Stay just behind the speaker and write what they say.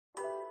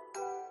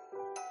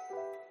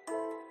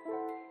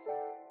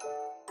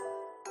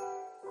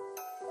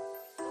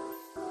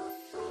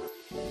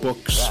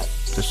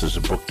books. This is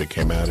a book that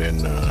came out in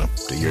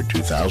the year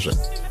 2000.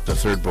 The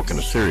third book in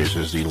the series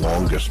is the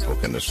longest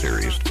book in the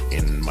series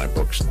in my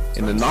books.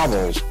 In the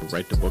novels,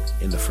 write the book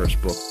in the first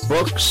book.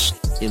 Books,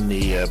 in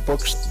the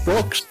books.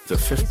 The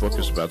fifth book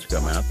is about to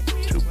come out.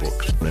 2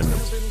 books. And in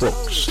the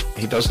books.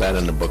 He does that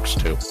in the books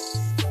too.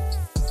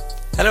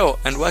 Hello,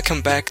 and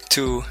welcome back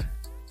to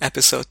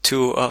episode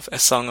 2 of A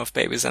Song of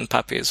Babies and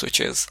Puppies, which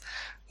is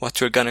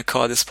what we're gonna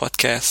call this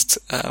podcast.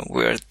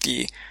 We're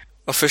the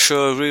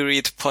official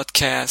reread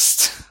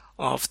podcast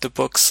of the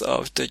books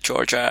of the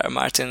George R. R.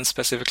 Martin,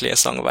 specifically A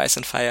Song of Ice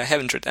and Fire. I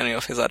haven't read any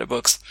of his other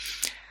books.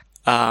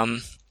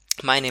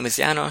 My name is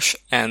János,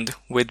 and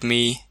with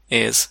me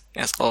is,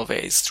 as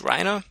always,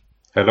 Rainer.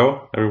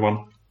 Hello,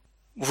 everyone.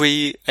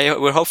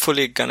 We're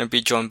hopefully gonna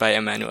be joined by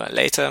Emmanuel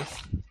later,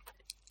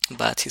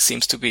 but he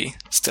seems to be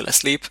still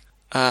asleep.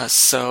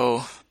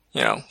 So,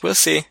 we'll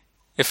see.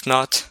 If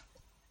not,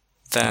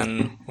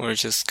 then we're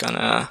just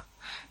gonna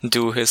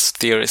do his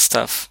theory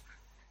stuff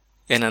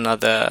in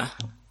another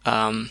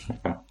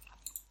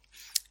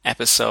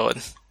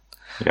episode.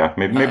 Yeah,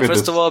 maybe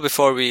first of all,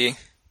 before we...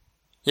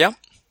 Yeah?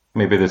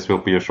 Maybe this will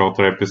be a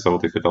shorter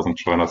episode if it doesn't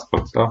join us,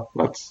 but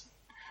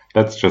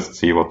let's just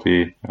see what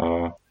we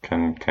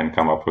can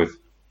come up with,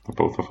 for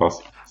both of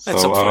us.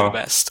 Let's hope for the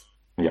best.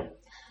 Yeah.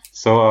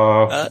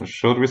 So,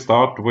 should we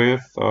start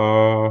with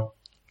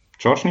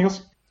George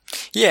news?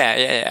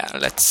 Yeah.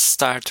 Let's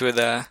start with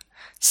a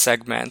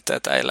segment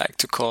that I like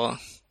to call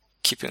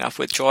Keeping Up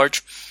with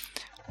George,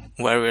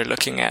 where we're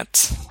looking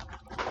at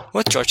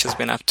what George has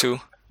been up to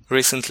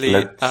recently.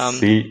 Let's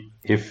see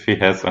if he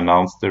has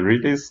announced the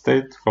release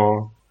date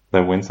for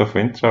The Winds of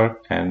Winter,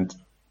 and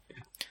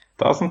it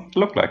doesn't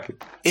look like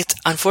it. It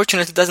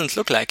unfortunately doesn't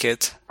look like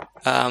it.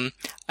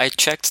 I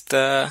checked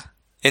the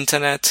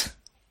internet,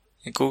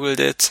 I googled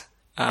it,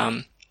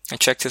 I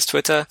checked his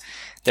Twitter.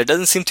 There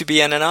doesn't seem to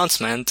be an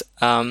announcement.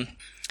 On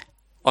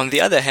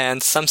the other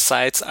hand, some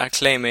sites are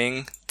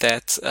claiming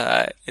that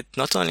it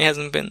not only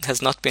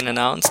has not been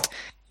announced,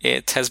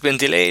 it has been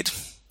delayed.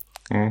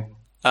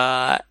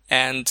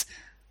 And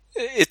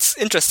it's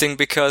interesting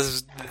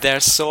because their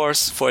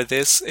source for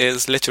this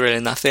is literally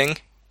nothing.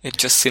 It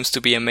just seems to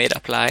be a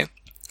made-up lie.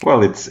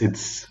 Well,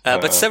 it's.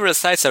 But several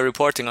sites are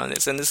reporting on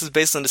this, and this is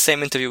based on the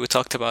same interview we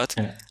talked about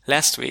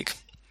last week,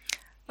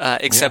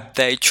 except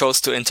they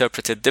chose to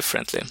interpret it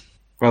differently.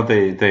 Well,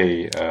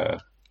 they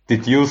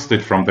deduced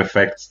it from the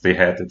facts they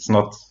had. It's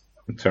not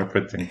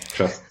interpreting,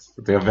 just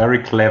they're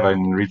very clever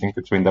in reading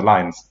between the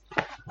lines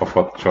of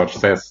what George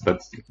says.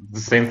 That's the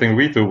same thing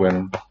we do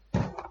when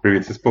we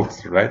read his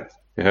books, right?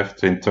 You have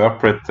to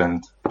interpret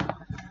and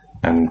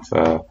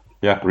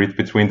read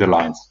between the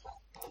lines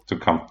to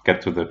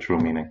get to the true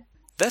meaning.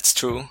 That's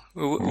true.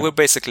 They're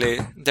basically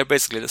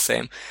the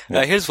same.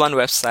 Here's one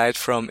website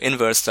from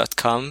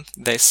inverse.com.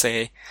 They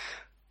say,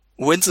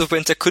 Winds of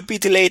Winter could be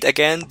delayed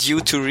again due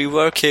to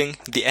reworking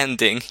the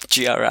ending,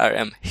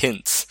 GRRM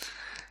hints.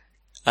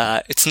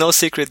 It's no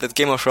secret that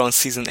Game of Thrones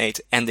Season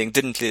 8 ending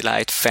didn't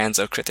delight fans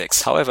or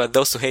critics. However,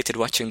 those who hated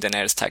watching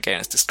Daenerys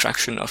Targaryen's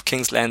destruction of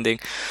King's Landing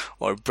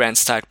or Bran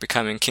Stark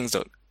becoming King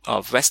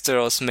of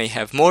Westeros may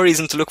have more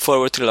reason to look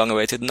forward to the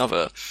long-awaited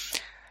novel.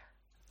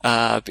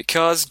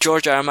 Because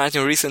George R. R.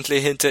 Martin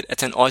recently hinted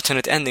at an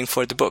alternate ending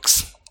for the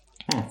books.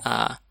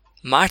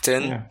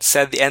 Martin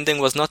said the ending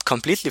was not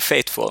completely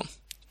faithful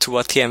to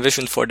what he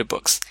envisioned for the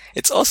books.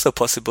 It's also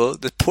possible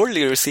the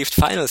poorly received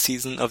final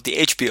season of the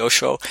HBO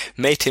show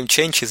made him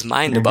change his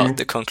mind about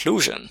the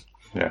conclusion.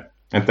 Yeah,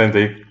 and then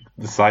they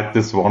cite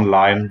this one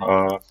line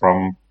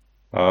from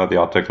the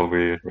article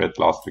we read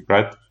last week,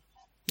 right?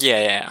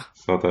 Yeah.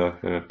 So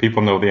the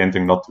people know the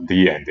ending, not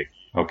the ending.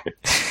 Okay.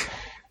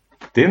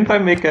 Didn't I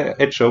make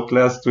a joke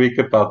last week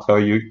about how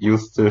you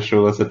used the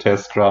show as a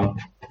test run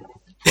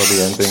for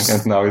the ending,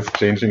 and now it's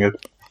changing it?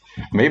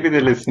 Maybe they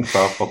listen to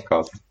our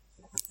podcast.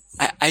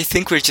 I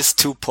think we're just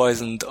too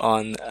poisoned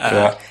on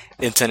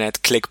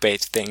internet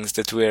clickbait things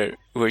that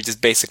we're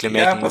just basically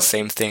making the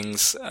same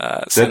things,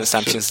 same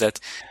assumptions that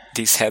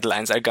these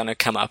headlines are gonna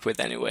come up with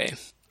anyway.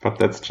 But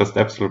that's just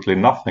absolutely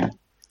nothing.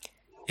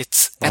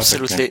 It's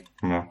absolutely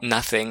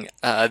nothing.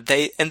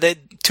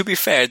 To be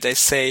fair, they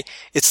say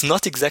it's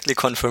not exactly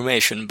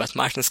confirmation, but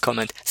Martin's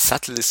comment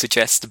subtly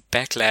suggests the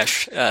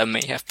backlash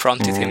may have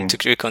prompted him to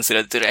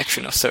reconsider the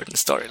direction of certain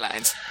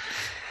storylines.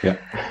 Yeah.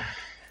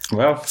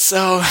 Well,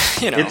 so,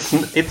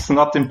 it's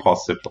not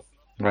impossible,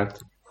 right?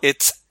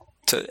 It's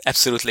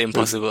absolutely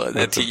impossible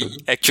that he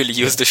actually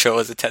used the show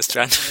as a test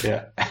run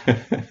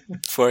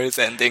for his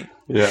ending.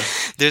 Yeah,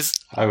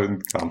 I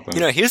wouldn't count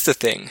on here's the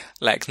thing,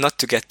 not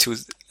to get too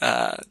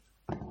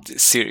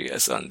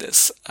serious on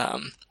this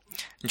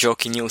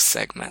jokey news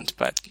segment,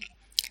 but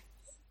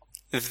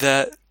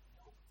the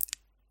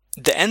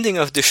ending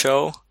of the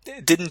show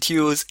didn't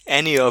use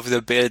any of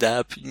the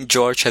build-up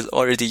George has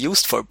already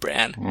used for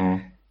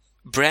Bran.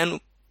 Bran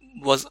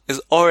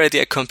is already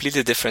a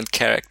completely different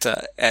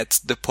character at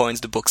the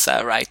point the books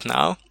are right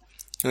now.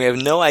 We have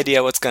no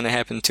idea what's going to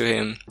happen to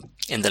him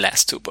in the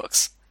last 2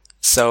 books.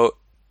 So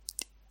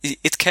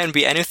it can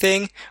be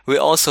anything. We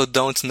also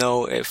don't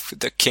know if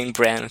the King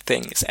Bran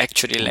thing is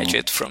actually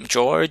legit from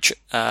George.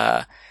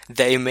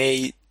 They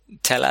may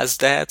tell us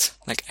that.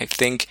 Like, I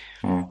think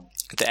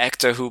the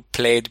actor who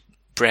played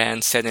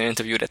Bran said in an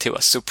interview that he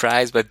was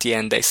surprised, but at the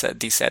end they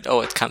said,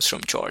 oh, it comes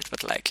from George.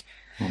 But like,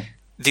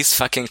 these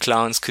fucking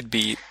clowns could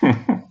be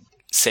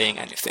saying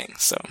anything.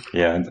 So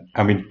yeah, and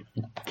I mean,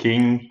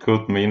 king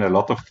could mean a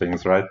lot of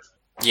things, right?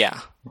 Yeah.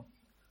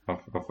 Of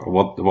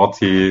what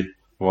he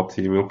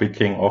will be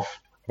king of,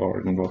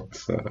 or in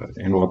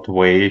what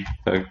way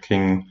the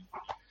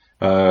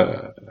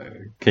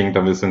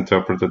kingdom is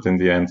interpreted in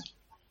the end.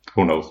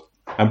 Who knows?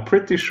 I'm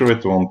pretty sure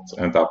it won't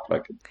end up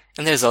like it.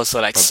 And there's also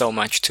like so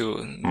much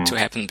to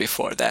happen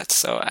before that.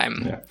 So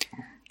I'm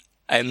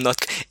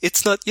not.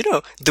 It's not,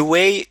 the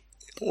way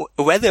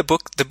whether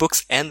the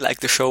books end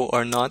like the show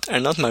or not are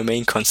not my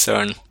main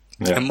concern.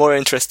 Yeah. I'm more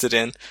interested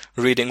in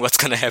reading what's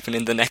going to happen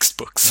in the next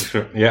books.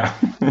 Sure. Yeah.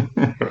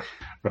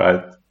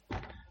 Right.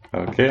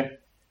 Okay.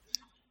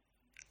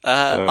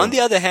 On the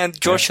other hand,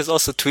 George has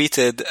also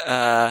tweeted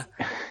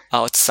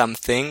out some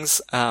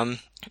things.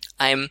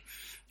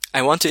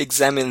 I want to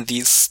examine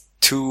these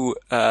two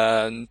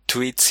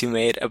tweets he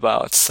made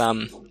about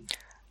some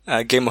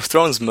Game of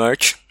Thrones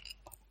merch,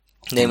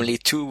 namely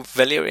 2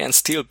 Valyrian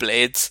steel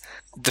blades.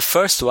 The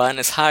first one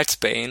is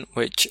Heartsbane,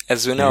 which,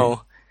 as we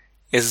know,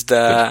 is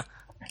the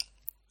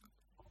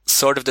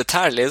sword of the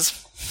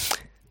Tarlis.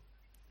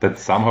 That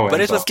somehow,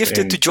 but it was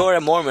gifted to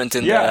Jorah Mormont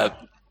in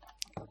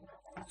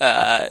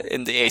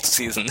the 8th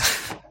season.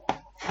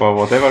 For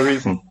whatever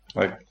reason,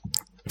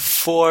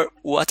 For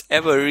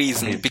whatever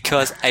reason,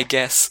 because I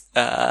guess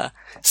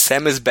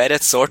Sam is bad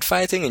at sword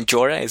fighting and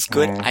Jorah is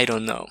good. I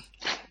don't know.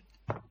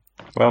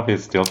 Well, he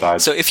still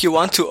died. So if you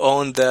want to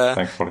own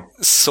the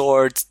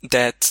sword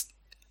that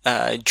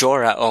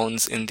Jorah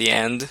owns in the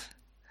end,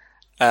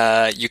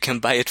 you can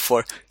buy it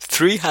for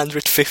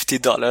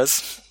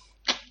 $350.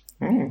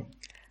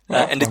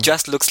 And it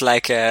just looks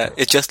like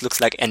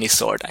any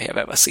sword I have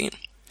ever seen.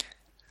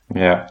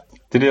 Yeah.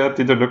 Did you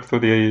look through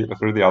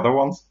the other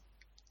ones?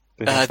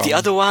 The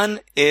other one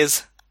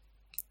is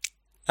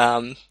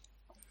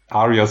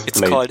Arya's blade.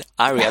 It's called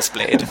Arya's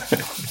blade.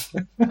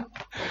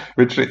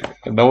 Which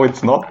no,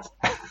 it's not.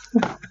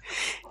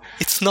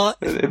 It's not.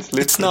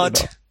 It's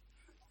not.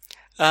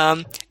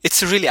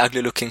 It's a really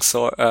ugly looking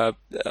sword,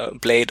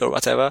 blade or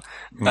whatever.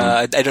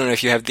 I don't know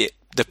if you have the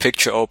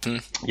picture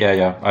open.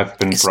 Yeah. I've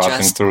been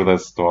browsing through the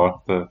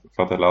store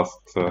for the last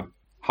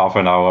half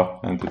an hour,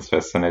 and it's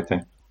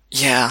fascinating.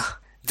 Yeah,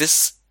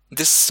 this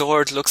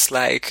sword looks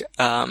like.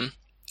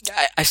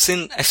 I've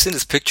seen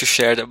this picture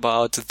shared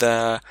about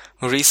the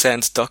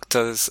recent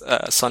Doctor's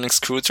sonic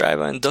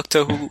screwdriver in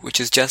Doctor Who,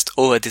 which is just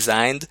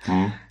over-designed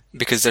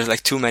because there's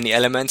like too many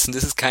elements, and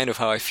this is kind of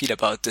how I feel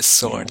about this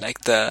sword. Like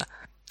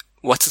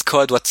what's it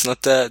called? What's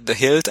not the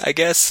hilt? I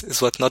guess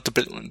is what not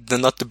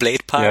the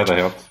blade part. Yeah, the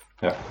hilt.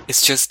 Yeah.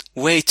 It's just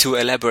way too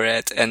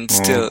elaborate and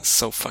still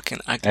so fucking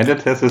ugly. And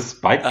it has a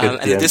spike at the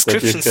end. And the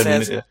description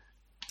says.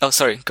 Oh,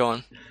 sorry. Go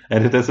on.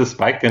 And it has a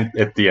spike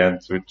at the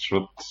end, which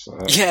would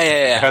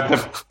hurt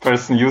the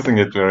person using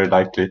it very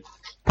likely.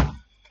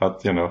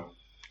 But,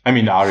 I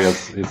mean, Arya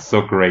is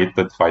so great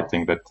at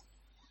fighting that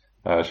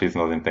she's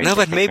not in danger. No,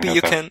 but maybe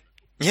you can...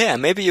 Yeah,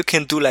 maybe you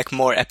can do, like,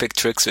 more epic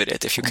tricks with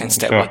it if you can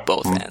stab with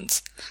both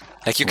hands.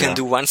 Like, you can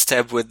do one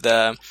stab with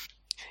the...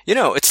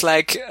 it's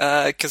like...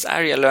 Because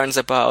Arya learns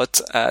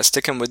about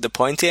sticking with the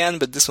pointy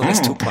end, but this one has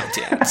 2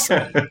 pointy ends.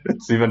 So.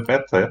 It's even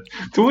better.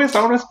 2 is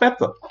always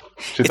better.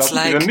 It's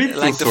like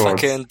the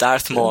fucking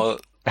Darth Maul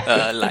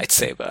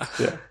lightsaber.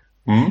 Yeah.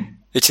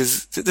 This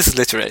is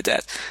literally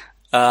that.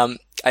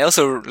 I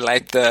also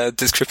like the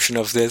description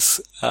of this,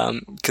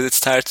 because it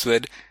starts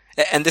with,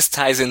 and this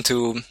ties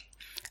into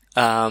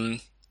one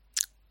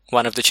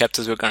of the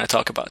chapters we're going to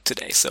talk about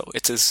today, so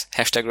it is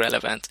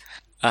 #relevant.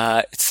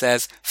 It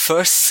says,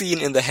 first seen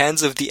in the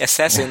hands of the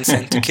assassins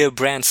sent to kill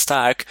Bran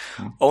Stark,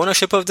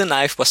 ownership of the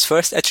knife was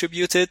first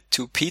attributed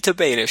to Peter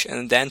Baelish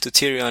and then to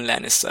Tyrion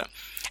Lannister.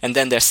 And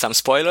then there's some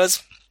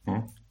spoilers.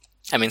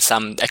 I mean,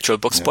 some actual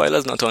book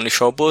spoilers, not only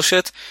show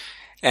bullshit.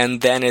 And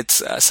then it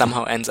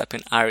somehow ends up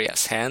in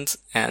Arya's hands.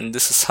 And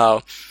this is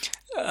how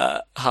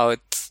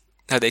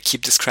they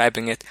keep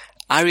describing it.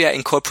 Arya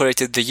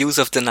incorporated the use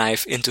of the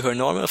knife into her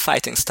normal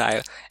fighting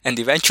style and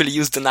eventually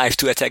used the knife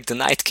to attack the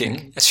Night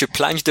King. As she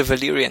plunged the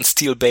Valyrian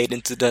steel blade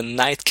into the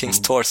Night King's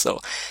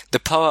torso,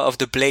 the power of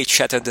the blade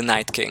shattered the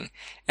Night King,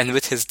 and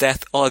with his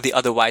death all the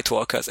other White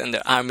Walkers and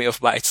their army of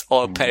Whites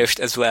all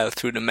perished as well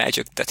through the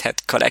magic that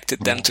had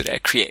connected them to their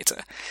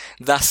creator,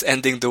 thus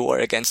ending the war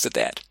against the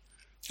dead.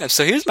 And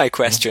so here's my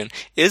question.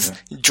 Is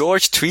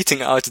George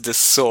tweeting out this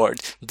sword?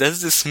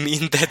 Does this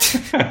mean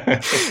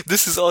that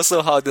this is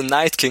also how the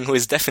Night King, who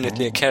is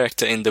definitely a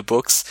character in the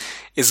books,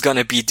 is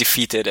gonna be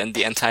defeated and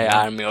the entire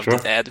army of the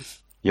dead?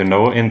 In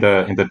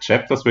the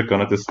chapters we're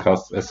gonna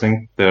discuss, I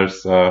think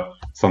there's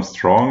some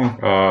strong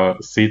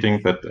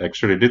seeding that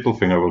actually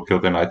Littlefinger will kill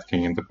the Night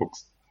King in the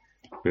books.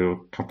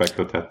 We'll come back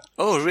to that.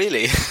 Oh,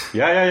 really?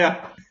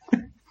 Yeah.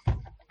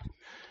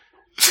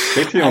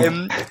 Stay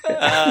tuned.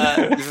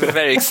 I'm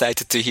very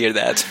excited to hear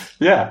that.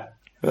 Yeah.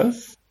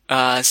 Yes.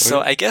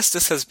 So I guess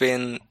this has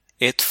been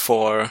it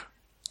for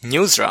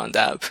News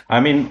Roundup. I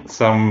mean,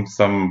 some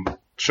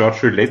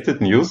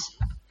George-related news.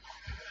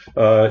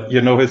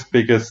 His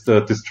biggest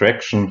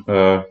distraction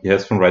he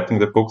has from writing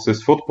the books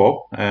is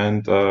football,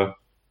 and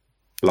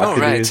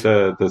luckily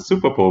the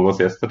Super Bowl was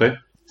yesterday,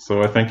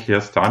 so I think he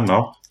has time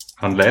now.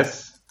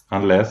 Unless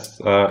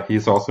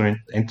he's also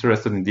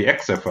interested in the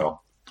XFL.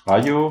 Are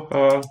you?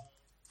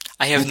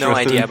 I have no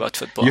idea about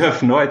football. You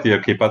have no idea,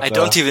 okay? But I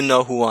don't even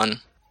know who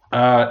won.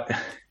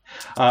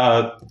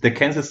 The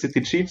Kansas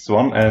City Chiefs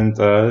won, and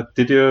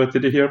did you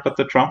hear about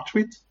the Trump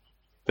tweet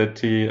that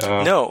he?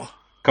 No.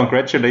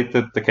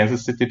 Congratulated the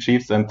Kansas City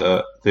Chiefs and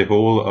the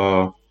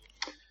whole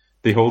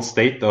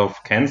state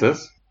of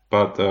Kansas,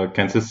 but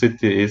Kansas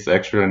City is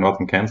actually not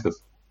in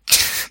Kansas.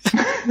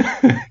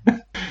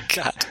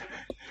 God.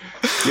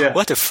 Yeah.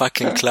 What a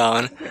fucking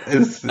clown.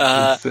 It's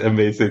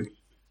amazing.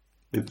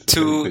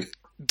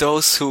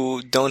 Those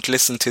who don't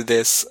listen to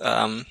this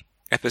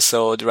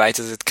episode right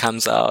as it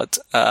comes out,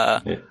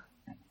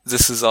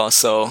 this is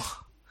also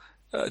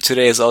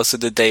today is also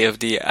the day of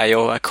the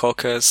Iowa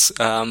caucus,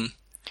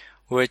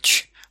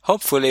 which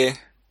hopefully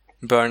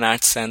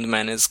Bernard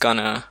Sandman is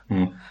gonna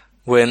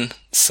win.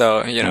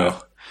 So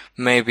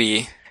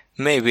maybe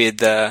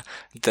the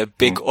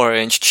big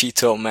orange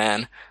Cheeto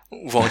man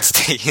won't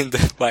stay in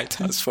the White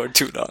House for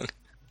too long.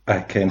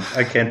 I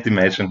can't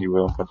imagine he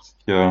will, but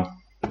yeah,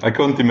 I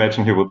couldn't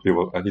imagine he would be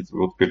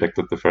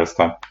elected the first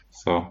time.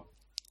 So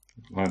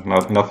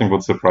nothing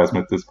would surprise me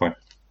at this point.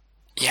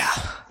 Yeah.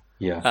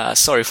 Yeah.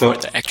 Sorry for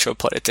the actual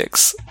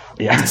politics.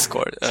 Yeah.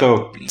 Discord.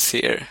 So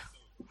here.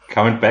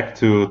 Coming back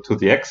to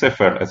the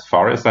XFL, as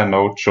far as I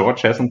know,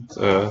 George hasn't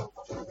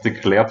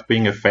declared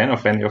being a fan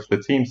of any of the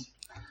teams.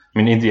 I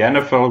mean, in the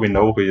NFL, we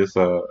know he is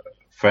a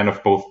fan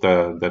of both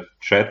the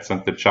Jets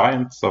and the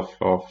Giants of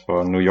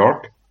New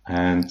York.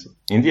 And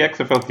in the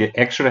XFL, they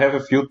actually have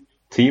a few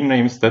team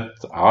names that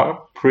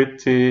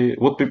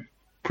would be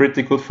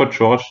pretty good for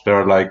George. There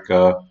are like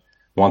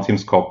one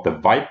team's called the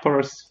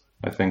Vipers.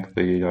 I think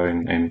they are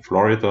in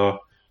Florida.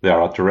 There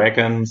are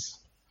Dragons.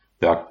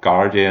 There are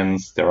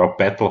Guardians. There are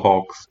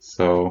Battlehawks.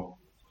 So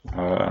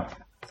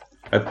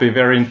I'd be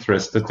very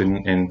interested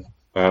in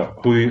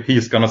who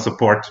he's going to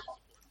support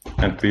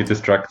and be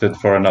distracted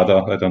for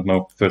another,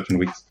 13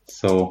 weeks.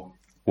 So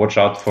watch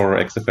out for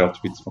XFL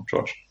tweets from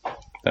George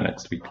the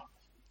next week.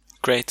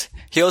 Great.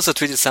 He also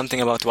tweeted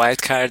something about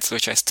wildcards,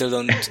 which I still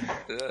don't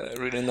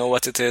really know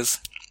what it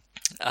is.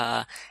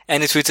 And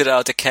he tweeted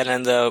out a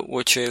calendar,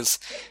 which is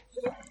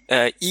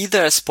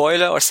either a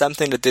spoiler or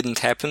something that didn't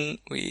happen.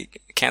 We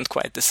can't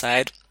quite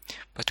decide,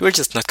 but we're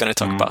just not going to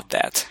talk about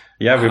that.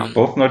 Yeah, we're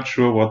both not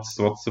sure what's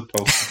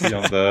supposed to be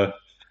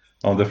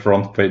on the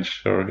front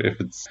page, or if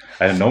it's,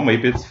 I don't know,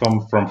 maybe it's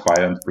from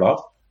Fire and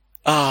Blood.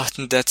 Oh,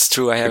 that's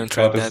true. I haven't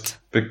read that.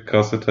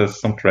 Because it has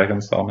some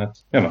dragons on it,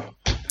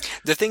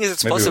 The thing is,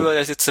 it's possible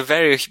that it's a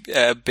very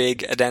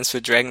big A Dance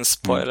with Dragons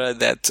spoiler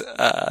that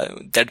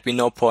there'd be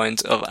no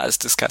point of us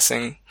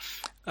discussing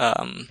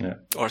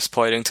or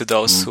spoiling to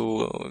those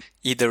who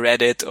either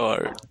read it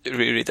or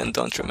reread and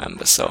don't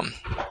remember. So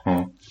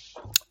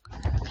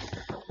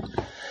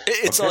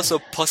it's also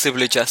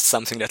possibly just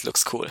something that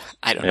looks cool.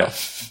 I don't know.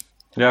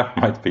 Yeah,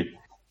 might be.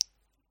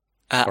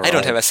 I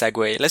don't have a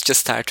segue. Let's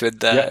just start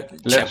with the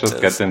let's just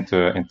get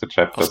into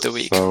chapters of the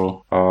week.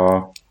 So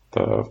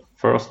the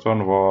first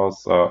one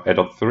was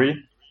Eddard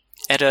 3.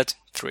 Eddard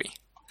 3.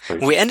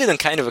 We ended on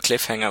kind of a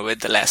cliffhanger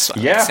with the last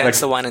one. Yeah,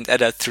 Sansa 1 and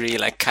Eddard 3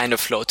 kind of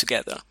flow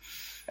together.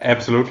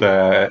 Absolutely.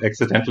 I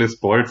accidentally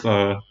spoiled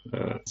I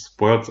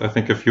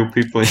think a few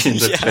people in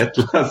the chat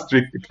last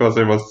week because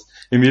I was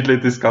immediately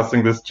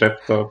discussing this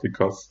chapter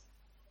because,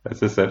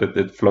 as I said,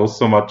 it flows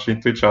so much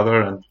into each other,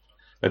 and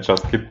I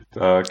just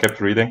kept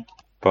reading.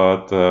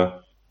 But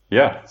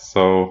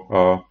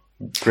so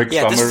quick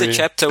summary. This is the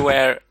chapter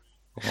where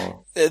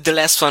the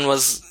last one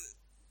was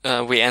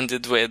we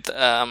ended with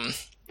the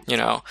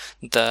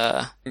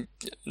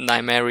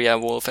Nymeria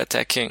wolf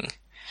attacking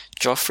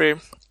Joffrey.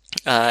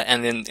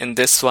 And in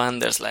this one,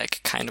 there's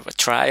kind of a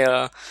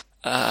trial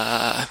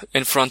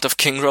in front of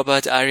King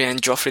Robert. Arya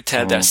and Joffrey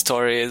tell their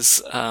stories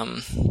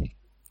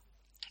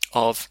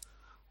of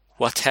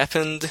what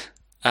happened,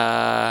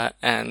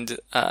 and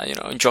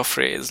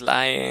Joffrey is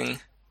lying.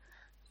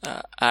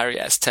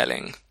 Arya is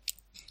telling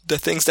the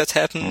things that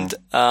happened.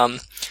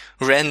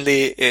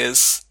 Renly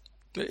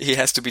he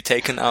has to be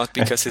taken out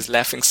because he's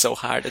laughing so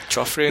hard at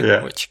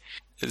Joffrey, which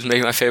is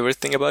maybe my favorite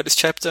thing about this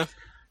chapter.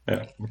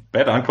 Yeah,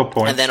 bad uncle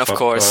point. And then, of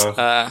course,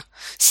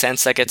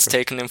 Sansa gets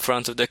taken in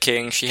front of the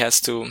king. She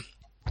has to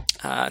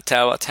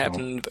tell what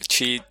happened, but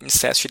she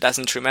says she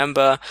doesn't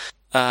remember.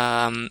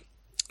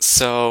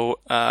 So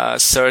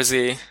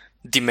Cersei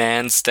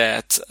demands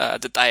that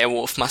the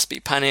direwolf must be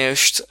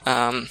punished,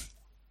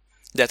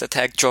 that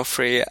attacked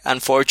Joffrey.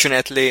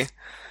 Unfortunately,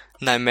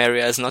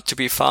 Nymeria is not to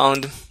be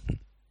found.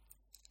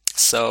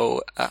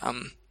 So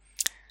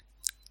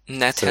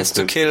Ned has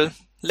to kill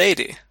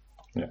Lady,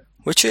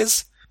 which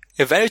is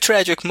a very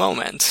tragic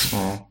moment.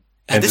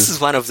 And this is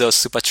one of those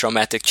super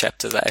traumatic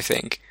chapters, I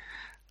think.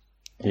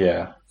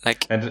 Yeah.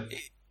 Like,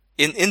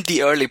 in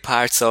the early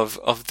parts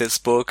of this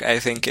book, I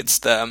think it's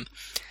the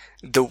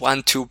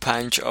 1-2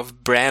 punch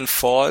of Bran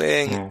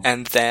falling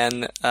and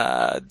then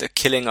the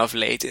killing of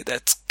Lady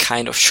that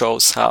kind of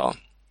shows how,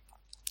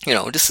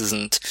 this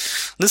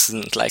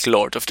isn't like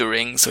Lord of the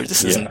Rings, or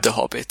this isn't The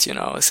Hobbit,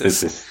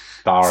 This is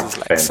dark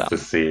like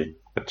fantasy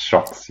that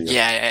shocks you.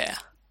 Yeah.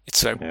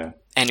 It's where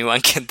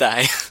anyone can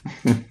die.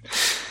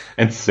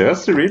 And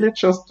Cersei really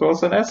just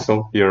was an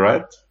asshole here,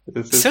 right?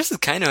 Cersei's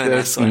kind of an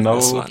asshole in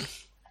this one.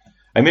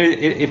 I mean,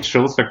 it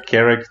shows her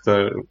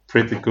character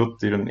pretty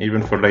good,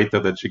 even for later,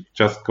 that she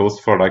just goes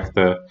for like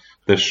the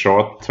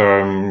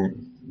short-term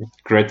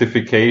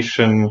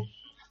gratification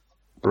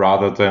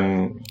rather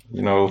than,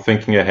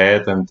 thinking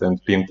ahead and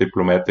being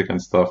diplomatic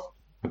and stuff.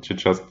 But she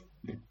just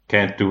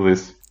can't do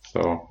this.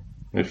 So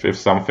if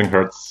something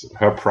hurts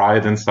her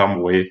pride in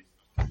some way,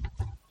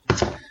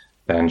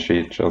 then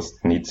she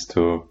just needs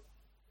to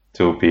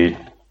be,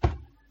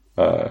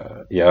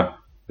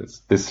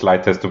 this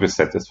slight has to be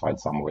satisfied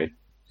some way.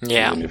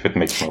 Yeah. Even if it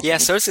makes no sense. Yeah,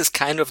 Cersei is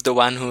kind of the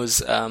one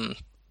who's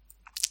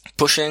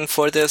pushing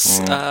for this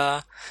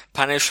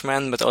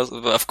punishment, but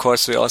also, of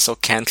course, we also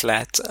can't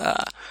let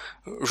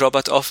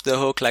Robert off the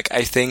hook. Like,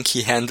 I think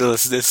he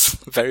handles this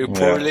very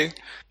poorly.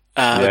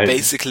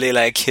 Basically,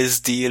 like, his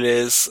deal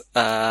is,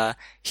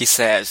 he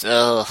says,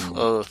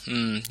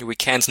 we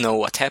can't know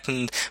what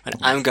happened, but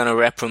I'm gonna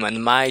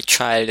reprimand my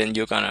child and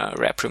you're gonna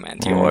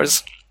reprimand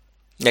yours.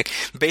 Like,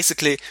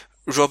 basically,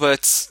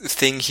 Robert's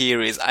thing here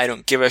is, I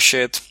don't give a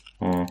shit.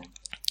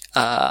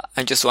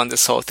 I just want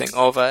this whole thing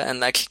over, and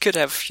like he could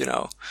have,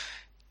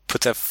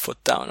 put a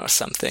foot down or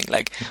something.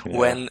 Like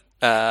when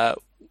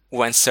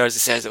Cersei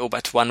says, "Oh,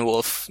 but one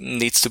wolf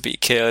needs to be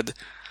killed,"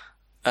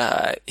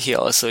 he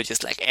also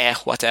just like,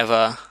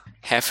 whatever.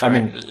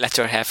 Let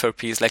her have her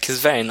piece. Like he's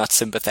very not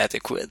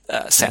sympathetic with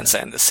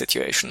Sansa in this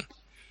situation.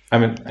 I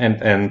mean,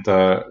 and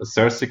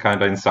Cersei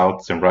kind of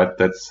insults him, right?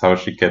 That's how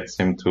she gets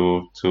him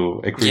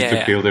to agree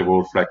to kill the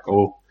wolf. Like,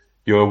 oh,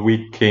 you're a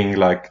weak king,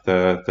 like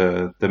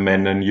the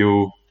men and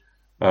you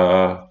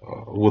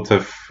would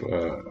have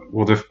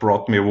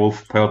brought me a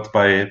wolf pelt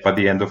by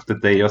the end of the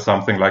day or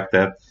something like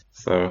that.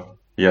 So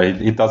yeah,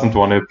 he doesn't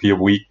want to appear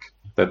weak.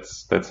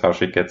 That's how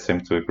she gets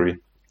him to agree,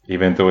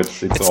 even though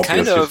it's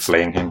obvious she's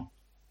playing him.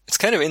 It's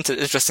kind of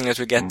interesting that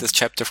we get this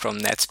chapter from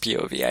Ned's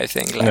POV. I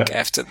think,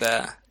 after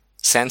the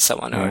Sansa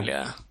one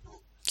earlier,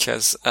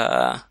 because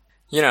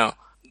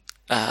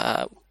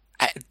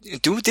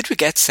did we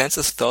get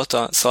Sansa's thoughts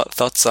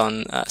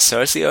on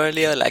Cersei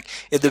earlier? Like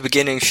in the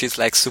beginning, she's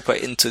like super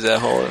into the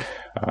whole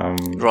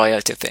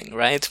royalty thing,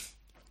 right?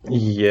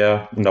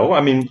 Yeah, no, I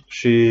mean,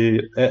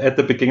 she at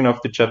the beginning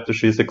of the chapter,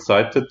 she's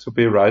excited to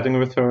be riding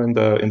with her in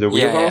the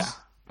wheelhouse.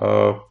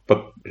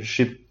 But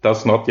she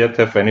does not yet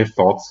have any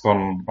thoughts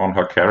on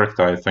her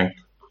character. I think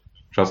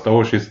just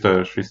she's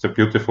the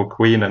beautiful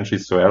queen and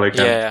she's so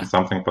elegant and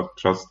something, but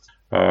just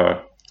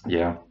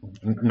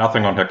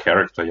nothing on her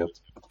character yet.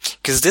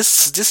 Because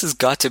this has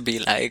got to be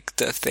like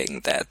the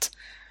thing that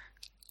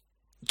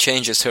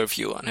changes her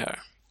view on her.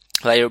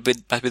 Like,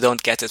 but we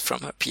don't get it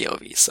from her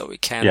POV, so we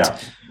can't. Yeah,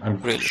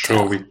 I'm really sure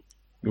tell.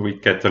 we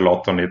get a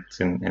lot on it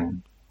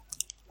in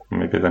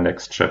maybe the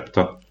next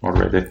chapter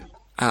already.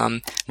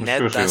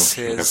 Ned does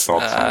his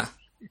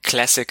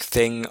classic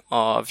thing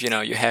of,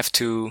 you have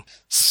to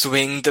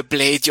swing the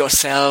blade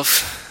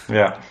yourself.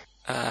 Yeah.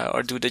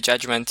 Or do the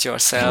judgment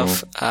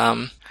yourself.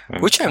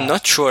 Which I'm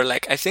not sure.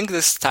 Like, I think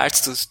this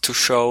starts to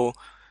show,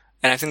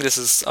 and I think this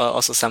is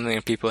also something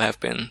that people have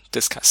been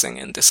discussing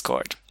in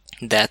Discord,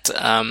 that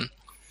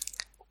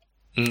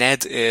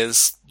Ned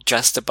is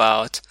just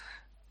about,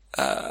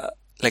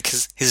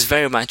 he's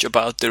very much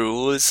about the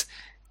rules,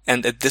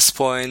 and at this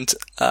point,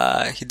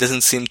 he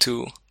doesn't seem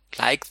to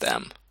like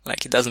them.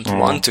 Like, he doesn't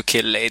want to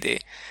kill Lady,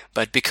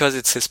 but because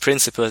it's his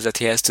principles that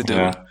he has to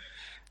do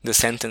the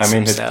sentence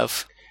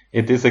himself.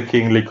 It is a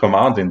kingly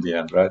command in the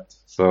end, right?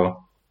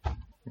 So.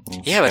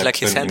 Yeah, but like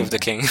he's hand of the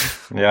king.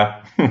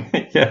 Yeah,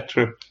 yeah,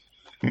 true.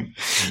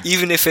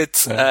 Even if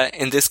it's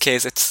in this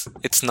case,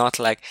 it's not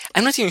like,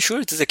 I'm not even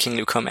sure it is a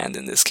kingly command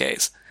in this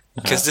case,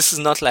 because this is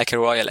not like a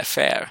royal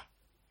affair.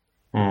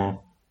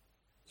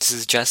 This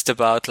is just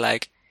about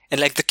like, and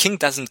like the king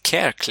doesn't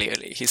care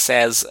clearly. He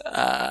says,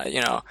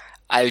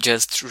 I'll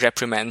just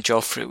reprimand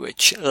Joffrey,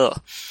 which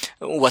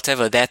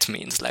whatever that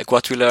means. Like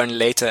what we learn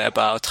later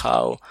about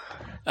how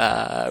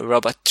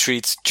Robert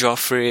treats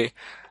Joffrey.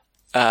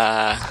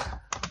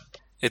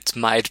 It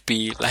might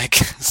be like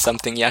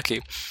something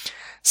yucky.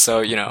 So,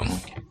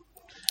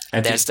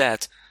 and there's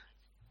that.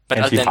 But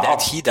other than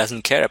that, he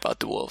doesn't care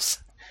about the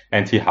wolves.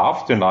 And he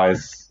half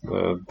denies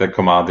the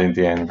command in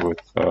the end with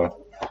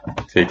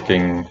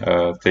taking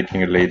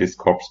a lady's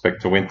corpse back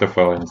to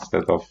Winterfell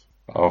instead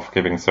of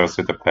giving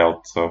Cersei the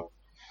pelt. So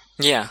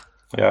yeah.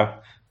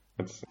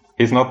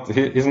 He's not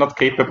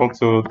capable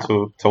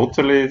to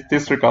totally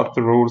disregard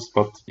the rules,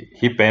 but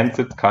he bends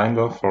it kind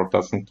of, or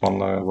doesn't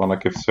wanna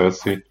give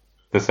Cersei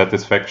the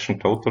satisfaction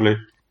totally.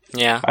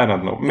 Yeah. I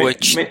don't know.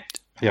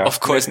 yeah, of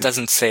course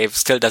maybe,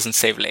 still doesn't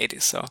save Lady.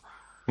 So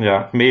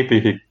yeah, maybe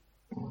he.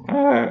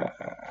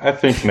 I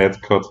think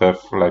Ned could have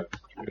like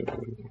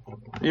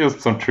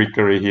used some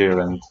trickery here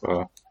and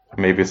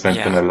maybe sent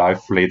an yeah,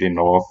 alive lady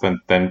north and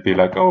then be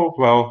like, oh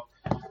well,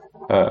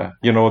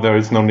 there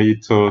is no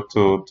need to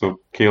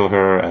kill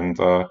her and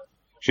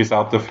she's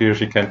out of here,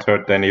 she can't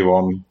hurt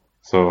anyone,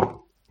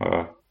 so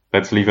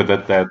let's leave it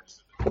at that.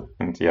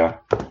 And yeah,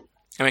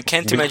 I mean,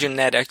 can't Be- imagine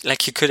Ned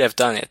like he could have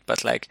done it,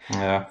 but like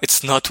yeah,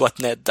 it's not what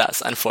Ned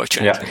does, yeah,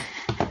 unfortunately.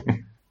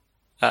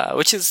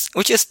 Which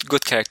is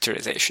good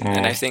characterization,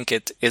 and I think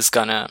it is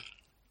gonna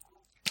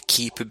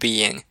keep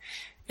being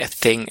a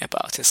thing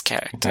about his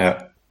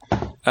character.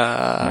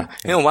 yeah,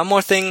 One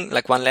more thing,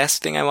 like one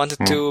last thing I wanted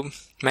to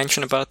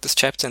mention about this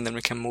chapter, and then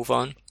we can move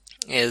on,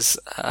 is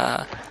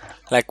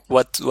like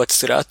what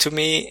stood out to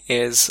me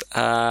is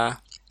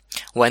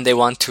when they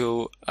want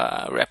to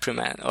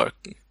reprimand or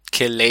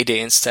kill Lady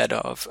instead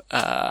of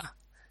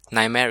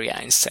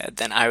Nymeria instead,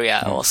 then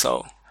Arya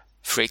also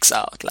freaks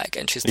out, like,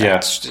 and she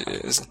starts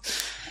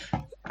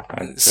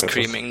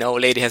screaming, "No,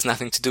 Lady has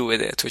nothing to do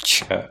with it,"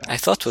 which I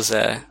thought was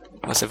a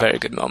very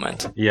good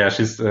moment. Yeah,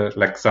 she's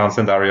like Sansa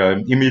and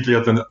Arya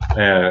immediately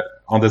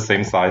on the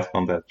same side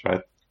on that,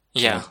 right?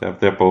 Yeah,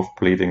 They're both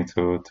pleading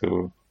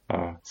to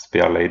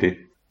spare Lady,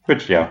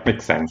 which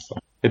makes sense.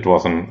 It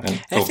was a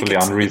totally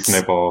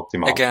unreasonable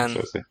demand again,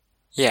 from Cersei.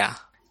 Yeah,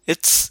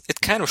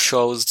 it kind of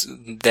shows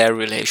their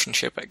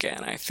relationship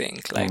again. I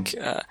think, like,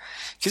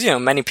 because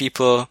many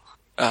people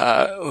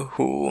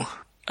who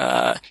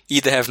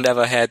either have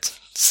never had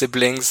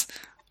siblings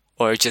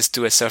or just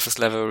do a surface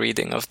level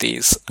reading of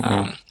these,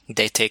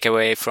 they take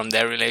away from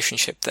their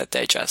relationship that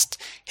they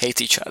just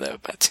hate each other,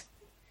 but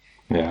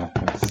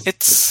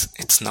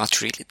it's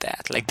not really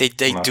that. Like they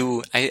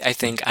do. I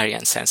think Arya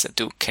and Sansa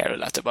do care a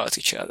lot about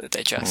each other.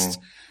 They just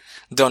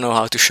don't know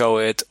how to show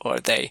it, or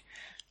they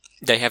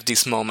have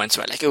these moments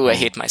where like, oh, I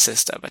hate my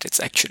sister, but it's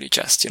actually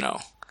just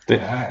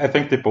I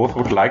think they both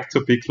would like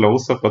to be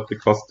closer, but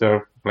because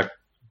they're like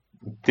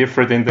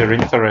different in their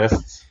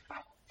interests,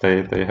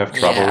 they have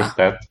trouble with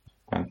that,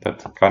 and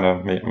that kind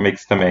of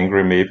makes them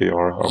angry, maybe,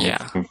 or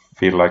makes them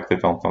feel like they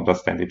don't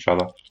understand each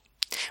other.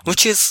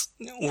 Which is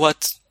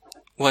what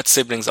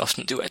siblings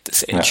often do at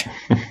this age.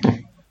 Yeah.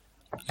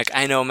 Like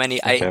I know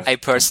many. I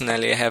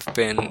personally have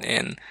been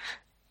in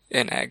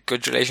a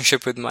good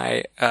relationship with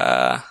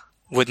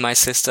my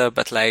sister,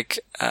 but like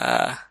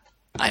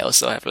I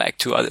also have like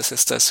two other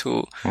sisters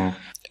who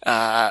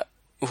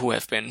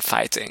have been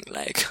fighting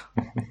like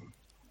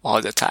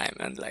all the time,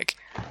 and like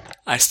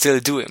are still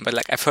doing. But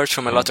like I've heard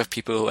from a lot of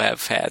people who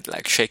have had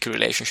like shaky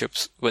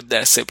relationships with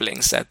their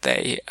siblings that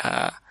they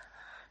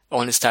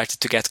only started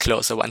to get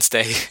closer once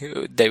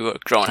they were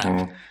grown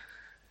up.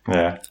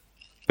 Yeah,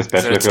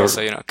 especially so it's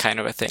also kind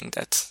of a thing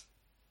that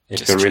if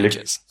just they're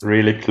changes.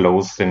 really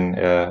close in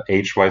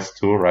age-wise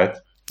too, right?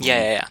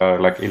 Yeah.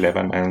 Like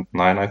 11 and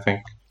 9, I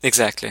think.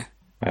 Exactly.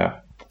 Yeah.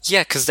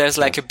 Yeah, because there's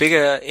like a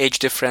bigger age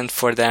difference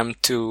for them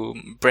to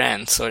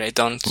Bran, so they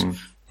don't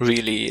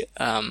really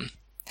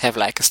have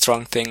like a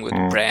strong thing with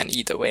Bran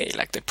either way.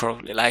 Like they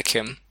probably like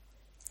him.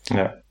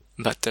 Yeah.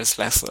 But there's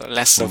less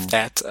of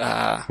that.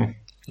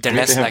 They're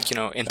less like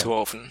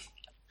interwoven.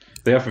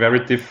 They have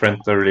very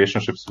different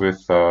relationships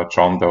with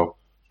Jon, though.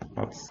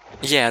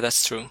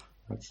 That's true.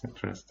 That's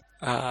interesting.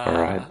 All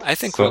right. I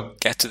think we'll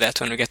get to that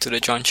when we get to the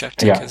Jon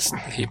chapter, because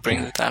he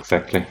brings it up.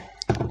 Exactly.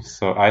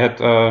 So I had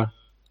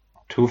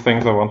two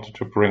things I wanted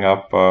to bring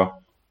up.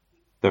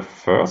 The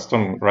first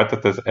one, right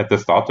at the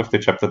start of the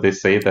chapter, they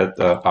say that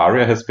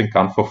Arya has been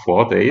gone for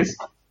 4 days,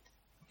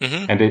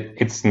 and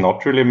it's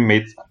not really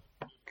made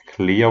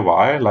clear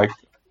why. Like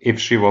if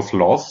she was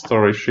lost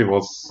or if she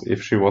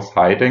was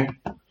hiding.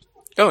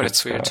 Oh,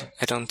 that's weird.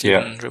 I don't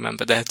even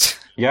remember that.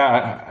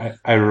 Yeah,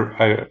 I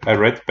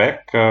read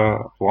back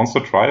once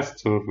or twice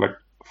to like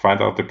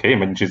find out. Okay, I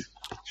mean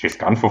she's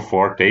gone for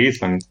 4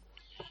 days, and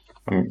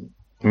I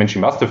mean she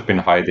must have been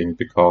hiding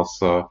because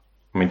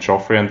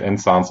Joffrey and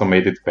Sansa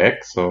made it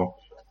back, so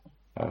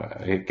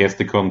I guess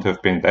they couldn't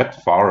have been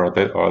that far or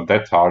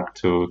that hard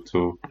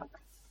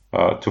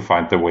to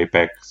find their way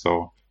back.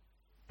 So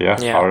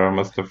Arya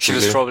must have. She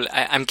was probably.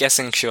 I'm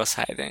guessing she was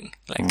hiding.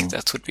 Like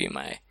that would be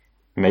my.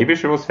 Maybe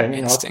she was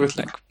hanging out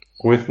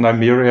with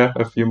Nymeria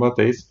a few more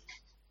days.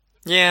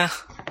 Yeah.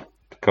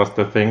 Because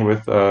the thing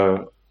with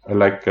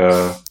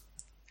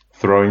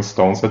throwing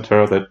stones at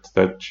her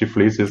that she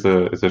flees is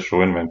a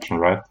show invention,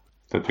 right?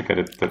 That you get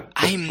it.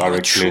 I'm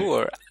not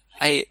sure.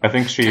 I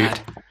think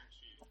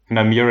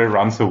Nymeria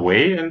runs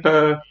away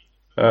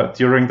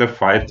during the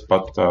fight,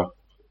 but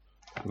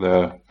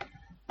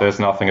there's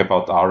nothing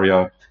about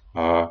Arya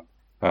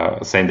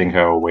sending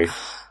her away,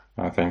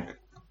 I think.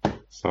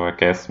 So I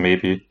guess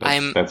maybe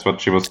that's what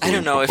she was doing. I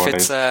don't know if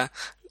it's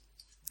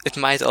it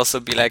might also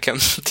be like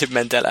the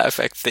Mandela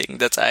effect thing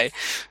that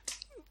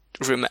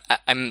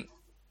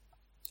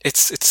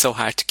it's so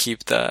hard to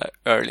keep the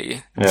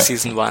early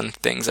season 1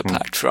 things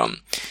apart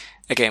from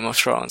a Game of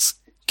Thrones,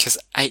 because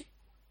I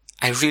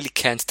really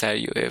can't tell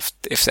you if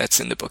that's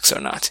in the books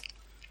or not.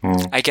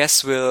 I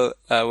guess we'll,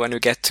 when we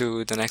get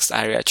to the next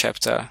Arya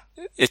chapter,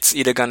 it's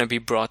either going to be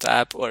brought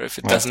up, or if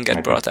it doesn't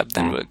get brought up,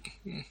 then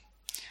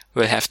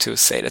we'll have to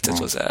say that it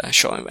was a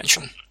show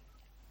invention.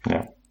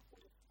 Yeah.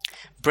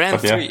 Bran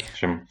 3.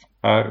 Jim,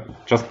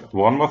 just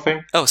one more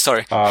thing. Oh,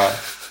 sorry.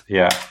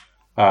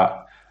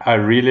 I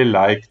really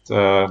liked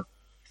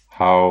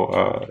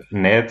how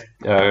Ned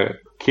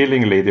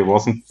killing Lady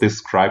wasn't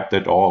described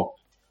at all.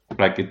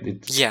 Like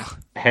it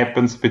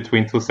happens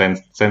between two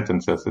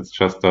sentences. It's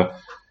just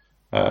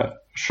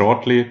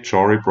shortly,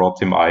 Jory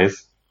brought him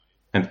ice,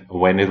 and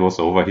when it was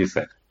over, he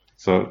said.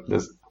 So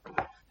there's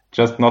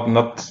just not.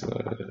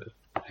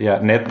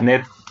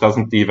 Ned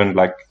doesn't even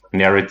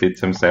narrate it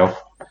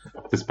himself.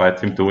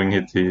 Despite him doing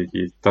it,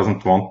 he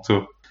doesn't want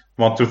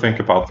to think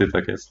about it,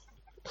 I guess.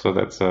 So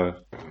that's a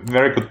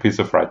very good piece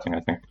of writing, I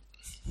think.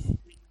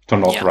 To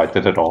not write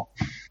it at all.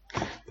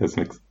 If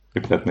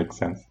that makes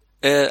sense.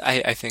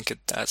 I think it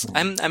does.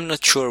 I'm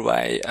not sure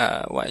why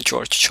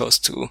George chose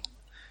to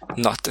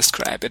not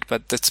describe it,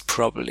 but that's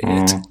probably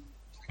it.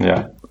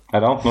 Yeah, I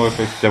don't know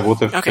if there would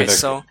have been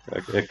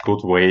a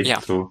good way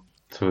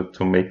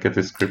to make a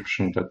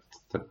description that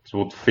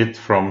would fit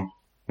from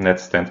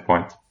Ned's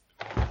standpoint.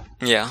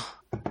 Yeah,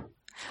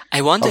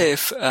 I wonder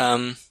if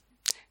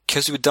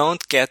because we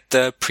don't get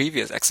the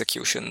previous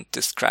execution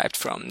described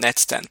from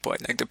Ned's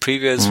standpoint, like the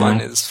previous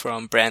one is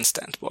from Bran's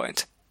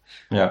standpoint.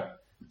 Yeah.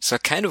 So I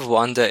kind of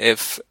wonder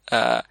if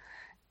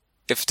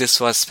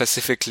this was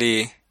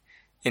specifically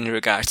in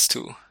regards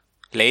to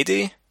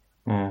Lady,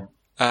 or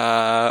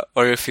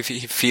if he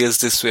feels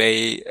this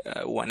way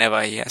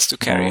whenever he has to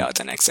carry out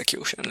an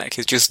execution, like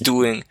he's just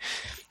doing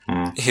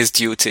his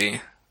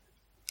duty,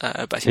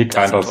 but he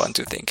doesn't want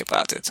to think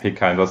about it. He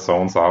kind of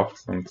zones out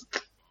and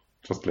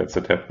just lets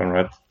it happen,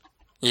 right?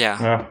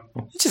 Yeah.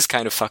 It's just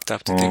kind of fucked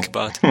up to think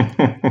about.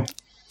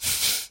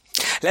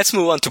 Let's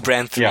move on to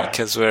Bran 3,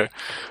 because we're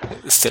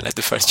still at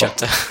the first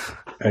chapter.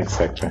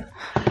 Exactly.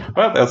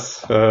 Well,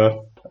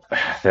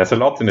 there's a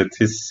lot in it.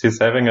 He's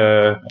having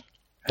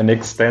an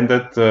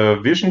extended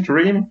vision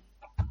dream.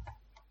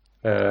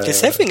 He's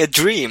having a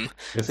dream.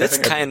 That's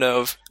kind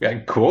of...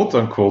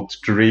 quote-unquote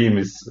dream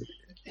is...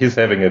 He's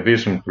having a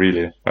vision,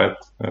 really, right?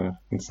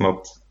 It's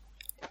not...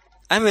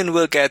 I mean,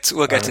 we'll get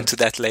into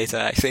that later,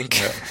 I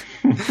think. Yeah.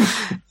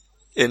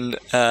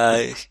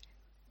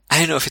 I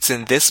don't know if it's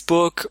in this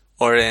book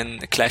or in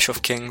Clash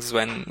of Kings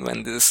when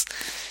this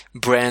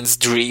Bran's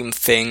dream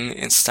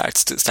thing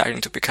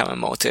starting to become a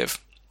motive.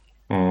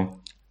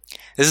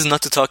 This is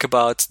not to talk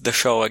about the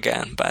show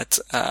again, but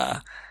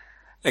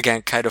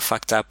again, kind of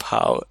fucked up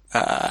how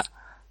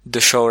the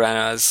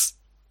showrunners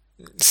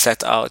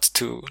set out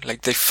to,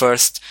 they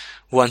first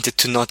wanted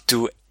to not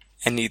do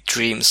any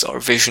dreams or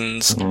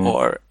visions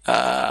or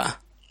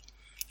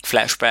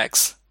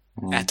flashbacks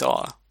at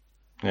all.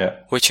 Yeah.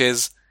 Which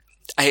is,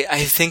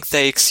 I think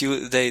they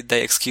excused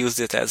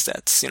it as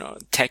that's,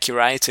 tacky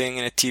writing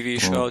in a TV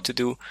show to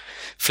do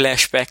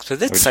flashbacks, but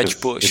that's such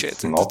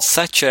bullshit. It's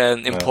such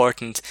an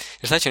important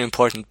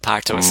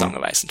part of A Song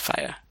of Ice and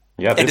Fire.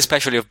 Yeah. And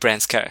especially of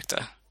Bran's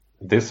character.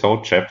 This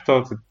whole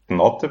chapter did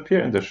not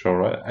appear in the show,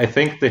 right? I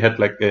think they had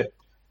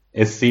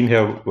a scene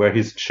here where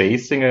he's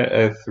chasing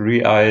a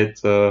three-eyed,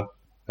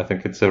 I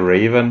think it's a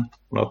raven,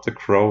 not a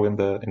crow in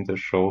the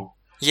show.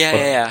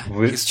 Yeah.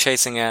 He's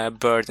chasing a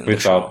bird in the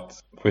show.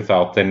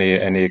 Without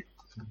any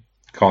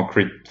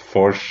concrete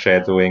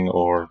foreshadowing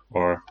or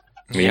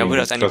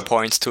without any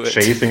points to it.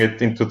 Chasing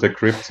it into the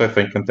crypts, I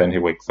think, and then he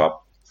wakes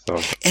up. So.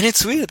 And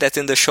it's weird that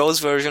in the show's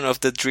version of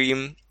the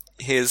dream,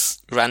 he's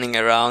running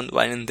around,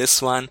 while in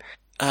this one,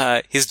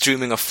 he's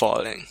dreaming of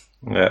falling.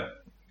 Yeah,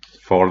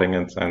 falling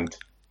and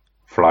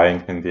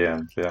flying in the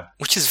end, yeah.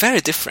 Which is very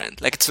different.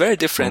 It's very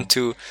different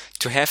to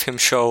have him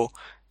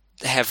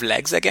have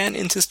legs again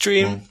in his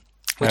dream,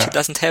 which he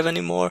doesn't have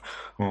anymore,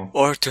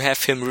 or to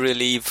have him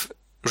relive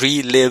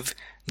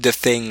the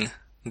thing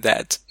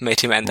that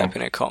made him end up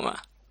in a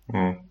coma.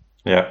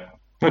 Yeah,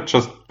 but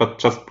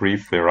just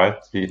briefly, right?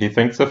 He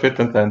thinks of it,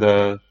 and then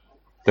the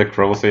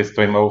crow says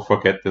to him, "Oh,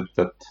 forget it.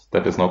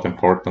 That is not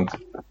important.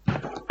 You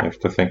have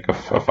to think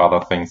of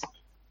other things."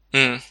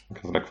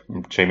 Because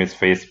Jamie's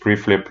face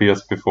briefly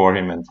appears before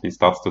him, and he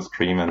starts to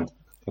scream, and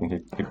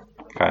then he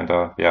kind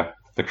of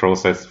the crow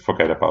says,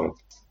 "Forget about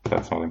it.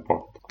 That's not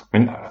important." I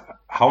mean,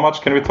 how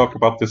much can we talk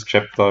about this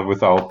chapter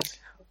without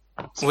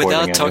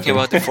talking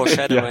about the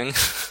foreshadowing?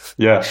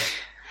 Yeah.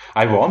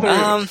 I wonder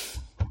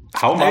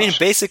how much. I mean,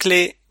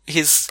 basically,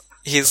 he's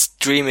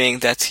dreaming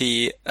that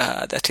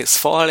that he's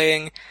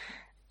falling,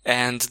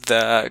 and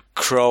the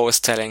crow is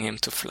telling him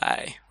to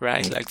fly.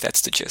 Right?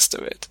 That's the gist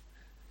of it.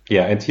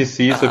 Yeah, and he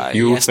sees a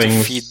few things. He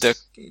has to feed the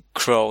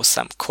crow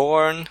some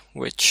corn,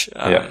 which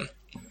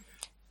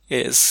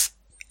is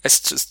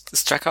just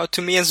struck out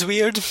to me as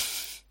weird.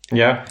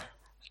 Yeah.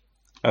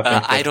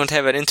 I don't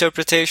have an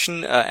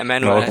interpretation.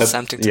 Emmanuel has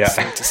something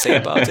to say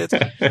about it.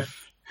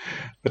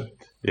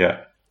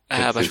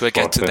 But we'll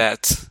get to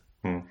that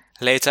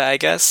later, I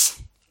guess.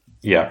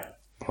 Yeah,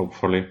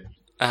 hopefully.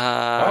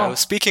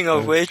 Speaking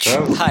of which,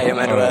 hi,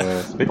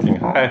 Emmanuel.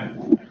 Hi.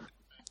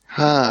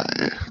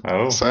 Hi.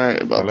 Oh, Sorry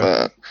about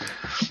hello.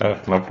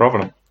 that. No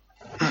problem.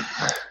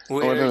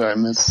 What did I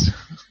miss?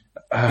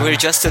 We're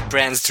just at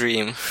Brand's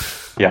dream.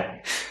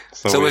 Yeah.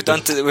 So we've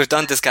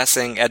done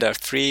discussing Eddard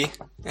 3,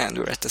 and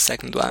we're at the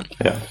second one.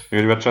 Yeah,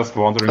 we were just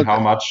wondering how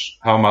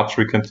much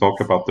we can talk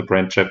about the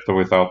Brand chapter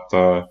without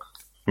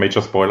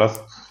major spoilers,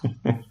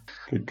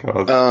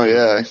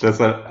 because there's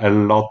a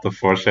lot of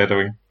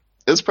foreshadowing.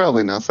 It's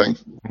probably nothing.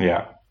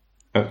 Yeah,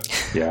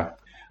 yeah.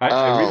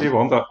 I really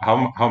wonder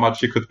how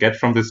much you could get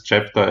from this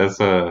chapter as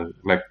a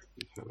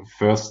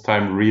first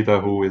time reader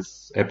who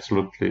is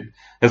absolutely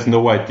has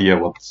no idea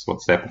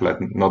what's happened, like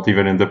not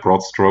even in the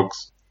broad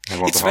strokes.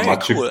 It's very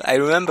cool. I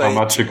remember how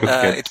much you could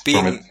get it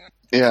being. From it.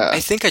 Yeah, I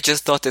think I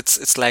just thought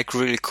it's like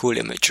really cool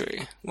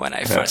imagery when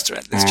I first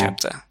read this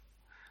chapter,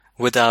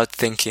 without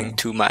thinking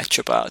too much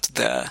about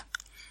the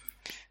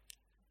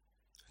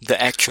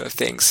actual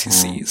things he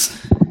sees.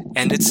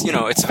 And it's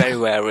it's very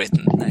well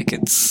written. Like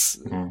it's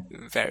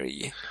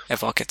very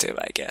evocative,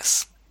 I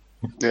guess.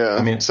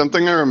 Yeah,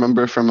 something I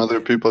remember from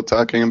other people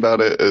talking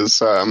about it is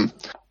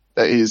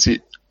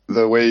that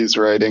the way he's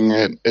writing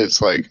it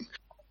is like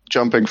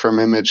jumping from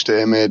image to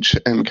image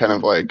and kind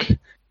of like it's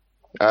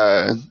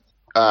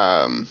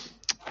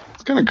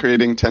kind of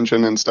creating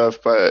tension and stuff,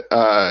 but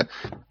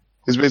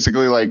he's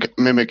basically like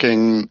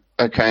mimicking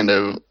a kind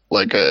of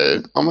like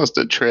almost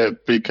a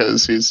trip,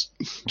 because he's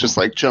just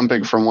like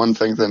jumping from one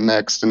thing to the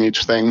next, and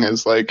each thing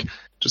is like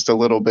just a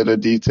little bit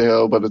of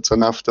detail, but it's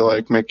enough to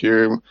like make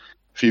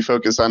if you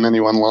focus on any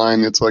one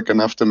line, it's like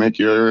enough to make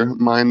your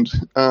mind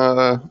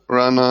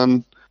run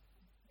on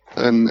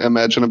and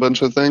imagine a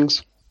bunch of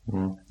things.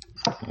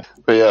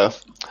 But yeah,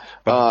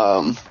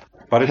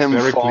 but it's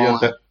very clear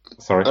that.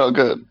 Sorry. Oh,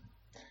 good.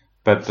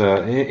 But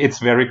it's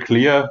very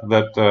clear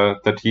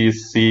that he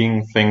is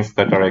seeing things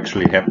that are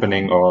actually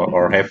happening,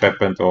 or have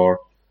happened, or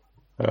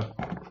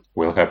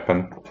will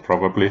happen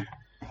probably,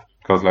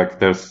 because like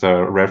there's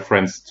a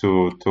reference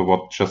to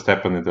what just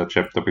happened in the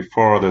chapter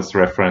before. There's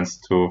reference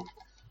to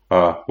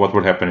what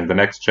will happen in the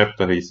next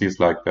chapter. He sees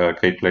like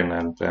Caitlin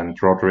and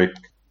Roderick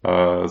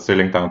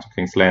sailing down to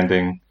King's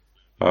Landing.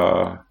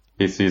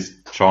 He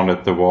sees John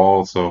at the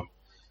wall, so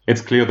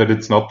it's clear that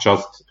it's not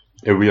just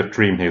a weird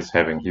dream he's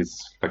having. He's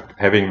like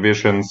having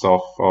visions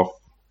of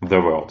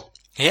the world.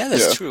 Yeah,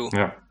 that's true.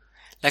 Yeah.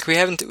 Like we've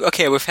had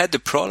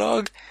the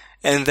prologue,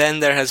 and then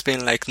there has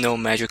been like no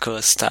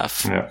magical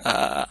stuff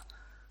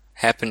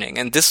happening.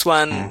 And this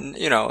one,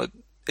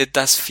 it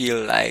does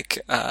feel like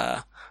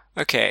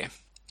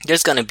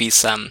there's gonna be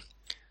some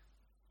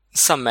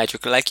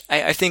magical. Like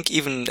I think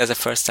even as a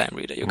first time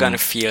reader, you're gonna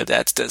feel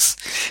that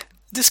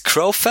this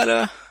crow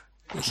fella,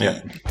 he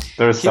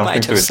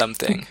might have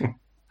something.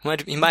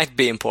 He might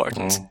be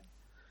important.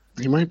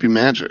 He might be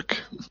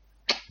magic.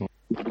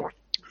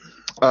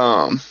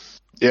 Yeah,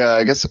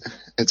 I guess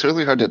it's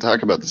really hard to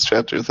talk about this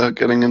chapter without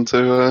getting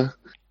into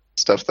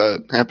stuff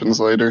that happens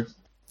later.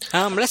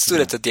 Let's do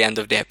that at the end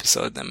of the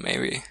episode then,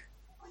 maybe.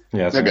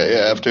 Yes. Okay,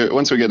 yeah,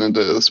 once we get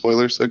into the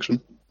spoiler section.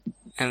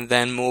 And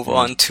then move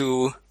on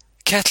to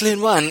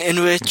Catelyn 1,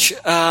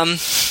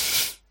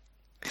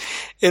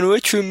 in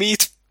which we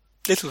meet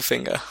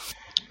Littlefinger.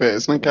 Wait,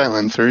 isn't it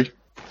Catelyn 3?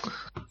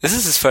 This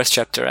is his first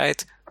chapter,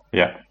 right?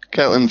 Yeah.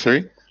 Catelyn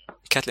 3?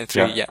 Catelyn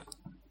 3, yeah.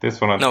 This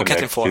one and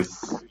Catelyn 4.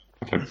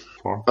 Catelyn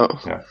 4? Oh.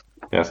 Yeah.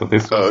 Yeah, so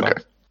this one. Okay.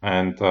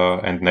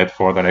 And Ned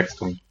 4, the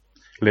next one.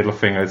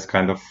 Littlefinger is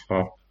kind of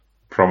a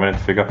prominent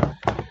figure.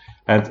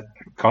 And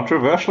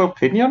controversial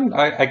opinion,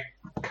 I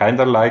kind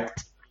of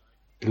liked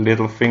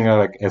Littlefinger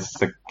like as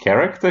a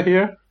character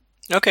here.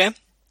 Okay.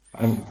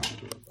 I'm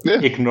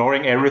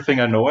ignoring everything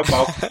I know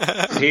about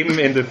him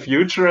in the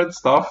future and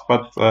stuff,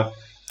 but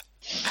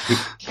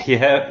he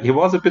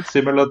was a bit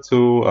similar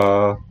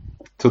to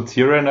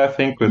Tyrion, I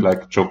think, with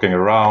like joking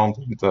around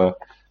and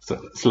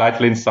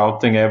slightly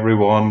insulting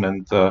everyone,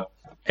 and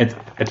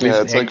at least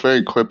it's like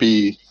very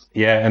quippy.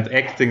 Yeah, and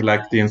acting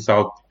like the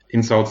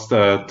insults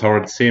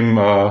towards him,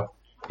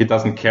 he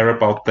doesn't care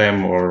about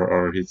them,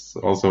 or he's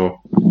also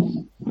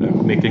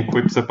making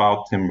quips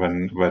about him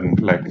when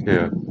like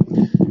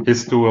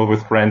his duel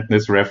with Brandon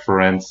is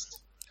referenced.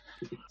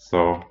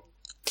 So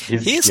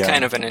he's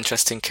kind of an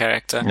interesting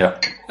character. Yeah.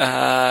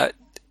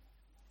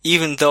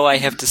 Even though I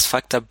have this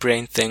fucked up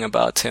brain thing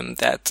about him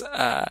that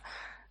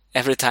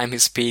every time he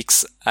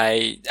speaks,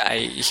 I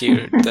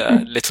hear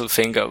the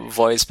Littlefinger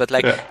voice, but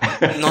like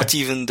not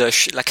even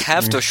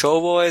half the show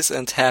voice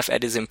and half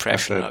Eddie's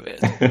impression of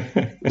it.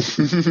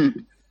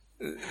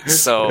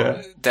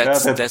 So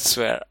that's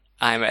where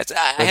I'm at.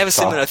 I have a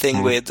similar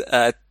thing with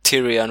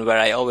Tyrion, where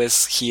I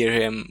always hear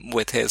him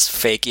with his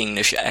fake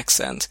English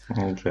accent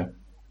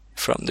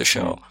from the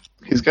show.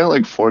 He's got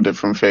like 4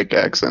 different fake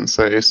accents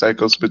that he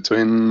cycles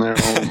between. They're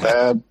all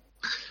bad.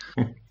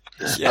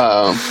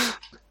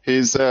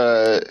 He's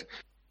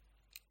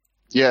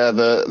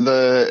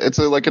it's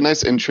like a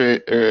nice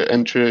entry.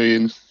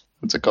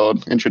 What's it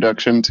called?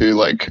 Introduction to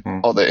like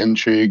all the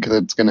intrigue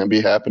that's going to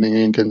be happening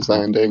in King's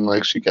Landing.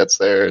 Like she gets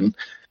there and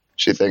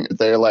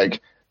they're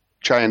like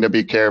trying to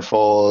be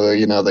careful.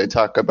 They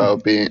talk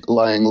about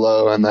lying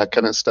low and that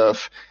kind of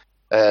stuff.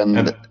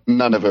 and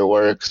none of it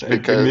works It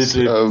because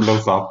immediately of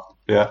blows up.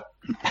 Yeah.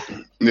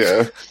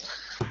 yeah.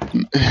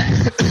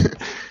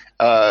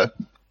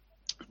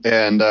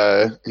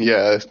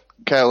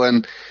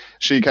 Catelyn,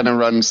 she kind of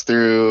runs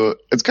through.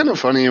 It's kind of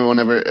funny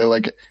whenever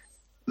like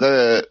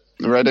the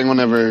writing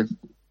whenever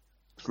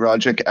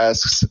Roderick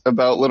asks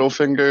about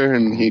Littlefinger,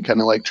 and he kind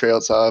of like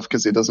trails off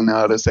because he doesn't know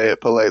how to say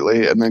it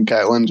politely, and then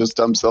Catelyn just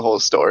dumps the whole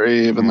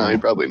story, even though he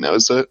probably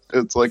knows it.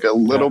 It's like a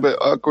little bit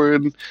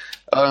awkward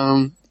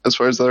as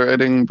far as the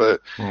writing,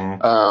 but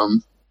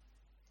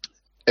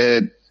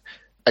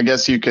I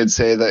guess you could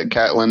say that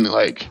Catelyn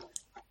like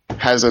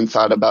hasn't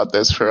thought about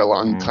this for a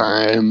long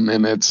time,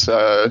 and it's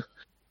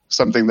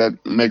something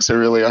that makes her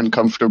really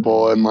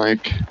uncomfortable, and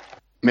like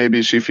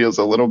maybe she feels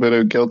a little bit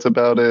of guilt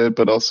about it,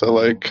 but also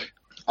like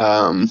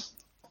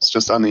it's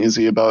just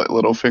uneasy about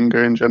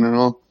Littlefinger in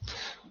general.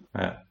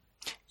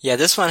 Yeah,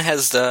 this one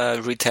has the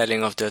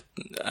retelling of the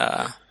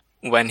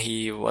when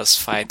he was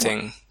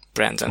fighting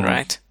Brandon,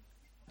 right?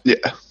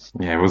 Yeah.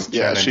 Yeah, it was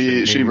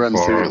she runs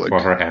through like, for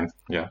her hand.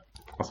 Yeah,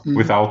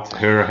 without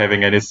her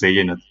having any say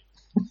in it.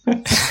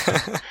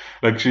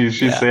 Like she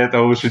said,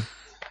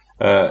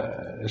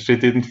 she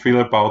didn't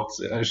feel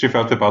she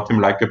felt about him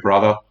like a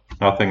brother,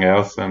 nothing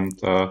else, and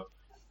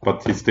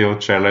but he still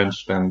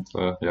challenged, and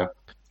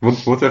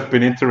would have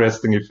been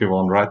interesting if he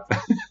won, right?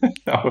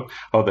 how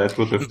that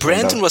would have.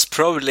 Brandon was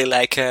probably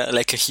like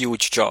a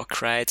huge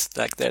jock, right?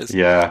 Like there's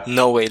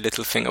no way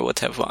Littlefinger would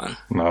have won.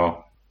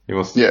 No. He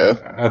was,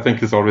 I think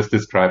he's always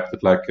described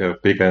it like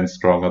bigger and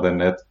stronger than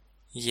Ned.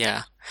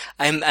 Yeah.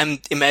 I'm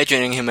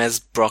imagining him as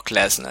Brock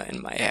Lesnar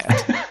in my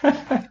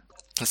head.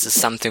 This is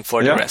something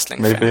for the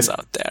wrestling fans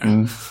out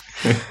there.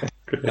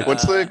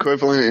 What's the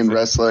equivalent in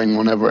wrestling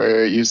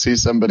whenever you see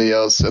somebody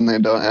else and they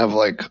don't have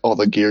like all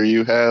the gear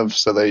you have,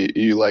 so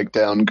you like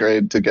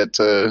downgrade to get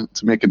to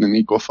make it an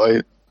equal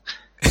fight?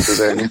 Is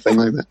there anything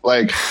like that?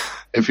 Like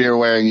if you're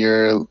wearing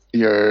your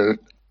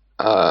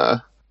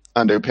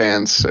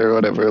underpants or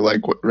whatever,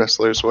 like what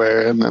wrestlers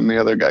wear, and then the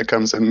other guy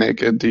comes in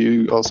naked, do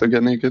you also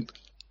get naked?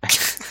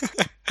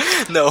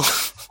 No,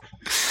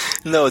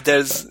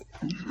 there's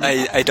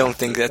I don't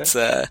think that's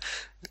a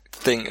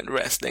thing in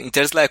wrestling.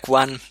 There's like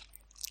one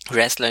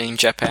wrestler in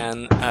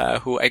Japan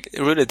who I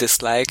really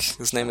dislike.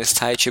 His name is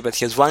Taichi, but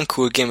he has one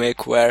cool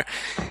gimmick where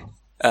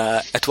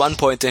at one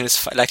point in his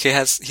fight, like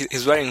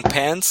he's wearing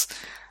pants,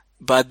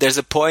 but there's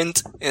a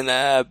point in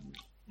a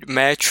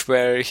match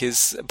where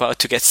he's about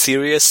to get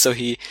serious, so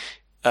he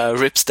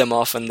rips them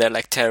off and they're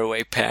like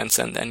tearaway pants,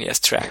 and then he has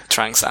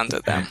trunks under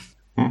them.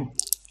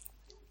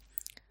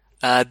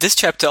 This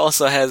chapter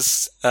also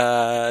has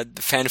the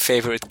fan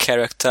favorite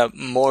character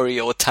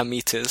Morio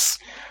Tamitis.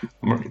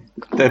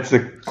 That's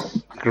a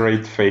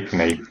great fake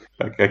name.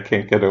 Like I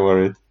can't get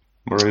over it.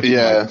 Morio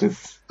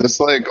Tamitis. It's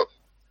like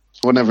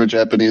whenever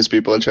Japanese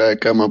people try to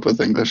come up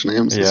with English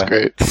names, it's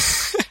great.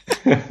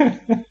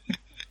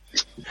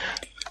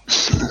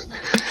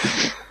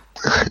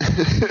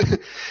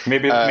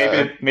 maybe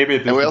and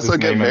we also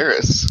get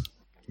Varys.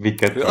 We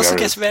also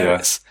get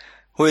Varys,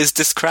 who is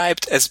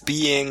described as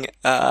being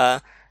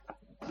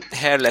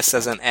hairless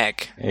as an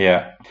egg.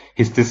 Yeah,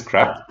 he's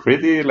described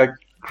pretty like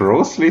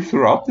grossly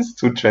throughout these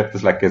two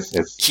chapters, like as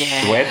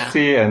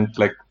sweaty and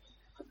like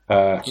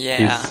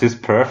he's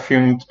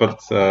perfumed,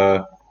 but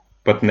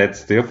Ned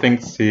still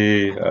thinks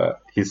he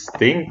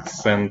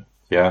stinks, and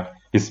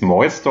he's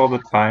moist all the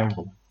time.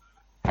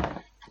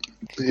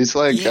 He's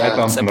like, I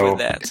don't know.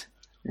 That.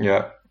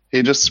 Yeah.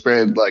 He just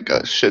sprayed like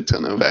a shit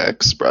ton of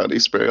Axe body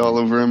spray all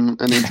over him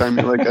anytime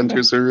he like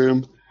enters a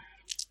room.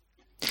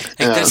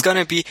 There's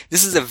gonna be,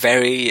 this is a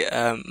very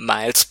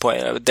mild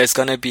spoiler, but there's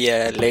gonna be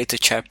a later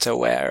chapter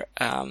where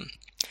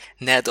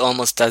Ned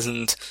almost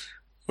doesn't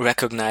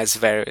recognize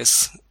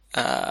Varys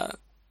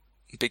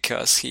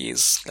because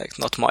he's like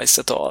not moist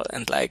at all,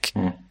 and like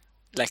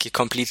he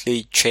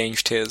completely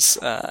changed his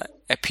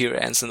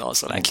appearance, and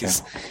also like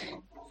his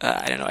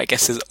I don't know, I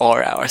guess his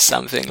aura or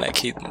something, like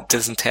he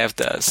doesn't have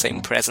the same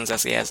presence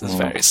as he has as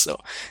Varys. So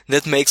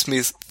that makes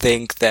me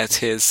think that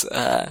his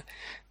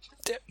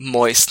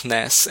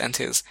moistness and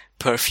his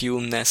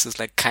perfumeness is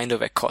like kind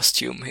of a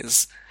costume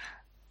he's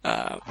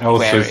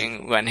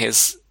wearing when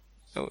he's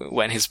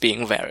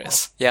being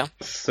Varys. Yeah.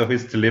 So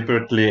he's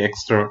deliberately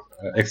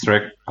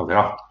extravagant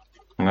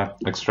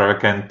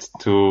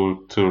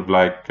to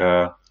like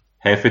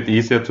have it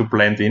easier to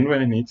blend in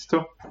when he needs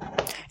to.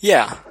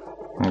 Yeah.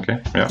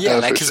 Okay. Yeah,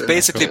 like he's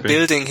basically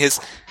building his,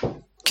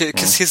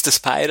 because he's the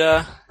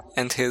spider,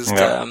 and he's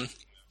the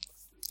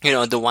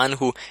one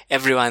who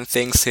everyone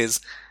thinks is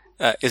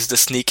the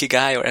sneaky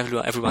guy, or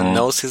everyone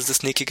knows he's the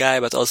sneaky guy,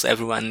 but also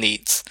everyone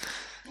needs.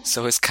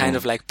 So he's kind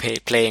of like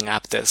playing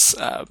up this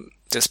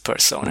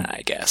persona,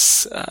 I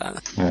guess.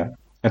 And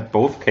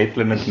both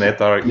Caitlyn and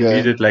Ned are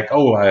immediately like,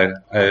 oh, I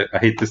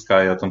hate this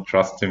guy, I don't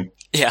trust him.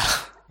 Yeah.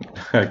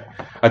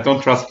 I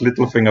don't trust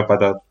Littlefinger,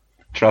 but I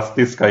trust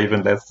this guy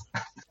even less.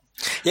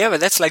 Yeah, but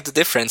that's like the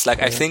difference.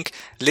 Like, I think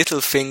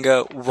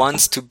Littlefinger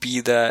wants to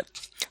be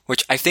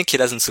which I think he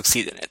doesn't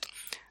succeed in it.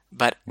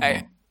 But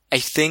I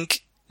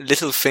think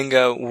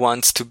Littlefinger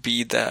wants to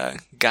be the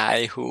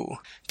guy who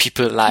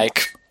people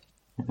like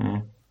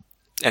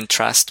and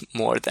trust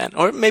more than,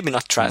 or maybe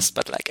not trust,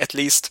 but like at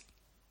least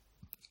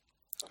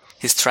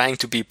he's trying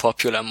to be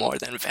popular more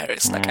than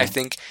Varys. Like I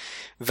think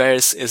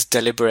Varys is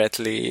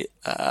deliberately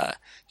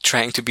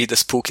trying to be the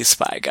spooky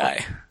spy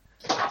guy.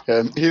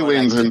 Yeah, he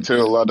leans into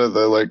a lot of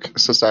the like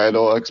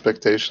societal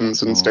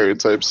expectations and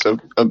stereotypes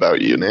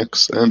about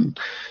eunuchs, and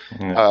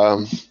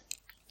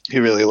he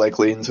really like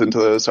leans into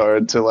those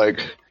hard to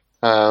like,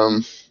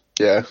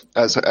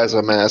 as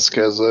a mask,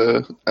 as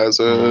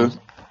a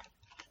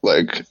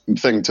like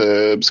thing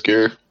to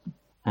obscure.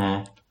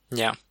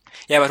 Yeah,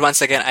 but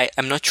once again,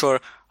 I'm not sure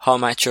how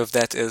much of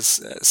that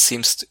is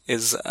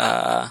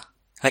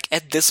like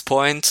at this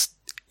point.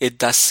 It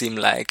does seem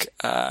like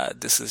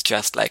this is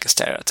just like a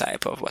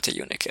stereotype of what a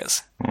eunuch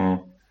is.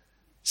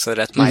 So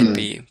that might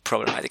be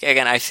problematic.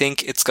 Again, I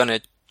think it's going to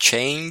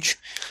change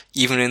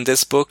even in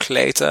this book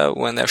later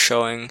when they're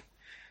showing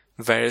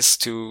Varys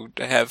to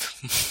have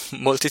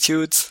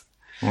multitudes.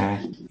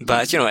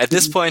 But, at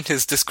this point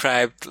it's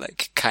described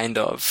like kind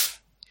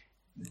of...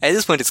 At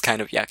this point it's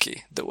kind of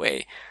yucky, the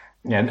way...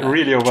 Yeah, and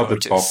really over the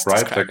top,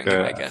 right? Like,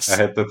 I guess. I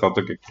had the thought,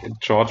 okay,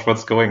 George,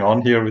 what's going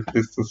on here with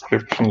this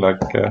description?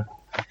 Like...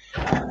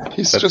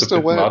 He's just a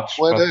wet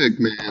egg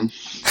man.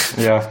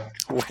 Yeah.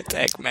 Wet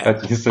egg man.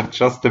 But he's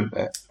just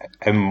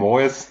a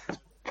moist,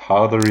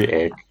 powdery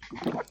egg.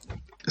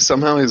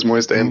 Somehow he's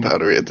moist and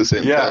powdery at the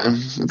same time.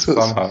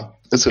 Somehow.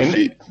 It's a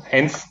feat.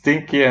 And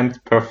stinky and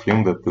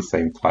perfumed at the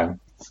same time.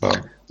 So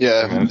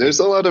yeah, there's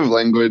a lot of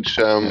language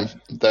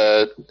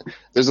that...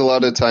 There's a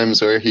lot of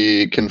times where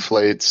he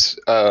conflates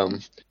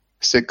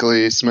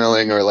sickly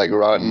smelling or like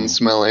rotten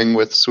smelling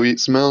with sweet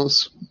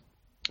smells.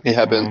 It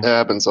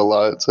happens a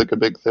lot. It's like a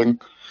big thing.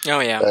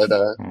 Oh yeah. But,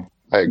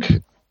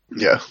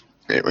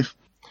 anyway.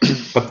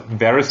 But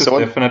Varys is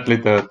definitely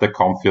the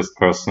comfiest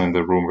person in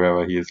the room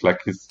wherever he is.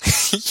 Like his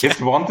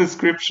one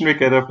description we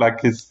get of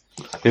like his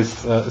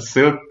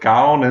silk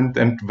gown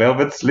and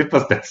velvet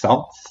slippers. That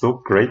sounds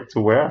so great to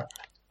wear.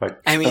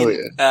 Like I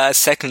mean,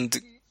 second.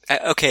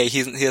 Okay,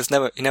 he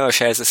never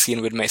shares a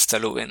scene with Maester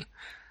Luwin.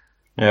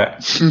 Yeah.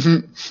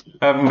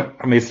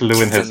 Maester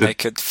Luwin has they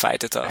could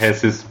fight it off.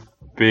 Has his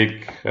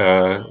big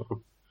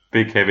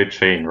heavy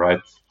chain, right?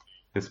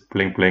 His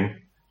bling bling.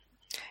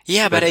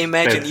 Yeah, but I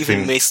imagine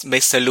even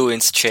Maester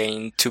Luwin's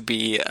chain to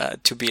be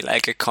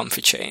like a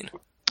comfy chain.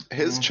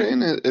 His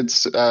chain,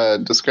 it's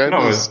described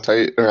as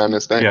tight around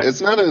his neck. Yeah.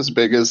 It's not as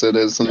big as it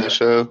is in the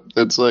show.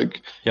 It's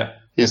like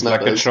he's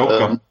not like a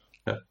choker.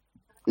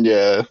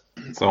 Yeah.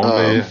 It's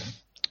only.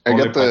 I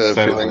get the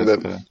feeling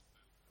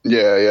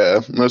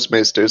that most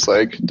maesters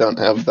like don't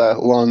have that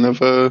long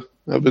of a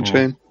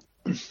chain.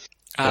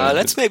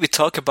 Let's maybe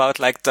talk about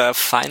like the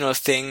final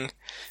thing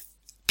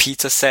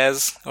Peter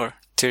says, or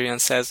Tyrion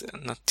says,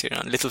 not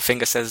Tyrion,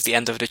 Littlefinger says at the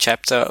end of the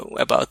chapter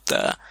about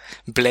the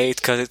blade,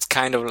 because it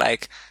kind of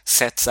like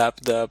sets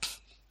up the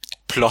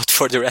plot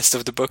for the rest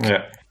of the book.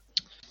 Yeah.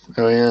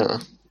 Oh yeah.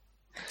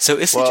 So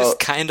is he just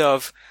kind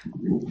of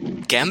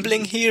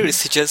gambling here?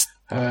 Is he just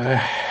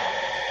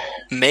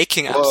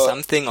making up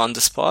something on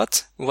the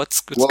spot?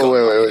 What's going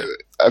on? Wait.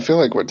 I feel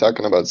like we're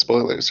talking about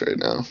spoilers right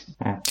now.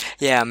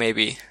 Yeah,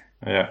 maybe.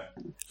 Yeah.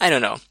 I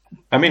don't know.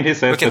 I mean, he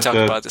said we can that talk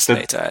about this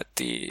later at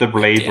the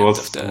blade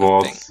was thing.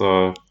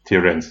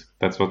 Tyrion's.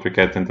 That's what we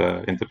get in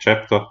the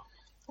chapter.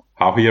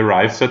 How he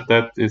arrives at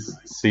that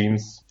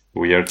seems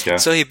weird. Yeah.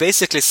 So he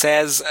basically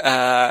says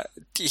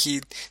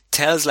he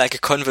tells like a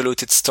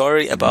convoluted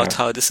story about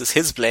how this is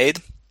his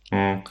blade,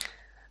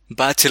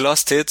 but he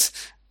lost it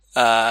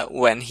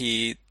when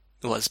he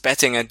was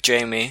betting at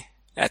Jaime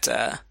at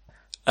a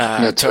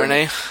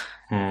tourney,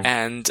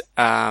 and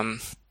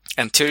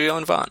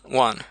Tyrion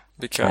won.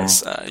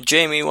 Because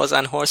Jaime was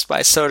unhorsed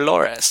by Sir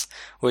Loras,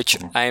 which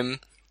I'm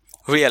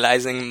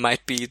realizing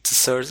might be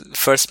the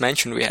first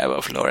mention we have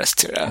of Loras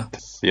Tyrell.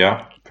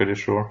 Yeah, pretty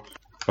sure.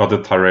 Or the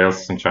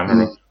Tyrells in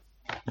general.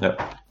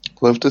 Yeah.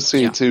 Love to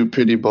see two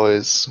pretty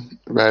boys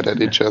ride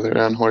at each other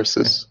on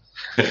horses.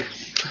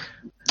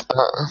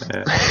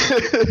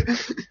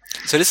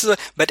 So this is,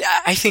 but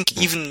I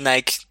think even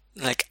like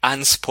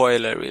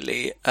unspoiler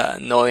really,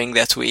 knowing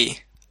that we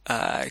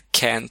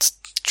can't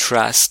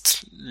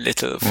trust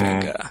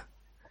Littlefinger.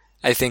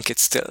 I think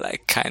it's still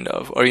like kind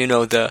of, or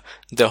the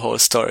whole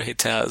story he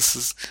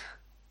tells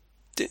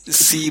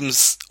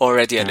seems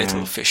already a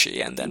little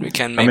fishy, and then we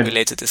can maybe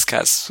later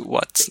discuss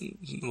what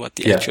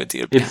the actual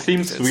deal is. It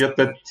seems weird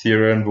that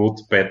Tyrion would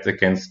bet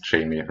against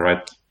Jaime,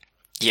 right?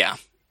 Yeah.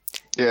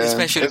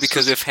 Especially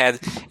because we've had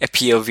a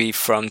POV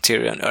from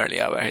Tyrion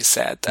earlier where he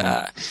said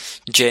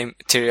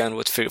Tyrion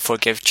would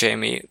forgive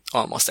Jaime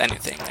almost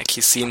anything. Like he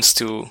seems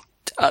to...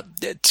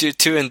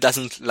 Tyrion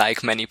doesn't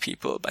like many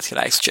people, but he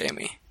likes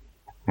Jaime.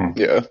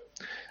 Yeah.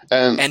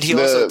 And he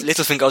also,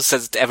 Littlefinger also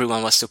says that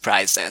everyone was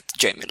surprised that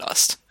Jaime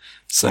lost.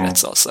 So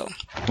that's also...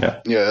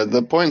 Yeah,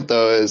 the point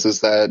though is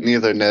that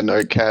neither Ned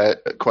nor Kat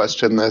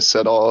question this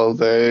at all.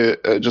 They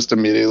just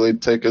immediately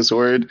take his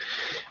word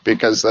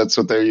because that's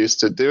what they're used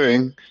to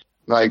doing.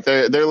 Like,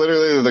 they're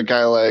literally the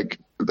guy like,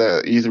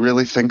 that you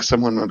really think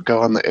someone would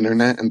go on the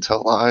internet and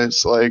tell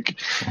lies? Like,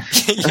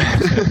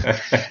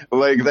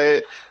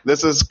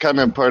 this is kind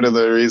of part of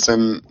the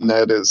reason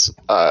Ned is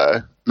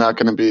not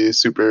going to be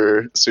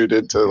super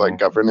suited to like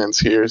governance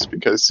here, is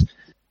because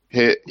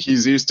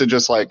he's used to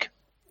just like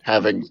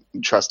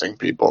trusting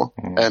people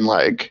and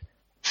like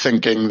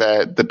thinking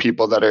that the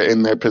people that are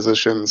in their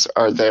positions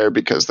are there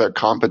because they're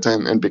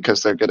competent and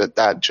because they're good at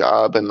that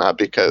job, and not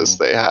because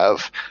they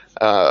have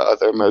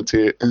other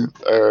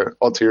or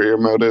ulterior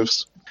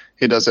motives.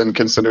 He doesn't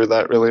consider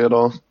that really at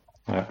all.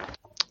 Yeah.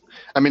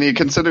 I mean, he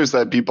considers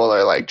that people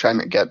are like trying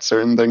to get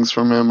certain things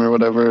from him or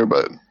whatever,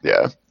 but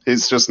yeah,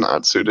 he's just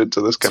not suited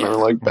to this kind of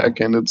like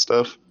backhanded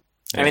stuff.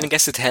 I mean, I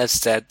guess it helps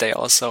that they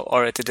also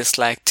already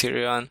dislike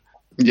Tyrion.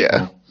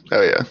 Yeah.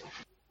 Oh yeah.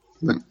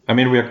 I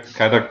mean, we're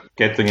kind of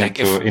getting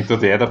into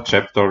the Eddard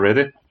chapter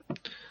already.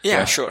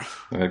 Yeah, sure.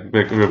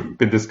 We've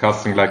been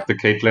discussing like the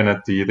Caitlyn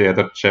and the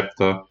Eddard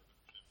chapter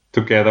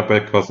together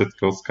because it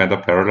goes kind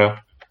of parallel.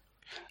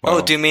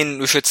 Oh, do you mean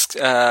we should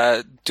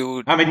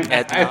do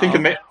Ed I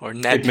think or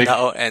Ned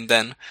now and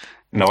then?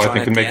 No, I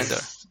think it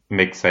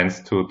makes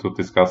sense to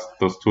discuss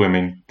those two. I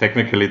mean,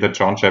 technically the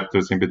Jon chapter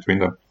is in between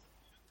them.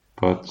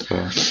 But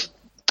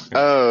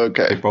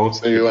okay.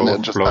 So you want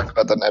to just talk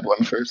about the Ned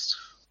one first?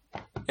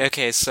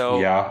 Okay,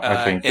 so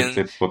I think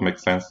it would make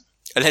sense.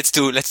 Let's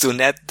do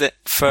Ned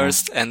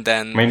first and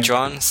then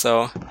Jon.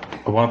 So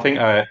one thing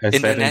I said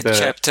in the Ned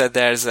chapter,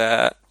 there's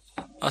a.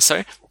 Oh,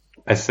 sorry.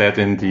 I said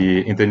in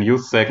the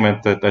news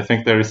segment that I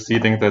think there is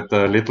seeding that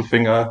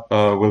Littlefinger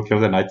will kill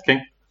the Night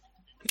King.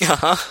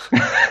 Uh-huh.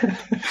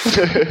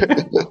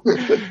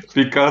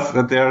 Because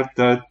there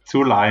are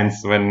two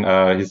lines when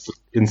he's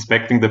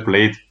inspecting the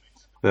blade.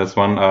 There's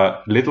one,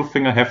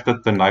 Littlefinger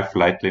hefted the knife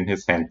lightly in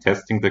his hand,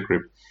 testing the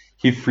grip.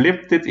 He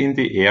flipped it in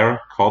the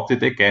air, caught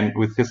it again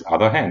with his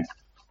other hand.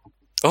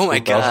 Oh my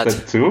God. Does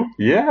that too?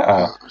 Yeah.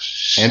 Oh,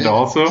 and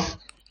also,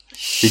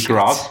 he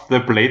grasped the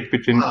blade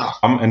between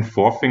thumb and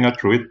forefinger,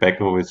 drew it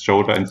back over his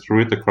shoulder, and threw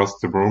it across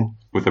the room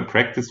with a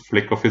practiced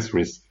flick of his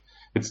wrist.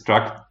 It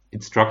struck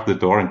the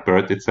door and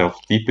buried itself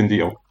deep in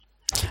the oak.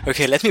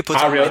 Okay, let me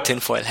put on my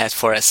tinfoil hat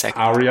for a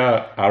second.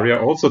 Arya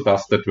also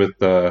does that with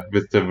the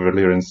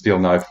Valyrian steel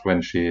knife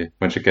when she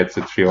gets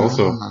it. She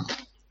also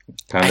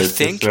kind of is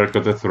very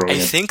good at throwing it. I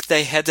think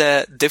they had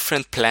a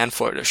different plan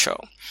for the show.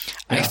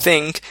 Yeah. I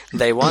think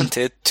they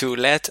wanted to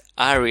let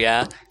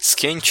Arya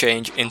skin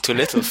change into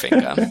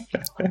Littlefinger.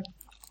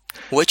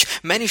 Which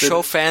many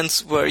show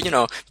fans were,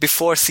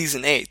 before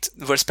season 8,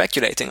 were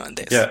speculating on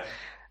this. Yeah.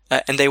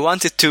 And they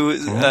wanted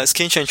to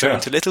skin change her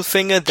into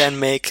Littlefinger, then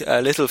make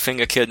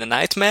Littlefinger kill the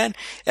Nightman,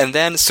 and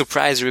then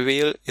surprise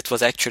reveal it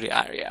was actually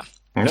Arya.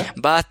 Yeah.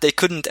 But they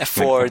couldn't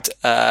afford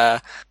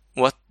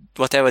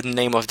whatever the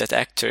name of that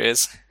actor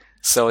is,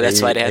 so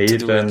that's why they had to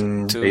do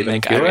it to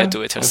make Arya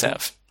do it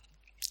herself.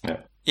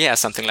 Yeah,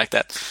 something like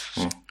that.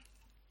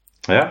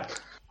 Yeah,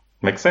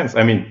 makes sense.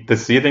 I mean, the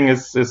seeding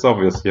is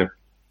obvious here.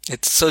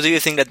 So do you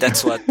think that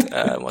that's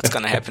what's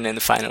going to happen in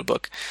the final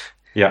book?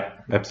 Yeah,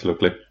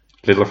 absolutely.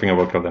 Littlefinger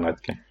will kill the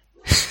Night King.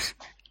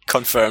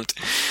 Confirmed.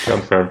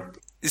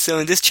 So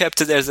in this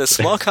chapter, there's a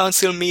small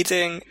council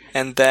meeting,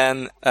 and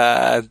then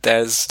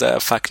there's the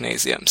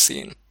Fachnasium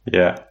scene.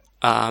 Yeah.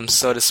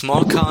 So the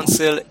small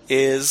council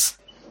is...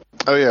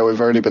 Oh yeah, we've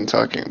already been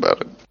talking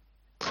about it.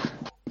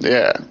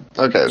 Yeah,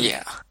 okay.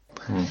 Yeah.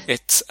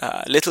 It's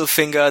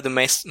Littlefinger, the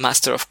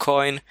master of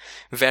coin,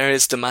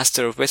 Varys, the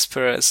master of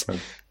whisperers,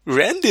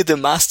 Randy, the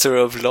master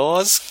of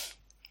laws.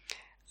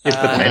 Is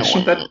that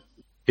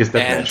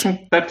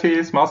mentioned that he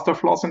is master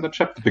of laws in the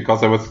chapter?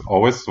 Because I was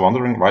always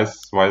wondering why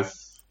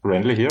is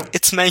Renly here?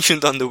 It's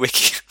mentioned on the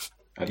wiki.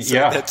 So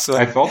yeah,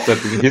 I thought that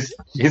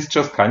he's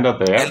just kind of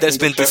there. And there's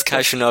been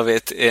discussion of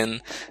it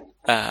in...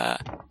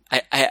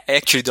 I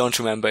actually don't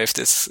remember if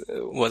this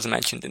was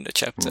mentioned in the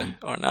chapter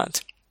or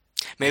not.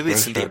 Maybe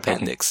it's in the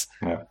appendix.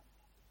 Yeah,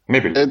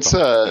 maybe it's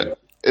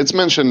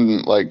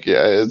mentioned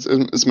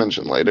it's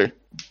mentioned later.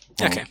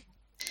 Okay,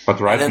 but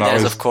right now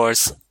there's of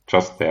course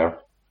just there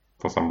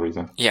for some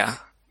reason. Yeah,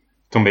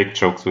 to make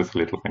jokes with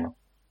Littlefinger.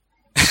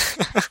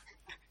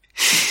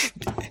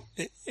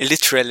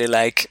 Literally,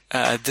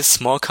 this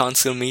small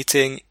council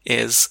meeting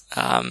is.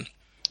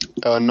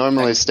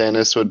 Normally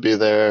Stannis would be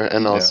there,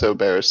 and also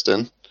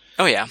Barristan.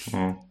 Oh yeah.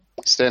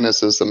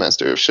 Stannis is the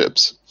master of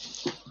ships.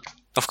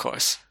 Of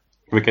course.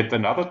 We get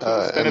another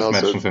Stannis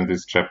mentions in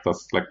these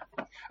chapters. Like,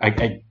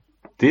 I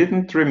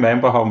didn't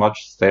remember how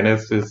much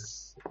Stannis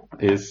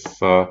is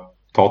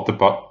talked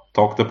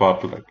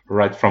about like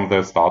right from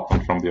the start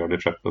and from the early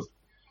chapters.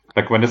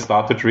 Like when I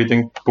started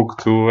reading book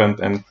 2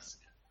 and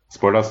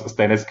spoilers,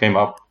 Stannis came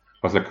up.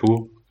 I was like,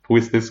 who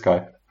is this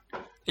guy?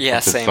 Yeah,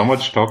 There's same. so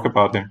much talk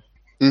about him.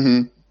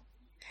 Mm-hmm.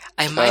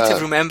 I might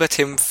have remembered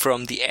him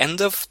from the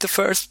end of the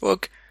first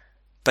book,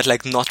 but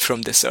not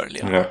from this early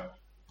on.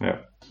 Yeah.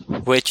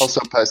 Which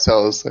also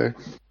Pycelle is there.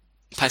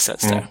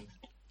 Pycelle's there.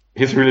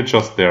 He's really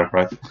just there,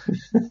 right?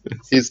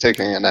 He's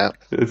taking a nap.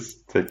 He's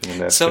taking a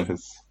nap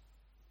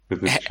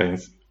with his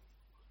chains.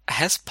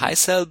 Has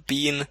Pycelle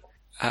been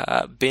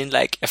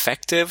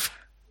effective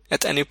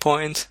at any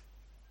point?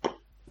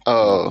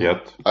 Oh,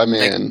 Yet. I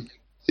mean,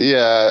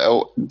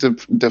 yeah.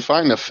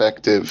 Define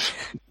effective.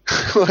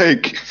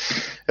 Like,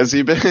 has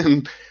he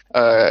been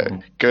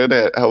good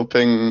at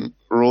helping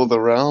rule the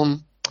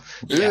realm?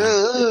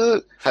 Yeah.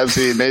 Has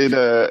he made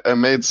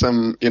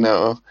some,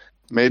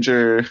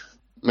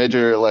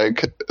 major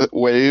like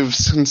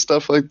waves and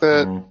stuff like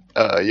that?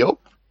 Yup.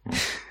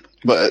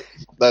 But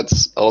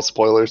that's all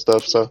spoiler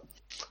stuff. So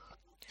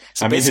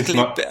basically,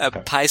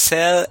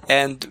 Pycelle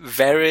and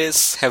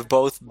Varys have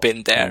both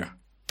been there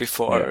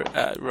before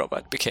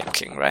Robert became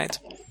king, right?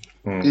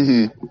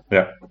 Mm-hmm.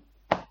 Yeah.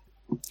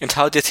 And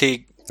how did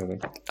he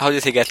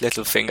get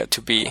Littlefinger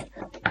to be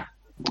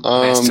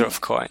Master of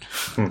Coin?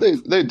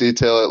 They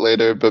detail it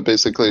later, but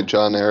basically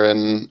John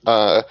Arryn,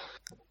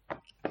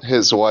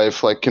 his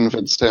wife, like,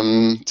 convinced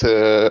him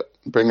to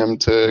bring him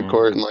to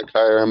court and, like,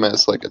 hire him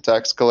as, like, a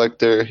tax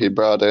collector. He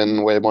brought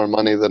in way more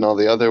money than all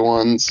the other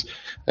ones,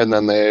 and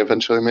then they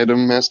eventually made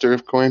him Master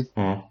of Coin.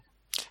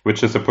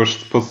 Which is a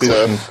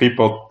position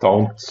people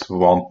don't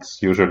want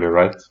usually,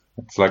 right?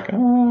 It's like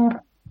kind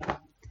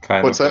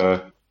What's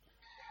of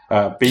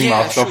being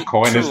Master of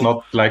Coin is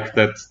not like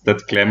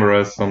that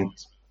glamorous, and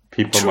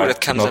people might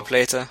that comes not up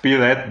later. be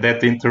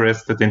that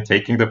interested in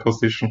taking the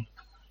position.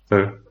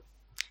 So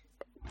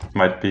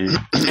might be.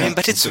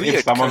 But it's weird.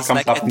 If someone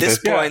comes up and says,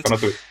 I'm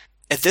gonna do it.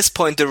 At this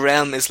point, the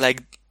realm is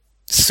like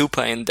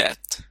super in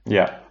debt.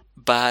 Yeah.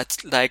 But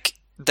like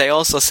they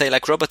also say,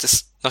 like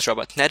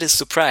Ned is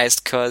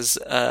surprised because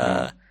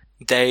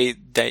they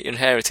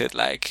inherited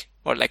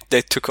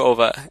they took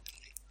over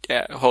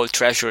a whole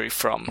treasury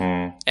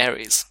from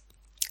Ares.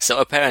 So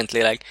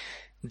apparently, like,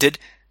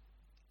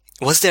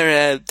 was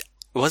there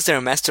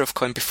a Master of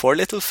Coin before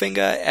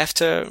Littlefinger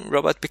after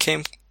Robert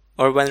became,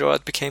 or when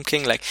Robert became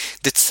king? Like,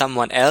 did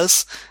someone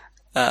else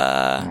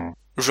did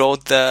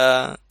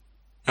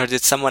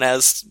someone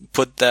else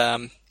put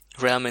the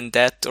realm in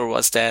debt, or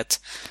was that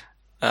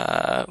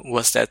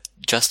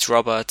just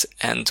Robert,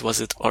 and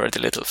was it already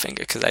Littlefinger?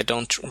 Because I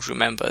don't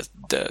remember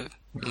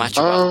much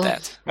about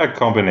that. A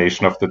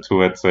combination of the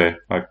two, I'd say.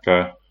 Like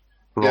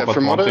Robert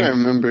from what I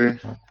remember.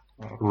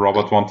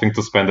 Robert wanting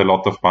to spend a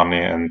lot of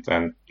money and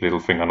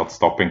Littlefinger not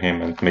stopping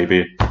him, and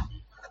maybe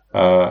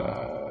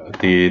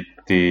the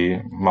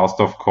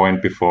Master of Coin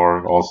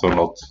before also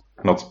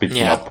not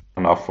speaking up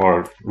enough,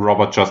 or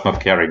Robert just not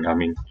caring. I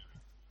mean,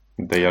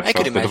 they are just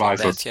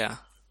advisors. That,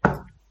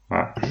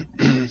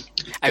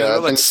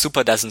 Robert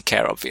super doesn't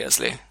care,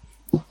 obviously.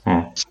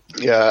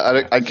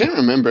 Yeah, I can't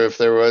remember if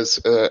there was.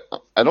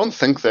 I don't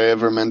think they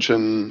ever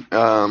mention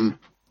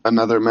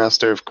another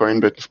Master of Coin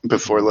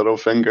before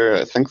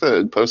Littlefinger. I think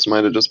the post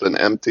might have just been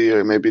empty,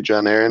 or maybe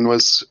John Arryn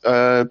was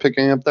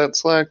picking up that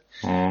slack.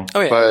 Oh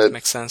yeah, that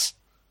makes sense.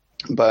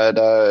 But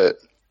I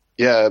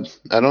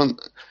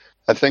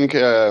think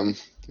it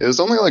was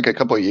only like a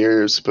couple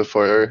years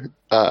before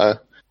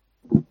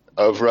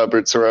of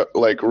Robert's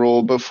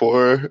rule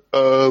before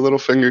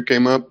Littlefinger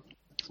came up,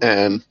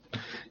 and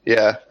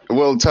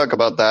we'll talk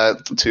about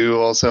that too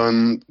also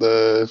in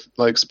the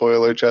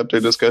spoiler chapter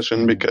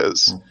discussion,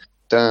 because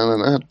never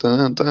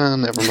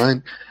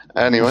mind.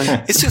 Anyway,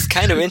 it's just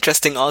kind of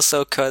interesting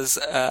also because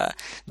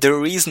the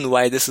reason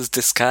why this is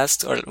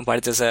discussed, or why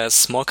there's a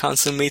small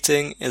council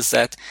meeting, is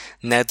that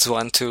Ned's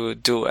want to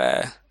do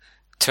a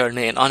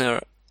tourney in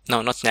honor.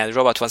 No, not Ned.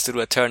 Robert wants to do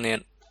a tourney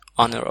in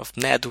honor of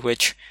Ned,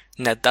 which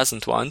Ned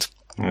doesn't want.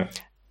 Yeah.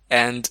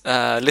 And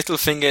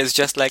Littlefinger is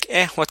just like,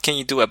 what can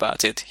you do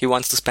about it? He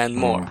wants to spend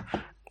more.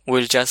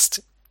 We'll just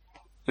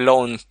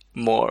loan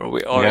more.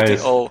 We already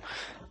owe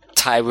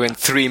Tywin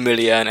 3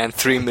 million and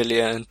 3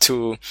 million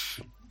to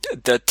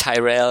the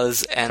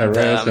Tyrells and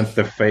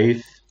the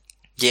Faith.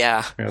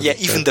 Yeah,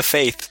 even the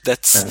Faith.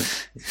 That's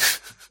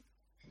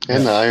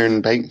and the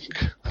Iron Bank.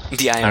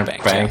 The Iron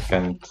Bank,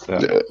 and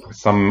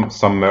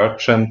some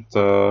merchant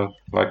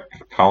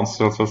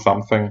councils or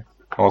something,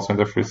 also in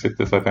the Free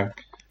Cities, I think.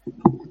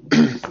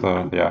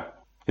 So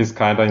he's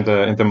kind of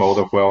in the mode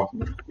of, well,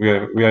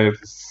 we are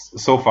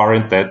so far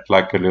in debt,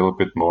 like a little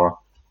bit more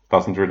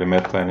doesn't really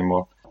matter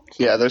anymore.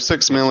 Yeah, there's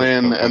 6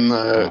 million, and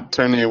the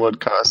tourney would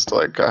cost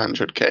like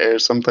 100K or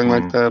something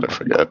like that. I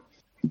forget.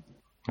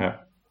 Yeah.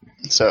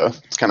 So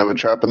it's kind of a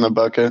drop in the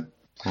bucket.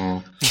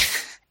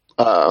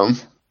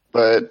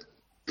 But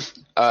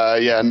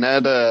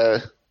Ned.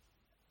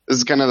 This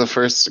is kind of the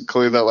first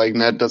clue that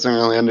Ned doesn't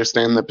really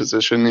understand the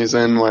position he's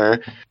in.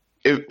 Where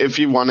if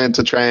he wanted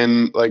to try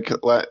and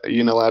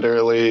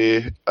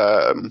unilaterally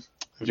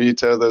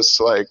veto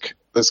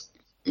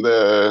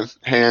the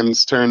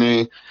Hands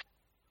tourney.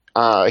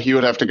 He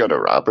would have to go to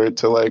Robert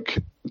to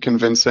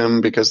convince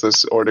him, because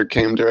this order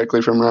came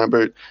directly from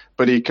Robert.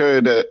 But he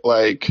could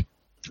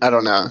I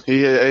don't know.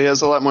 He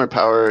has a lot more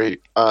power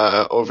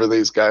over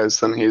these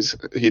guys than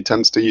he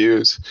tends to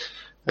use,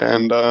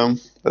 and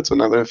that's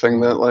another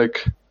thing that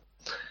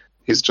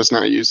he's just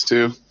not used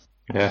to.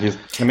 Yeah,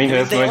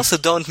 they also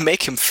don't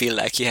make him feel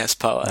like he has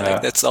power. Yeah.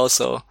 That's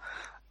also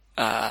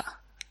a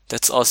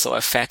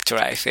factor.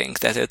 I think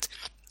that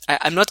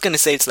I'm not going to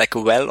say it's like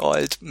a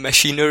well-oiled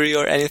machinery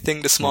or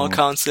anything, the small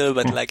council,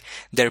 but like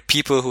there are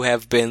people who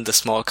have been the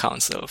small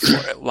council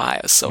for a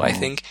while. So I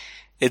think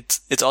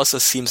it also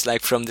seems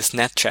like from this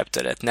Ned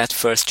chapter that Ned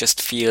first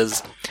just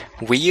feels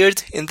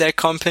weird in their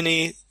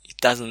company. He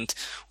doesn't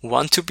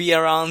want to be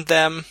around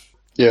them.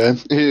 Yeah,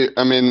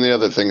 the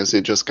other thing is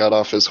he just got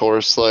off his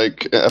horse,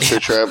 like, after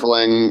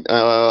traveling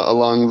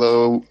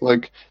along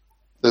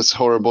this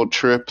horrible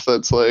trip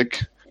that's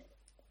like,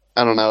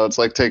 I don't know, it's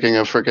like taking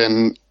a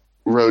freaking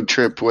road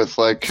trip with,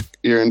 like,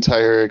 your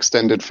entire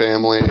extended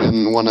family,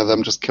 and one of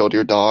them just killed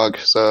your dog,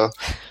 so...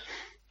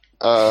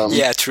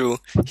 yeah, true.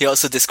 He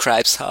also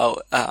describes how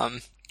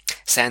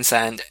Sansa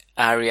and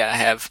Arya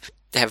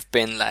have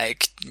been,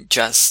 like,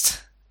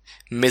 just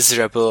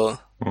miserable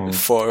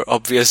for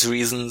obvious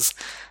reasons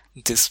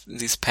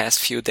these past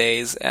few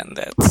days, and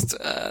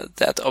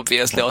that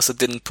obviously also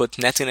didn't put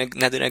Ned in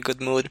a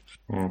good mood.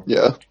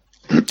 Yeah.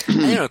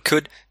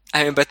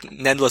 But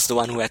Ned was the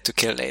one who had to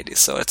kill Lady,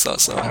 so it's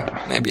also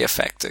maybe a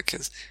factor,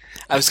 because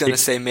I was going to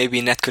say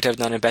maybe Ned could have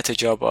done a better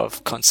job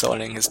of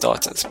consoling his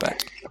daughters,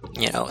 but,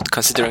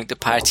 considering the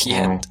part he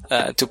had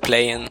to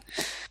play in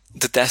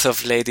the death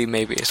of Lady,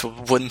 maybe it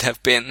wouldn't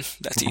have been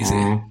that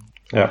easy.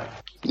 Yeah.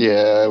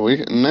 Yeah,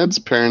 Ned's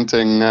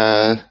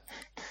parenting,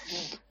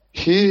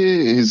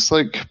 he's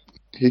like,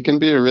 he can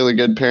be a really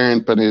good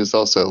parent, but he's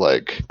also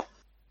like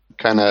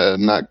kind of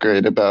not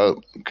great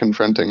about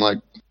confronting like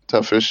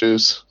tough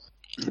issues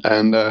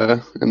and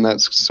that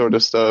sort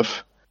of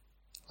stuff.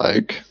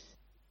 Like,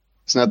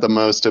 he's not the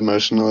most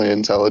emotionally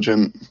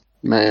intelligent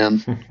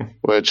man,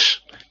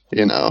 which,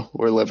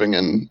 we're living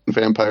in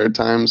vampire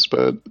times,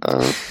 but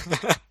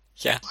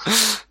yeah.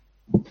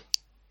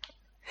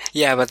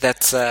 Yeah, but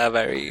that's a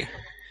very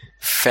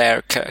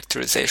fair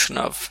characterization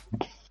of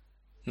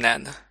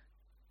Ned.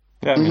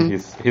 Yeah, I mean,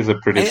 he's a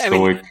pretty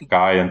stoic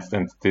guy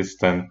and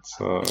distant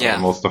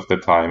most of the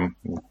time.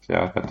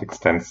 Yeah, that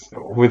extends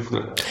with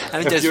a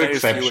few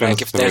exceptions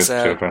like if there's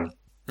with children.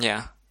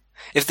 Yeah.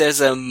 If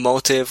there's a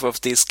motive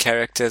of these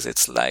characters,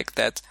 it's like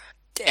that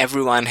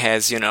everyone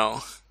has,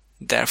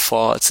 their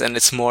faults, and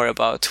it's more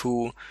about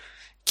who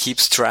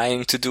keeps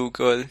trying to do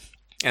good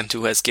and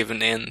who has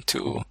given in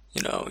to,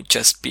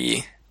 just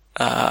be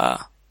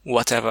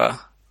whatever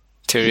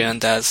Tyrion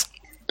does.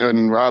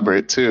 And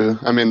Robert too.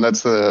 I mean,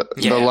 that's the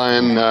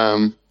line,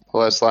 the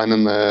last line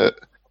in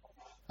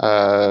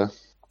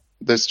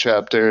this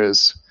chapter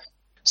is,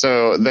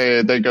 so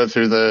they go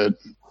through the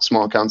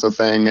small council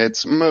thing.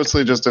 It's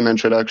mostly just an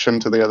introduction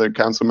to the other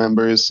council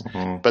members,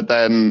 but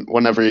then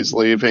whenever he's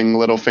leaving,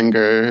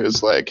 Littlefinger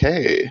is like,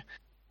 "Hey,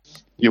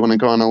 you want to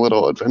go on a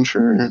little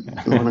adventure?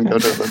 You want to go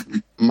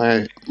to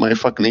my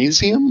fucking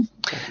museum?"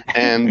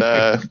 And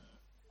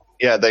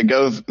they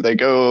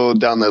go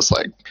down this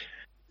like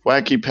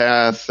wacky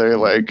path. They're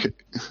like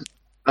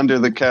under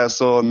the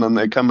castle, and then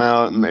they come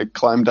out and they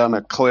climb down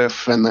a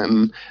cliff and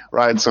then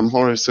ride some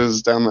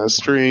horses down the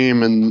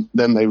stream, and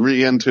then they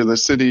re-enter the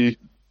city,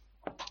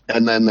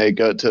 and then they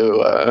go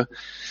to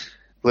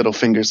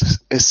Littlefinger's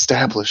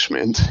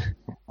establishment.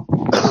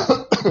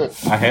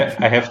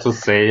 I have to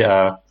say,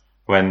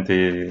 when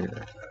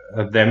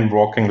them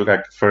walking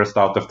like first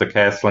out of the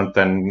castle and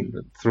then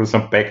through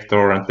some back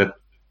door and then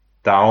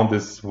down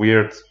this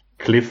weird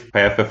cliff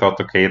path, I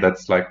thought, okay,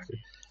 that's like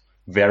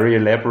very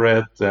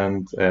elaborate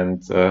and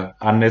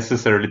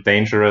unnecessarily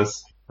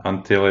dangerous,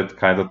 until it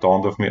kind of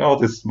dawned on me,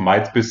 this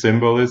might be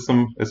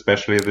symbolism,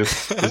 especially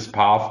this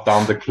path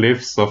down the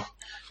cliffs of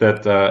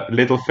that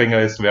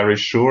Littlefinger is very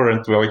sure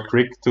and very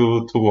quick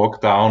to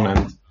walk down,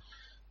 and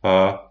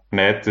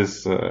Ned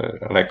is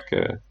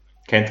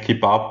can't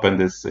keep up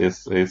and is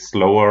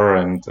slower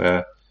and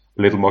a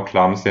little more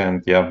clumsy,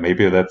 and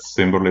maybe that's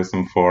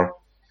symbolism for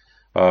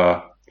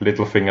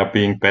Littlefinger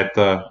being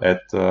better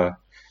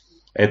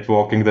at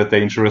walking the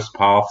dangerous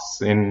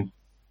paths in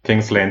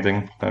King's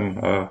Landing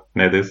than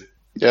Ned is.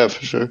 Yeah,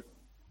 for sure.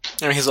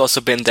 And he's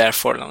also been there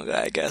for longer,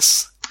 I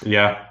guess.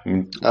 Yeah.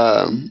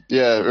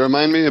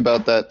 Remind me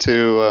about that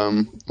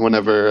too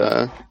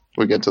whenever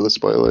we get to the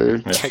spoiler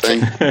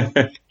thing.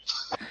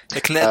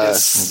 Like, Ned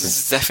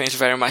is definitely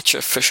very much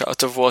a fish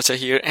out of water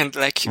here, and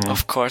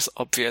of course,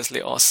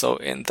 obviously also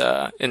in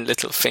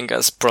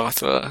Littlefinger's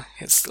brothel,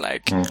 it's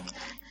like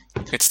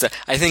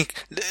I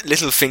think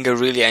Littlefinger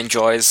really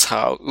enjoys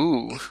how,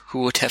 who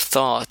would have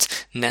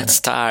thought Ned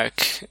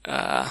Stark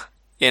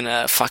in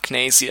a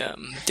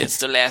fucknasium, that's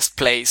the last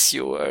place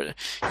you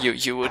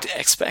would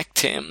expect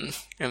him.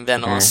 And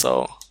then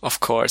also, of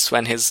course,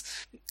 when he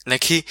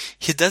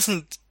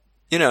doesn't,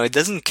 it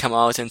doesn't come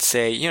out and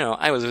say,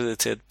 I was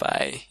visited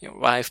by your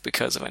wife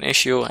because of an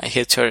issue, I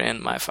hit her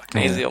in my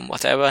fucknasium,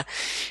 whatever.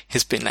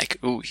 He's been like,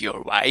 ooh,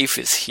 your wife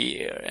is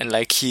here. And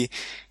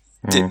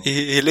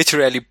he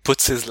literally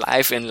puts his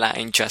life in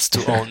line just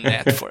to own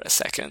Ned for a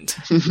second.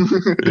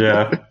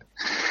 Yeah.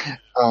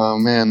 Oh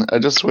man, I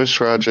just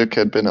wish Roderick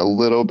had been a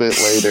little bit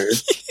later.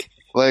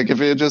 If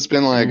he had just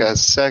been a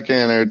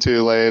second or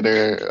two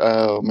later,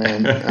 oh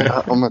man,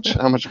 how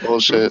much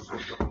bullshit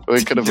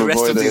we could have avoided. The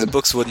rest of these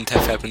books wouldn't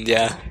have happened,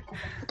 yeah.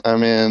 I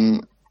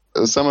mean,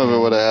 some of it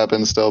would have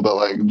happened still, but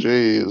like,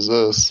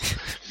 Jesus.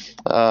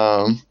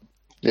 So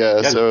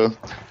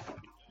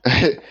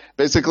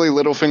basically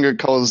Littlefinger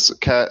calls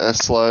Cat a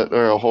slut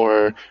or a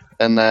whore,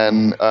 and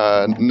then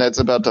Ned's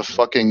about to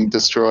fucking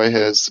destroy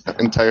his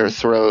entire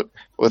throat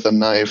with a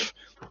knife,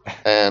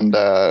 and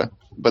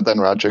but then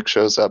Roderick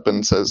shows up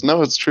and says,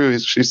 "No, it's true.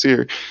 She's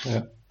here."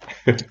 Yeah.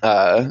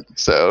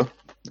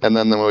 And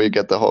then we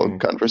get the whole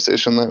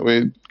conversation that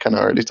we kind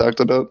of already talked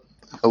about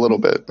a little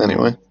bit,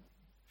 anyway.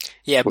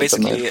 Yeah,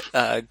 basically,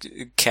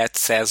 Cat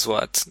says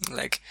what,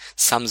 like,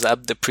 sums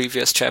up the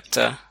previous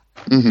chapter.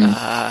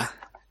 Mm-hmm.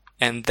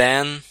 And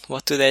then,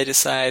 what do they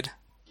decide?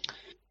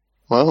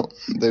 Well,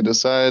 they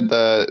decide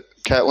that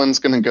Catelyn's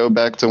going to go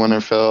back to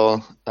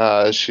Winterfell.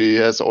 She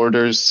has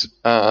orders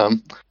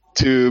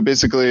to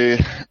basically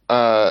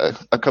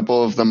a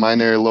couple of the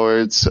minor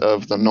lords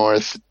of the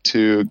north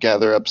to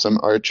gather up some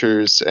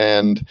archers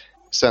and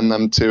send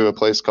them to a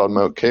place called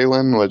Moat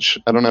Cailin, which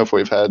I don't know if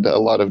we've had a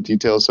lot of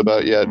details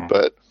about yet,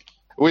 but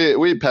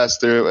we passed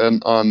through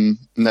on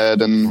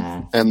Ned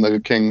and the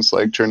King's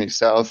like journey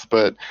south,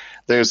 but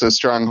there's a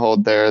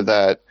stronghold there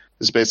that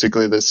is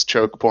basically this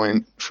choke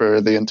point for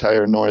the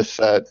entire north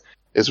that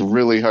is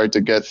really hard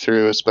to get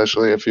through,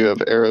 especially if you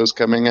have arrows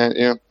coming at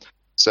you.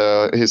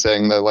 So he's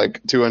saying that like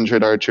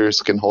 200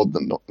 archers can hold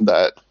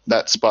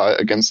that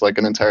spot against like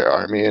an entire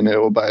army, and it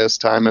will buy us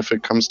time if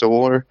it comes to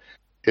war.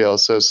 He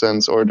also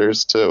sends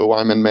orders to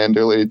Wyman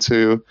Manderley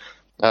to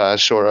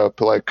shore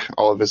up like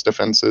all of his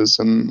defenses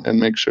and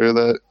make sure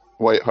that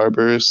White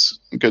Harbor is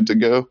good to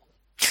go.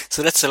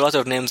 So that's a lot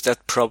of names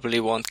that probably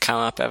won't come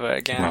up ever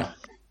again.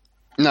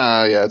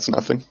 Nah, yeah, it's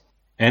nothing.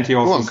 And he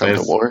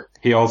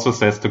also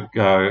says to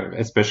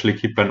especially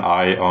keep an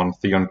eye on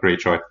Theon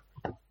Greyjoy.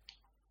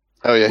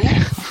 Oh yeah,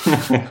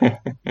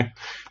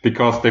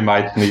 because they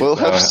might need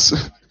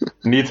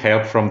need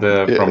help from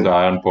the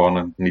Ironborn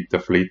and need the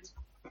fleet.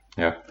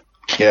 Yeah.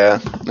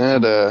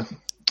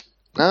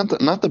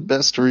 Not the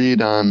best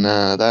read on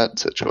that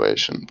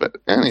situation, but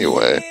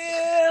anyway.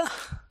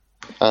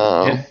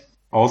 Yeah.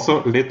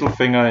 Also,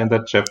 Littlefinger in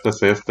that chapter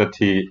says that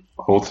he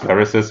holds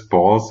Varys'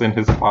 balls in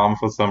his palm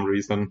for some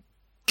reason.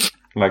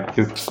 Like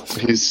his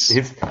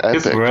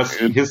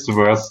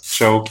worst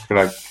joke,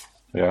 like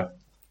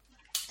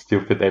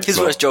stupid. His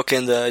worst joke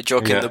in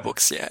the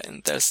books,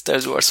 and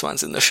there's worse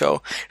ones in the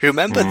show.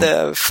 Remember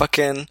the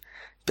fucking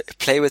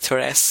play with her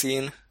ass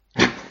scene?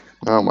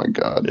 Oh my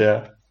god!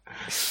 Yeah.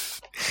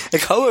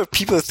 Like, how are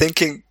people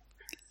thinking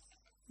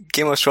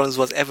Game of Thrones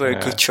was ever a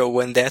good show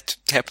when that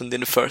happened in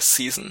the first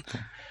season? I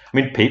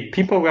mean,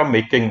 people were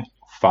making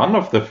fun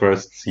of the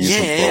first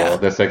season for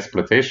this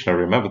exploitation. I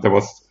remember there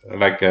was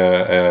like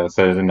a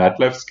Saturday Night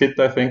Live skit,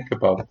 I think,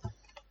 about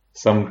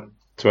some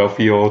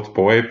 12-year-old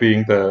boy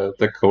being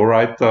the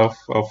co-writer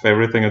of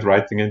everything and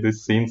writing in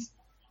these scenes.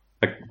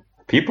 Like,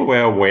 people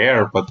were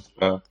aware, but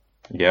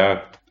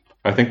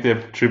I think they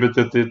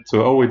attributed it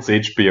to, it's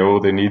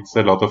HBO, they need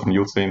a lot of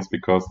new scenes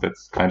because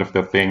that's kind of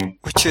their thing.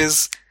 Which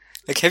is,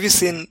 like, have you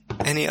seen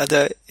any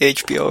other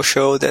HBO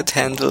show that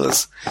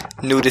handles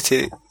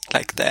nudity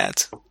like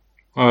that?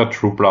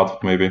 True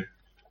Blood, maybe.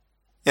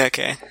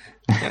 Okay,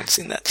 I haven't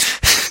seen that.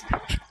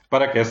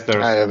 But I guess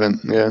there's... I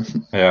haven't,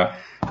 Yeah.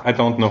 I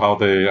don't know how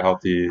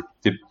the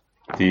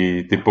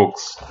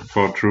books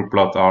for True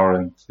Blood are,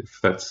 and if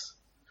that's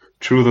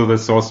true to the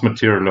source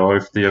material, or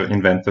if they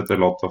invented a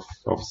lot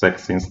of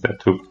sex scenes there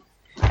too.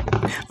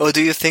 Or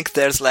do you think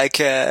there's like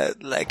a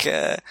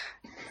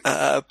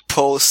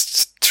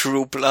post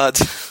True Blood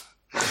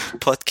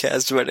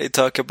podcast where they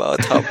talk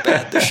about how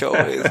bad the show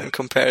is in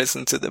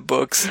comparison to the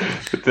books?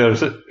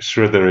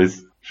 Sure there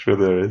is.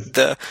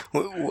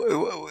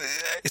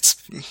 It's,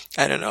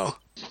 I don't know,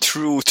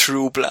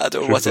 True Blood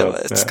or whatever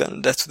blood,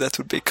 that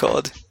would be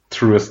called.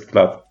 Truest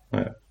Blood.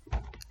 Yeah.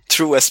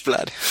 Truest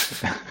Blood.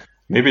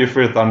 Maybe if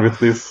we're done with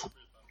this,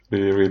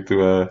 we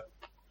do a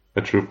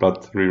True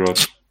Blood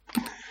rewatch.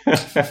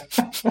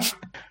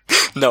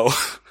 No.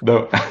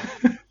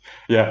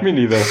 Yeah, me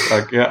neither.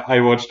 Like, I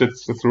watched it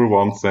through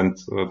once, and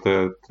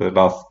the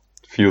last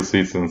few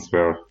seasons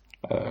were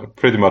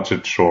pretty much a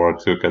chore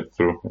to get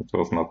through. It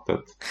was not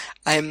that.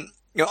 I'm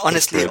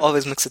honestly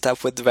always mix it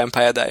up with the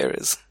Vampire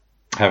Diaries.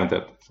 Haven't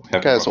it?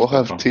 Guys, we'll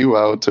have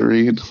TWOW to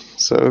read,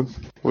 so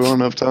we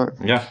won't have time.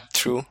 Yeah.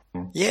 True.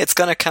 Yeah, it's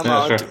gonna come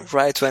out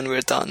right when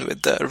we're done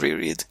with the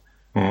reread.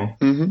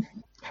 Mm-hmm.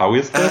 How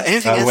is that?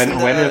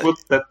 When would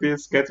that be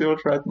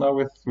scheduled right now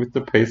with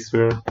the pace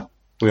we're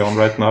on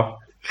right now?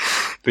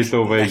 Bit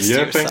over a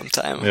year, I think.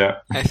 Sometime. Yeah.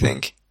 I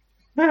think.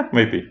 Yeah,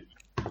 maybe.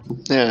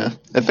 Yeah,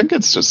 I think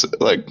it's just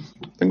I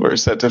think we're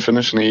set to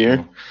finish in a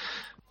year.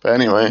 But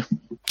anyway.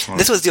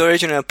 This was the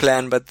original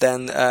plan, but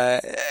then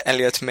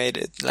Elliot made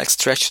it,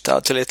 stretched it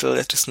out a little.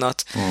 It is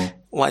not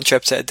one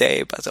chapter a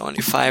day, but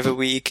only 5 a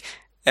week.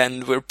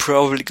 And we're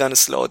probably going to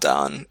slow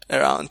down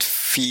around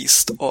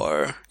Feast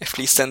or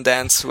Feast and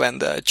Dance when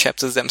the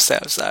chapters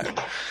themselves are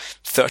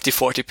 30,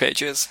 40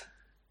 pages.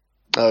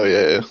 Oh,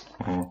 yeah.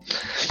 All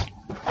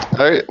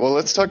right, well,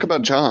 let's talk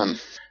about Jon.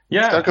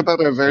 Yeah. Let's talk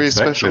about our very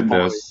special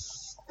boy.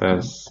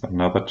 There's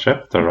another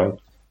chapter, right?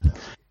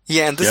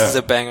 Yeah, and this is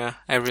a banger.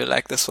 I really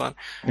like this one.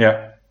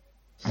 Yeah.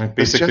 And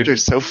This basically, chapter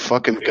is so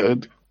fucking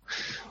good.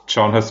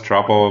 John has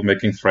trouble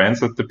making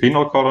friends at the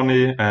penal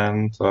colony,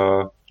 and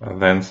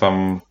then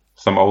some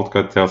old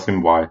guy tells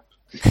him why.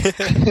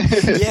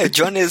 Yeah,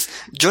 John is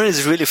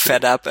really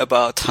fed up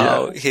about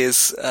how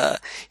he's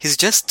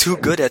just too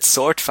good at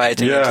sword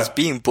fighting and he's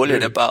being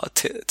bullied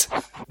about it.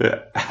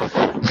 Yeah.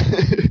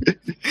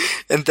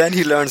 And then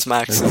he learns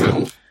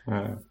Marxism.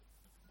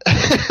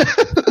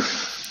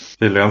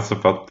 He learns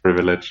about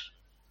privilege.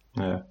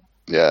 Yeah.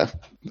 Yeah.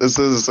 This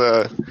is,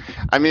 the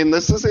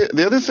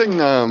other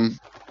thing,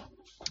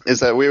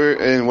 is that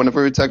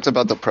whenever we talked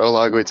about the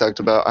prologue, we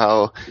talked about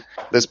how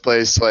this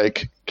place,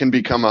 like, can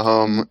become a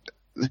home.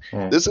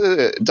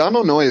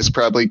 Donald Noy has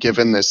probably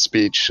given this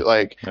speech,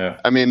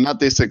 not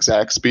this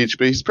exact speech,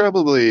 but he's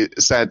probably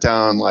sat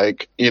down,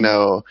 like,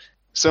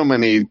 so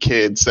many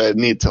kids that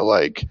need to,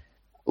 like,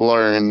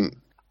 learn,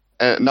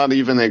 not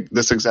even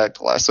this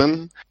exact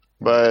lesson,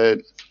 but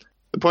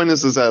the point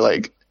is that,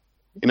 like,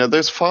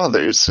 there's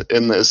fathers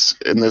in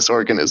this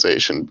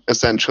organization,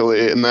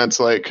 essentially, and that's,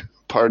 like,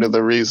 part of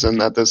the reason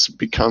that this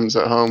becomes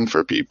a home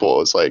for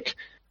people is, like,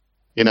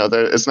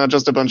 it's not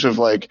just a bunch of,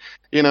 like,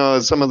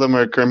 some of them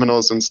are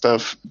criminals and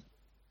stuff,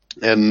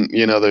 and,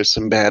 there's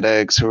some bad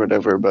eggs or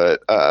whatever,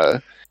 but,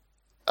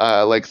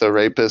 like the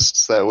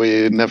rapists that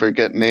we never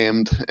get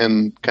named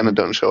and kind of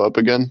don't show up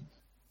again.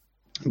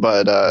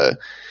 But,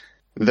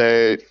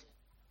 they,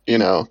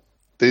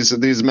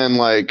 these men,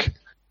 like,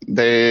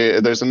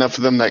 there's enough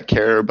of them that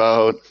care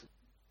about,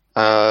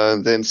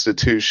 the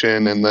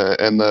institution and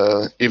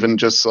the, even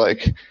just,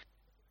 like,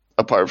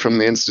 apart from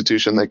the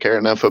institution, they care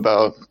enough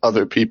about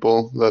other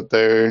people that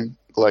they're,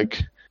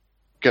 like,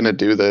 gonna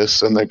do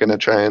this, and they're gonna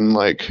try and,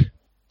 like,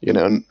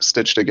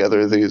 stitch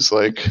together these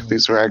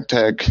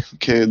ragtag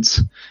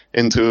kids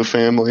into a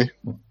family.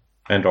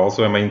 And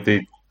also,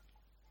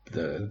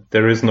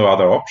 there is no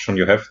other option.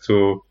 You have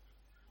to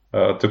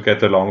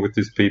get along with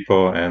these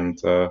people, and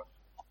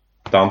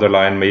down the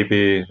line,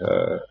 maybe,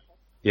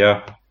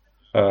 your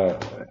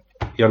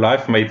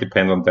life may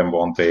depend on them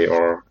one day,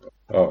 or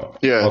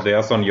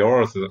theirs on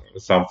yours or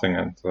something,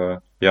 and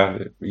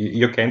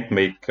you can't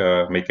make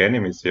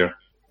enemies here.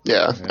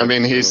 Yeah,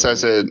 he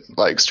says it,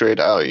 like, straight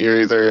out.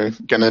 You're either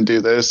gonna do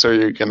this or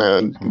you're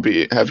gonna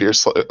have your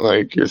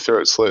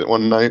throat slit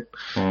one night.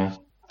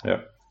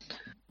 Yeah.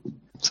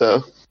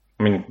 So,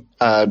 do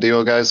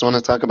you guys want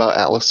to talk about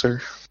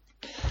Alistair?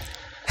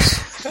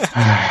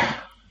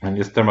 And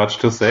is there much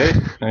to say?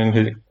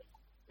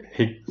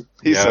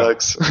 He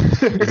sucks.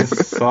 He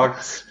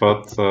sucks,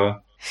 but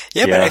but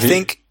I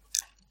think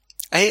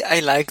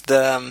I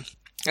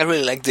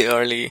really like the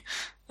early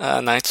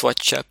Night's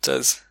Watch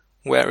chapters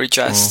where we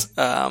just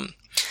learn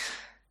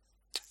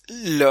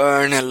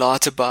a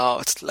lot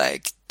about,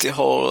 like, the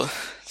whole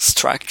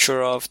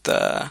structure of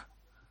the,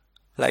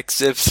 like,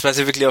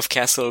 specifically of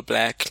Castle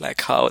Black,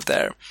 like how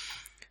they're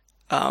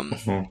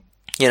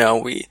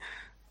we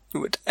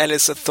with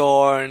Alistair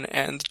Thorne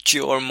and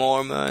Gior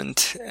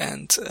Mormont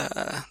and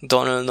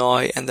Donald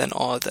Noy, and then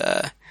all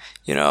the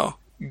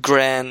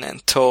Gran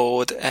and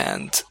Toad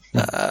and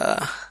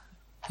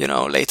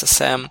later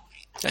Sam.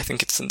 I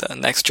think it's in the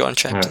next John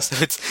chapter, so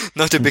it's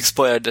not a big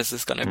spoiler. This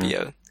is gonna be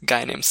a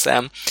guy named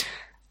Sam.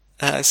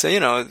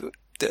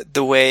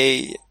 The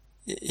way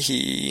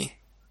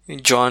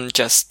John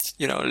just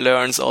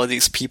learns all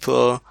these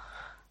people,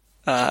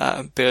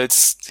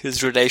 builds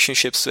his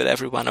relationships with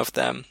every one of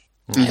them.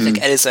 I think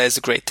Elisa is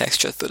a great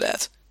texture to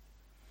that.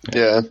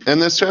 Yeah, in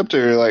this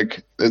chapter,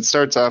 like, it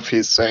starts off,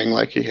 he's saying,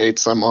 like, he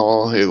hates them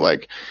all. He,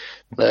 like,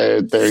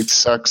 they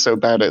suck so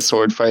bad at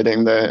sword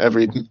fighting that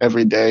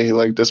every day he,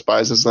 like,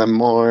 despises them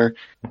more.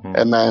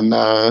 And then,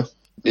 by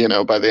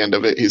the end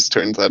of it, he's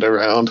turned that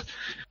around.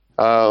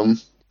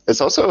 It's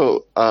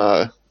also,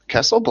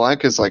 Castle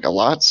Black is, like, a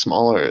lot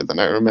smaller than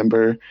I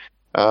remember,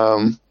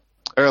 or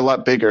a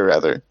lot bigger,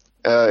 rather.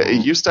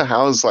 It used to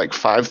house, like,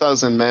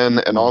 5,000 men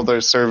and all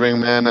their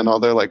serving men and all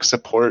their, like,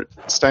 support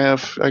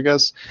staff, I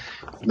guess.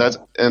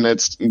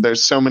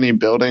 There's so many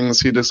buildings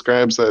he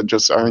describes that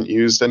just aren't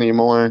used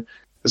anymore.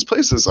 This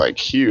place is, like,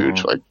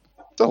 huge. Like,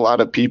 there's a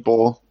lot of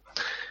people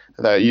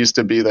that used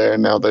to be there,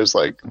 and now there's,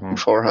 like,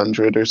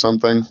 400 or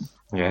something.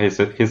 Yeah, he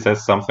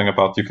says something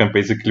about you can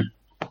basically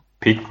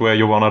pick where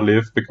you want to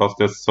live because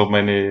there's so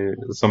many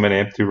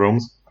empty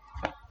rooms.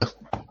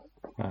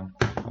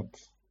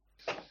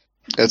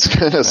 It's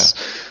kind of,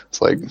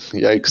 it's like,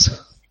 yikes.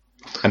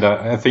 And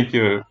I think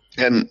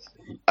and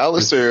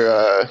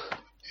Alistair,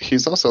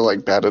 he's also,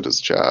 like, bad at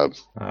his job.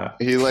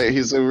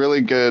 He's a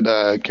really good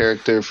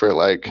character for,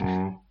 like,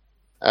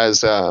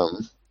 as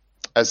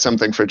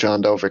something for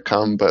John to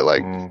overcome, but,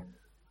 like,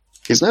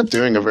 he's not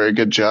doing a very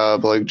good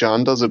job. Like,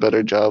 John does a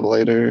better job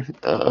later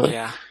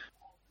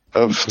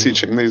of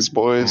teaching these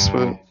boys,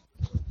 but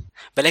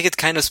like, it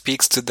kind of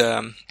speaks to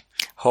the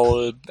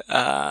whole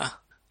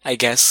I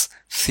guess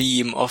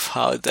theme of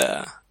how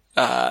the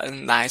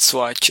Night's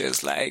Watch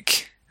is,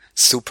 like,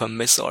 super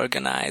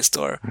misorganized,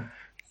 or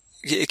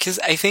because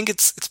I think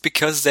it's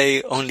because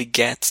they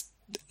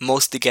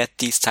mostly get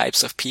these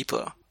types of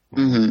people.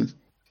 Mm-hmm.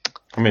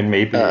 I mean,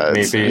 maybe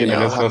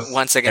Alice's,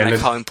 once again, like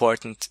how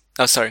important.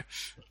 Oh, sorry.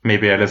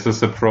 Maybe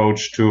Alice's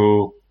approach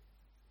to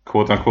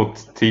quote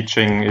unquote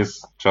teaching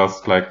is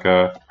just like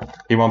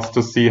he wants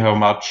to see how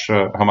much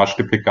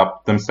they pick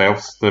up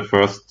themselves the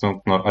first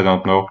I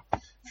don't know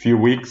few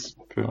weeks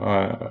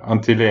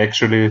until he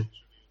actually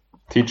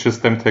teaches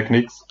them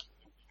techniques.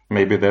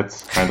 Maybe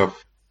that's kind of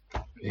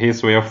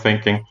his way of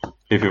thinking.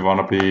 If you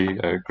want to be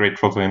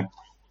grateful to him.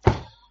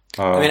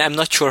 I mean, I'm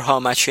not sure how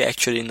much he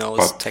actually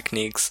knows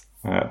techniques.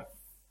 Yeah,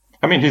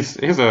 I mean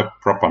he's a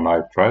proper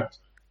knight, right?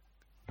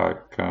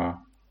 Like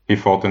he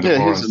fought in the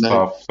war and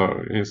stuff,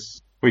 so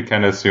we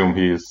can assume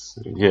he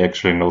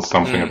actually knows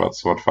something about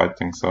sword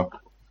fighting. So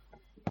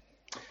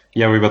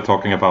yeah, we were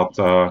talking about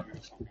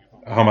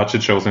how much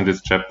it shows in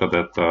this chapter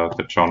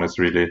that John is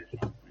really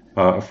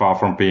far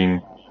from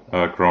being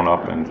grown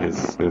up, and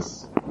he's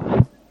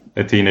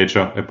a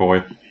teenager, a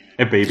boy,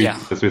 a baby,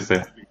 as we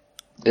say.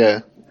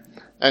 Yeah,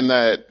 and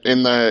that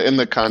in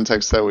the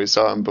context that we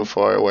saw him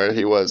before, where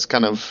he was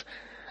kind of,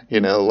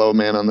 low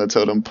man on the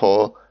totem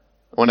pole.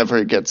 Whenever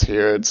he gets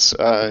here, it's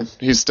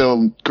he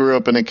still grew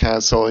up in a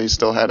castle. He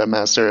still had a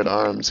master at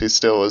arms. He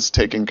still was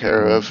taken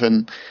care of,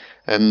 and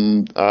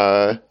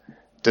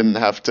didn't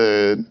have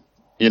to,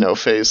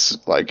 face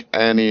like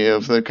any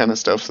of the kind of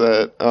stuff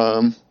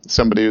that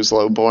somebody who's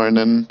lowborn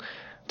and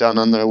down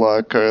on their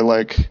luck or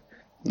like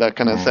that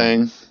kind of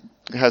thing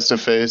has to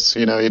face.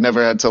 He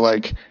never had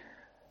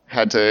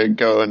to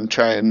go and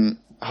try and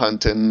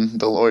hunt in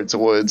the Lord's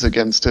woods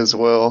against his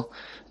will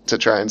to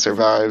try and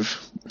survive.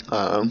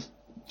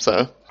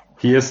 So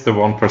he is the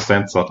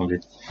 1% suddenly.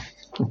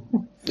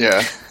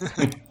 Yeah.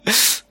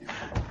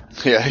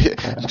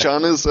 Yeah.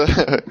 John is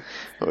a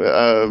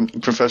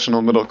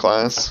professional middle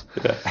class.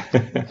 Yeah.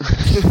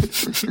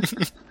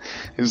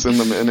 He's in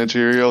the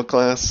managerial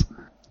class.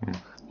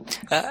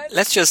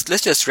 Let's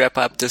just wrap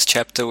up this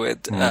chapter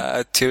with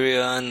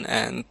Tyrion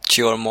and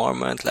Jeor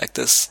Mormont like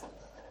this.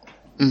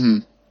 Mm-hmm.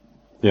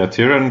 Yeah,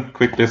 Tyrion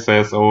quickly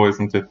says, "Oh,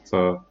 isn't it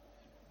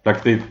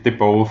like they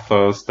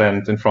both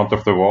stand in front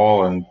of the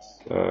wall and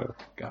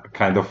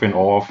kind of in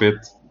awe of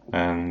it?"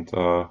 And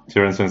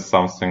Tyrion says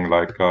something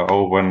like,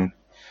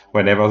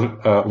 whenever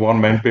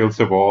one man builds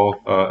a wall,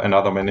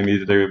 another man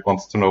immediately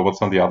wants to know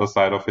what's on the other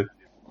side of it."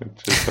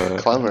 Which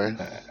is clever.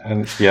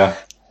 And yeah.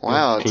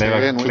 Wow,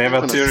 clever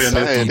Tyrion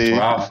is.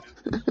 Wow.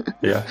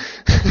 Yeah.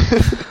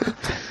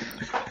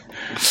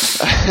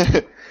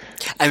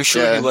 I'm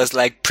sure he was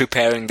like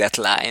preparing that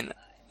line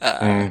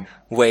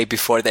way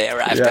before they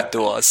arrived at the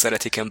wall so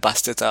that he can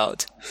bust it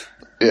out.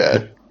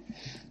 Yeah.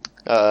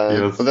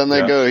 But then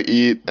they go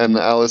eat, and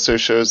Alistair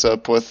shows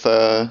up with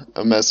a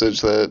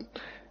message that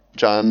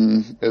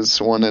John is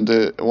wanted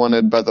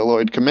by the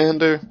Lord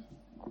Commander.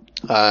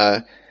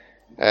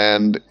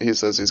 And he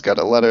says he's got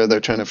a letter. They're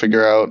trying to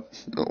figure out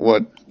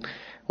what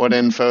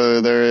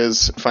info there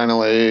is.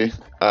 Finally,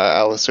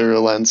 Alistair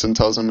relents and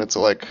tells him it's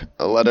like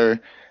a letter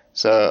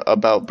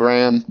about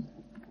Bran.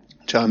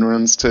 John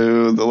runs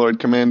to the Lord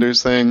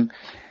Commander's thing.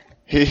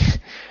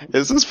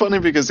 This is funny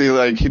because he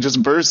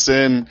just bursts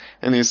in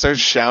and he starts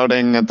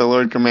shouting at the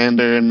Lord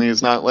Commander, and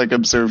he's not like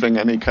observing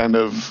any kind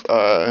of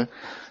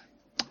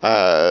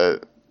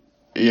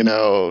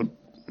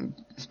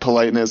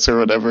politeness or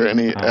whatever. And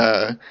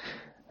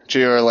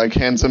Jeor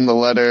hands him the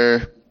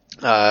letter.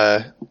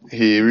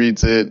 He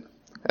reads it,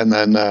 and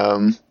then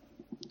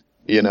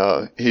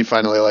he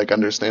finally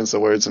understands the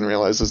words and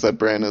realizes that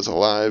Bran is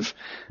alive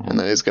and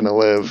that he's gonna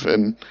live,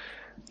 and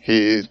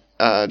he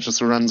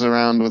just runs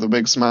around with a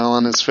big smile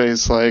on his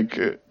face,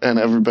 and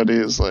everybody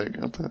is like,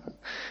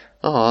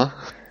 "Aw,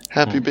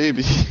 happy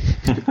baby."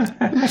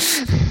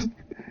 and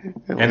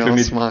we all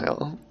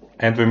smile.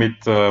 And we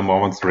meet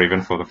Mormont's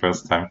Raven for the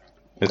first time.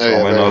 It's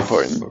very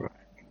important.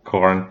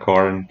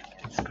 Corn,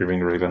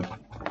 screaming Raven.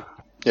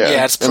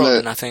 Yeah, it's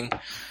probably nothing.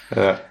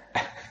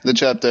 The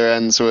chapter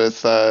ends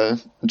with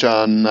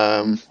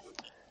John.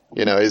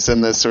 He's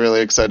in this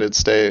really excited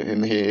state,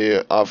 and he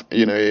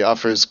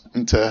offers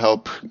to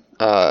help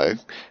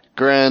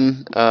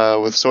Gren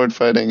with sword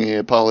fighting. He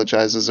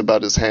apologizes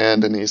about his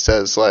hand, and he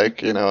says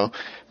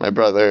my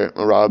brother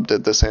Rob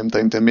did the same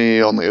thing to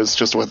me, only it was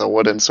just with a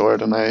wooden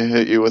sword, and I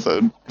hit you with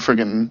a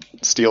friggin'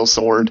 steel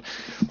sword,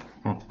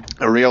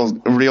 a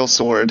real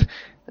sword.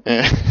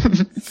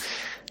 And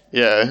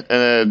yeah,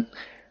 and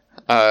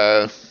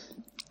then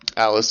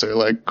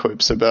Alistair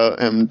quips about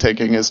him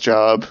taking his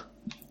job,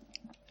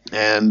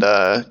 and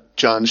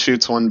John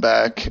shoots one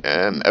back,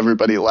 and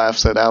everybody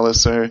laughs at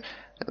Alistair,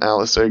 and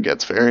Alistair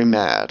gets very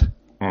mad.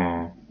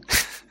 Dun,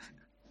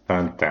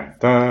 dun,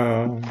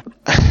 dun.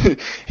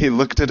 He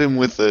looked at him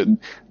with the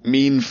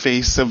mean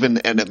face of an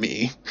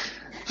enemy.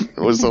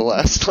 Was the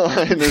last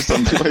line or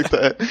something like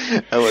that.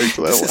 I liked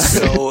that one.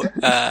 So,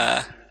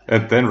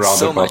 and then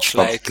Roundabout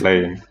stops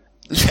playing.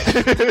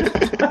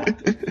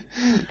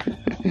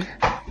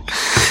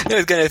 I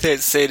was gonna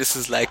say this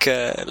is like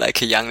a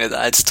young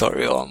adult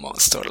story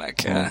almost, or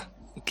like the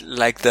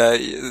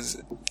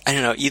I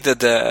don't know, either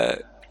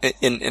the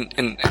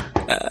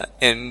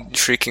in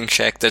Shrieking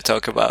Shack they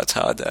talk about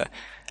how the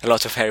a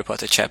lot of Harry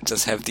Potter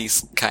chapters have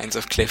these kinds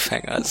of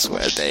cliffhangers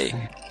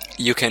where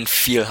you can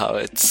feel how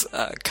it's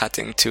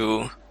cutting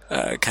to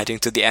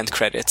the end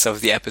credits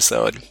of the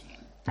episode,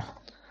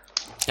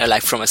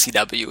 like from a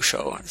CW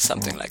show or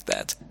something like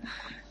that.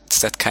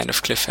 It's that kind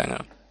of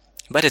cliffhanger,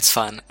 but it's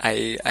fun.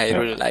 I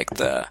really like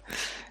the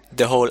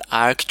whole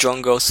arc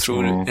John goes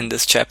through in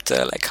this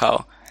chapter, like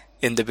how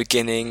in the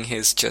beginning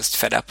he's just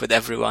fed up with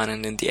everyone,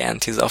 and in the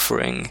end he's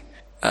offering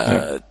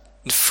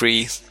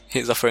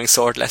he's offering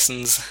sword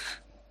lessons.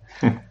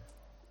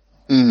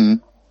 Mm-hmm.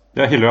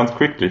 Yeah, he learned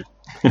quickly.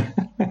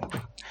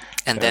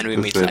 And then we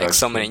meet like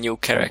so many new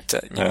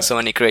characters, so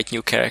many great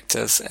new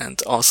characters,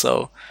 and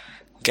also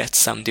get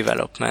some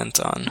development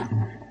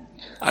on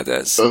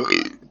others. So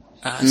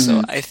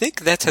I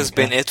think that has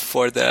been it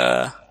for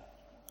the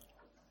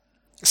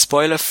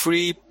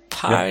spoiler-free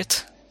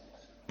part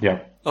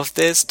of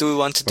this. Do we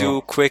want to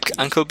do quick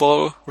Uncle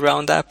Ball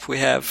roundup? We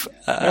have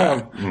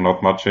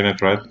not much in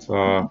it, right?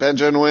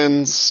 Benjamin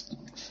wins.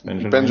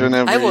 Benjamin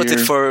every I voted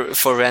year.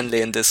 for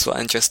Renly in this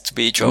one, just to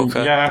be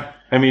Joker. Yeah,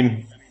 I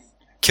mean,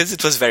 because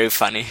it was very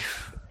funny.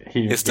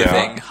 Is the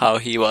thing how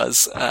he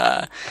was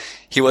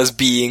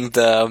being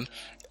the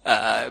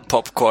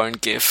popcorn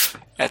gif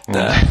at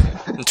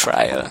the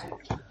trial.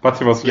 But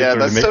he was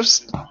literally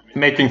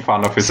making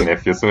fun of his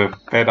nephew. So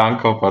bad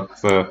uncle, but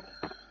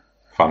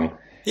funny.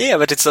 Yeah,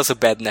 but it's also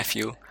bad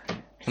nephew.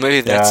 Maybe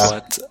that's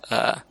what.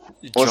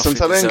 Well, since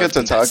I didn't get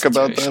to talk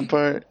about that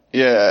part,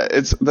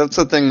 that's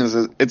the thing is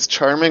it's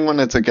charming when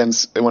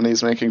when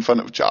he's making fun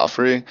of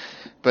Joffrey,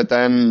 but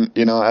then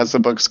as the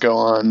books go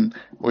on,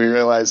 we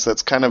realize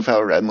that's kind of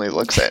how Renly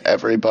looks at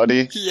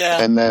everybody,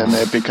 and then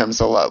it becomes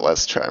a lot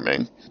less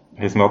charming.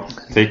 He's not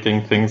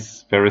taking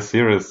things very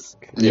serious,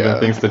 even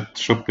things that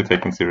should be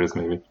taken serious,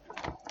 maybe.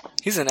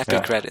 He's an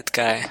epic Reddit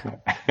guy.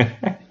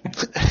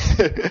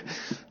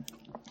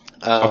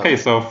 Okay,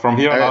 so from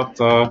here on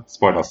out,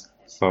 spoilers.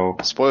 So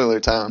spoiler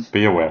town.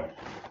 Be aware.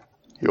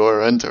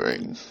 You're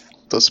entering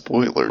the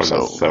spoiler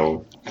zone.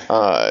 So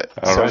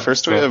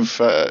first we have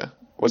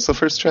what's the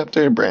first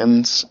chapter?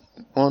 Bran's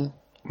one.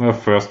 The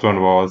first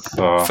one was.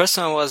 First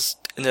one was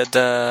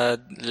the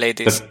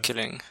lady's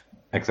killing.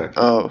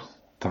 Exactly. Oh.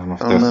 Don't know if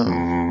there's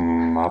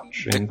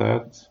much in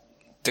that.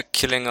 The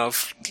killing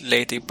of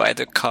Lady by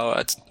the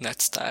coward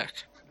Ned Stark.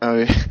 Oh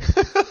yeah.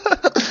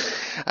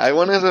 I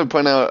wanted to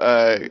point out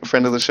a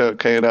friend of the show,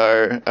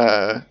 Eddard,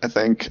 I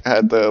think,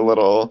 had the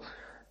little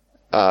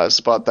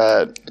spot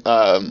that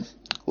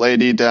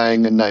Lady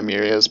dying in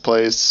Nymeria's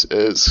place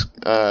is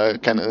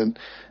kind of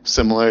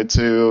similar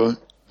to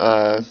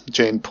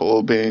Jane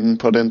Poole being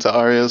put into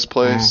Arya's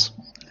place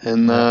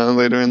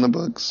later in the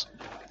books.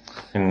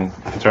 In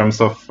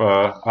terms of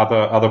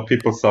other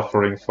people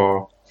suffering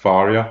for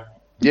Arya?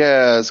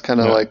 Yeah, it's kind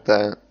of like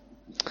that.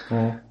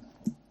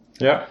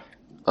 Yeah.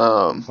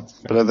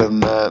 But other than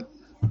that,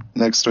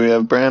 next we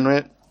have Bran,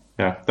 right?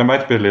 Yeah, there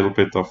might be a little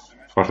bit of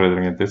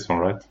foreshadowing in this one,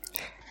 right?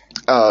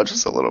 Oh,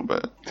 just a little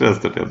bit.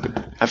 Just a little bit.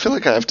 I feel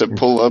like I have to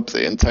pull up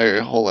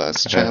the whole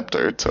last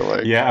chapter to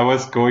like... Yeah, I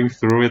was going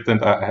through it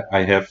and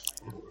I have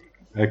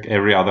like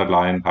every other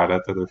line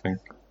highlighted, I think.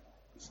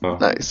 So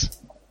nice.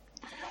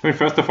 I mean,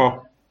 first of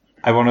all,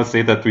 I want to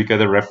say that we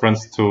get a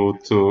reference to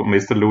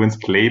Mr. Lewin's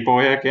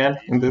Playboy again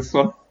in this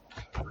one.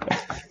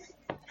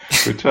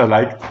 Which I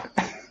liked.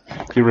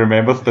 He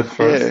remembers that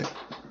first. Yeah.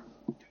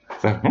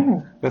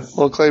 So, that's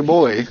little clay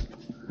boy.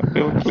 A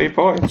little clay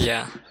boy.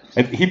 Yeah.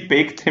 And he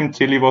baked him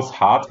till he was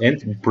hard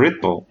and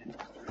brittle.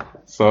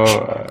 So,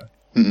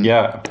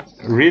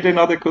 really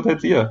not a good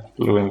idea,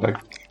 Lewin.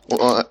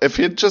 Well, if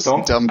he'd just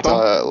dumped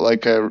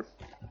like an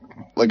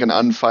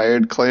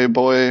unfired clay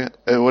boy,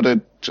 it would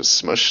have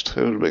just smushed.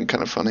 It would have been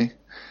kind of funny.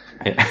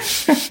 Yeah.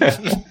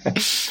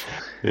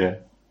 Yeah.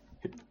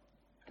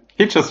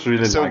 He just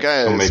really likes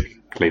to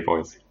make clay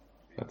boys.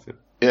 That's it.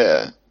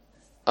 Yeah.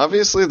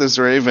 Obviously, this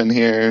raven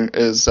here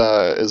is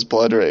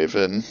Blood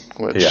Raven,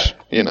 which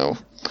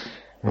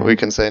we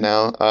can say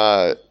now.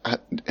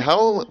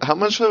 How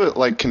much of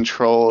it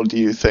control do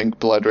you think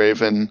Blood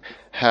Raven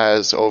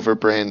has over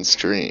Bran's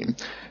dream?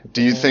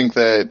 Do you think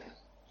that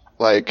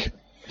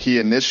he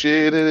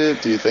initiated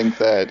it? Do you think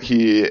that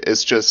he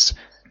is just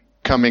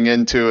coming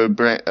into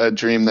a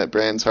dream that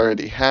Bran's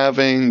already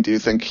having? Do you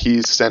think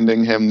he's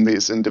sending him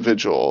these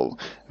individual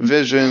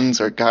visions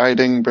or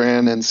guiding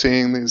Bran and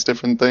seeing these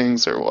different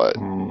things, or what?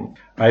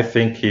 I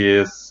think he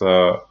is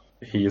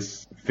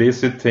he's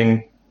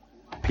visiting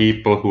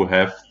people who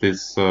have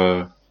this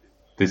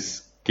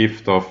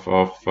gift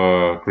of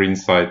green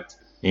sight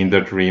in their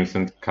dreams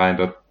and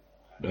kind of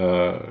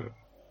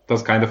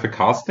does kind of a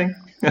casting,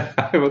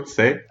 I would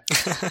say.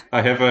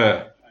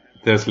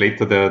 There's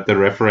later the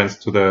reference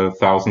to the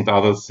 1,000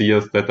 other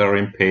seers that are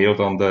impaled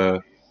on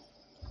the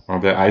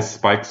ice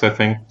spikes, I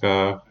think,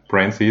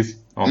 Bran sees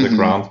on the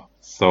ground.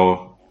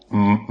 So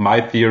my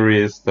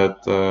theory is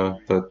that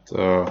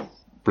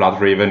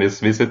Blood Raven is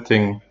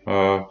visiting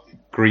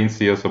green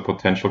seers or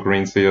potential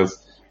green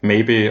seers,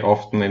 maybe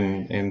often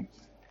in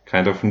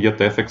kind of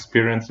near-death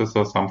experiences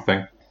or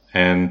something,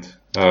 and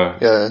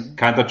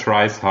kind of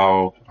tries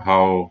how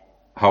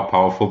how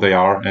powerful they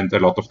are, and a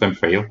lot of them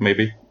fail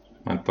maybe,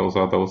 and those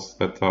are those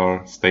that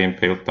are stay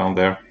impaled down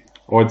there.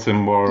 Or it's a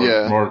more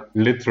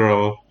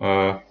literal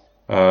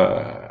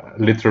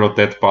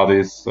dead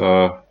bodies.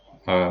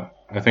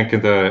 I think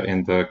in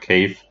the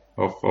cave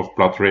of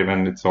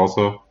Bloodraven, it's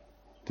also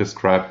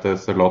described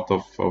as a lot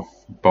of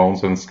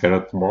bones and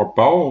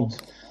skeletons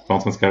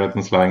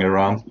lying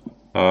around.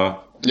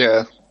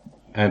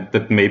 And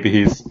that maybe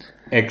he's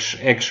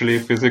actually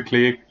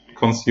physically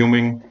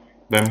consuming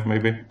them,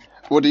 maybe.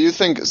 What do you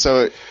think?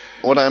 So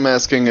what I'm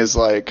asking is,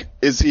 like,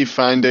 is he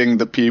finding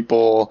the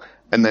people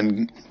and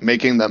then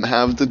making them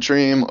have the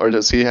dream, or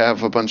does he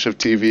have a big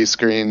TV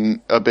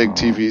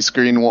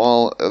screen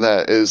wall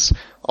that is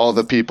all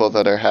the people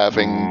that are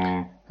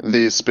having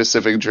these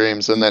specific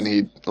dreams, and then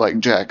he, like,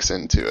 jacks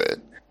into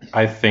it?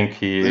 I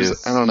think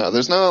is. I don't know.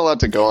 There's not a lot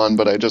to go on,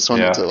 but I just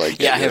wanted to, like,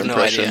 get your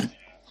impression. No idea.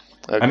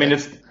 Okay. I mean,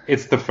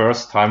 it's the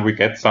first time we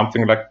get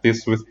something like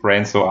this with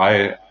Brain, so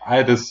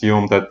I'd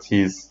assume that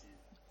he's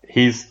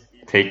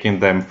taking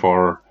them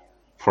for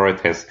a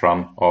test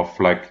run of,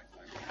 like,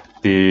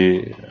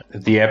 the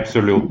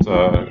absolute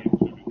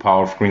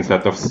power of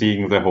Greenset, of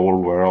seeing the whole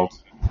world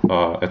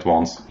at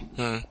once.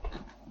 Yeah.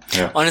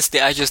 Honestly,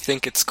 I just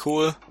think it's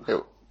cool.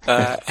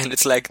 And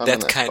it's like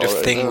that kind of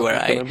thing where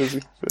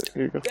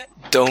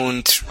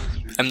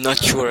I'm not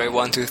sure I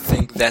want to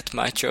think that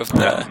much of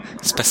the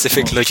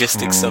specific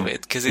logistics of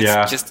it, because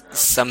it's just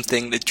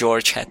something that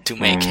George had to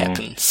make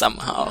happen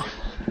somehow.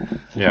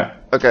 Yeah.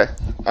 Okay.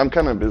 I'm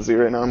kind of busy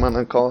right now. I'm on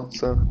a call,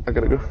 so I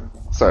gotta go.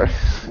 Sorry.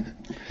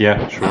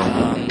 Yeah, sure.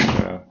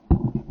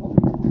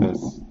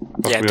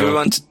 Do we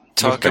want to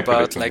talk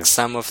about, like,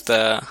 some of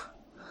the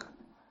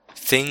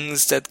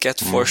things that get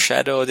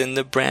foreshadowed in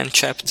the Bran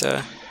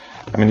chapter?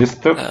 I mean, is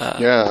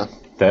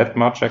that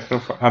much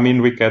actually? I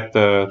mean, we get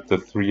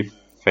the three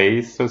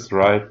faces,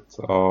 right?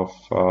 Of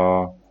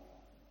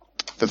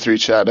the three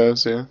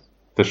shadows, yeah.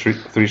 The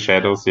three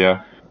shadows,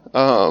 yeah.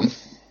 So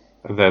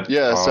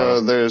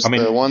there's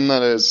the one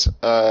that is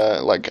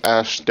like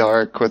ash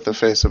dark with the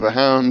face of a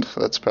hound.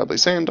 That's probably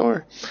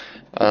Sandor.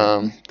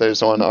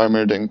 There's one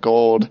armored in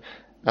gold.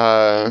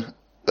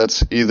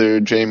 That's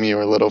either Jaime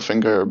or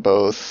Littlefinger or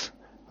both.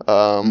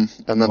 And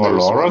then or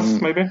there's Loras,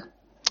 one, maybe.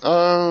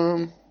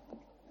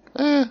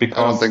 Because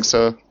I don't think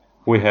so.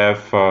 We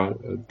have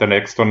the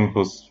next one,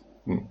 who's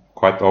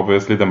quite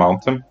obviously the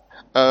Mountain.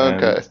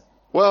 Okay.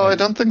 I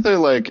don't think they're,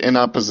 like, in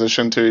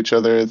opposition to each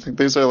other. I think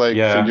these are, like,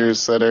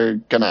 figures that are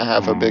gonna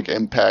have a big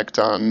impact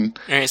on...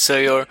 Alright, so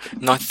you're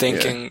not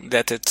thinking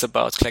that it's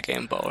about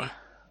Clegane Bowl?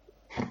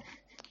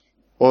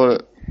 Well,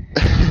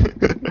 I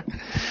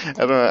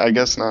don't know, I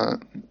guess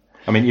not.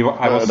 I mean,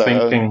 I was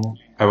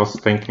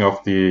thinking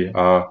of the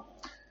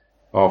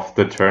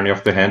Tourney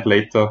of the Hand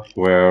later,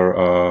 where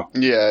where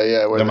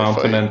the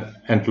Mountain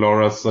and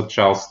Loras are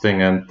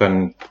jousting, and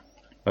then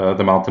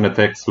the Mountain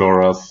attacks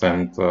Loras,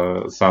 and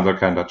Sandor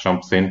kind of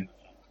jumps in,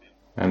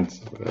 and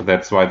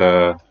that's why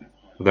the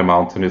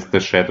Mountain is the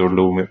shadow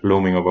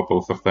looming over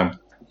both of them.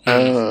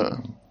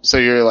 So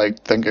you're,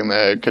 like, thinking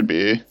that it could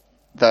be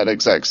that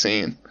exact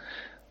scene.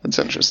 That's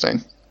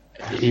interesting.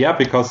 Yeah,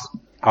 because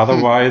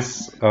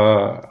otherwise,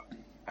 I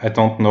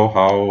don't know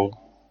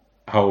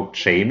how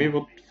Jaime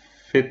would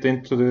fit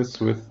into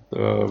this with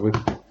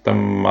the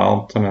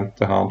Mountain and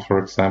the Hound, for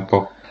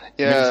example.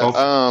 Yeah.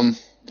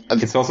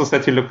 It's also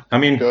said he look. I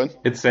mean,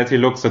 it said he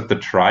looks at the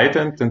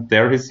Trident, and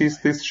there he sees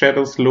these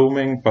shadows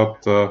looming,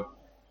 but the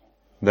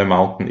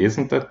Mountain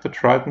isn't at the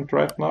Trident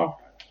right now.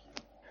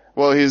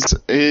 Well, he's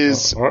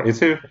or is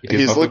he?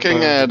 He's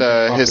looking at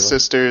his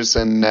sisters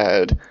and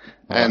Ned,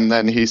 and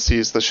then he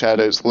sees the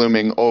shadows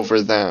looming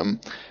over them.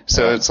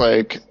 So it's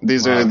like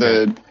these are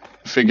the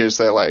figures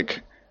that,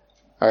 like,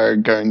 are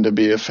going to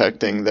be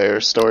affecting their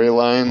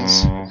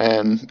storylines,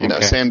 and you know,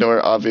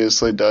 Sandor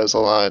obviously does a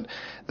lot.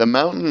 The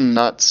Mountain,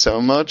 not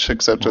so much,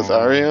 except with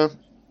Arya.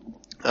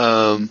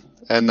 And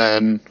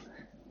then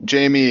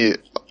Jaime,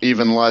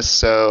 even less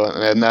so,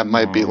 and that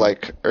might be,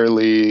 like,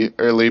 early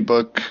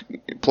book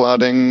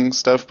plotting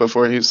stuff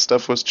before his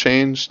stuff was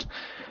changed.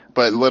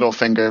 But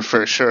Littlefinger,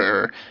 for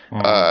sure,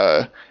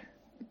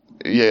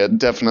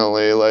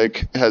 definitely,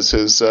 like, has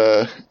his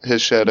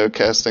shadow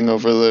casting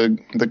over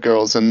the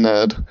girls and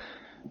Ned.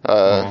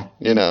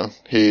 You know,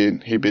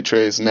 he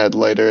betrays Ned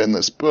later in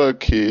this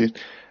book. He,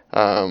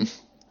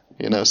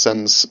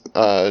 sends,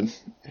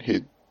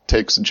 he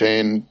takes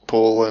Jane,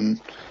 Poole,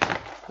 and,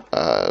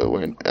 I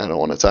don't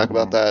want to talk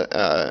about that.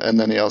 And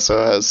then he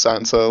also has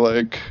Sansa,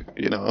 like,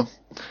 you know,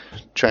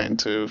 trying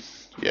to,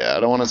 I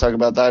don't want to talk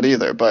about that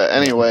either. But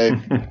anyway,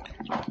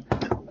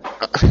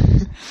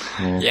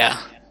 a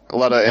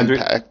lot of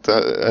impact,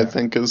 I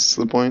think, is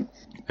the point.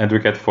 And we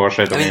get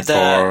foreshadowing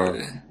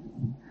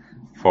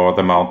for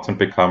the Mountain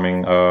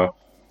becoming a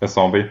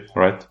zombie,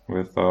 right?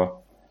 With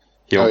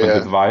he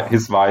opened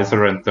his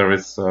visor, and there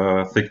is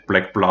thick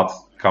black blood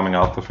coming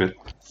out of it.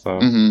 So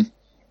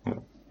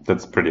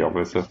that's pretty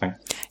obvious, I think.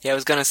 Yeah, I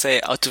was gonna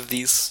say, out of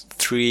these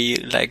three,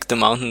 like, the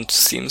Mountain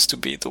seems to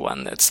be the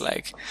one that's,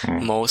 like,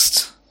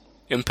 most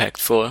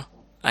impactful,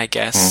 I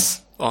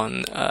guess,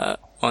 on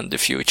the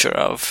future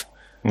of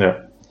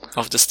Yeah.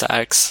 of the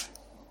Starks.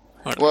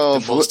 Or Well,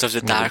 most of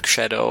the Dark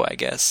Shadow, I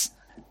guess.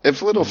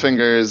 If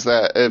Littlefinger is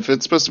that, if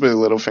it's supposed to be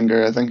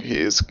Littlefinger, I think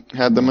he's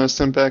had the most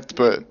impact.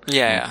 But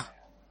Yeah.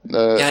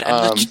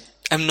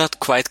 I'm not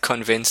quite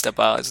convinced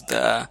about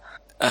the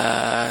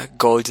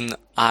golden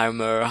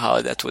armor,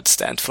 how that would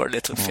stand for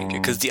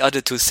Littlefinger, because the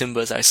other two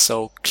symbols are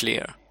so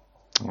clear.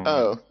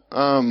 I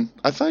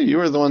thought you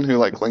were the one who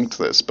linked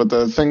this, but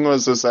the thing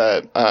is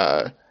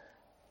that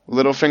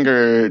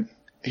Littlefinger,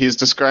 he's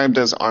described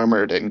as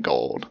armored in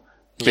gold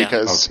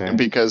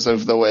because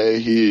of the way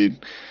he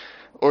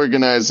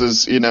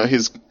organizes.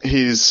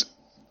 He's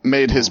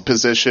made his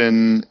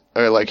position,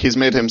 or he's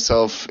made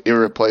himself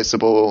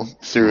irreplaceable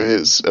through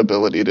his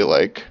ability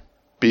to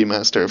be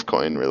Master of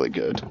Coin really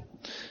good.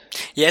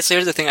 Yeah, so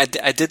here's the thing.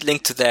 I did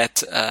link to that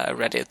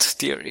Reddit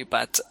theory,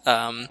 but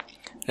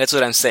that's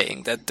what I'm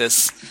saying, that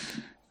this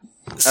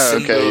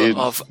symbol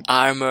of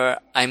armor,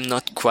 I'm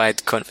not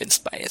quite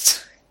convinced by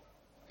it.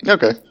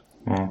 Okay.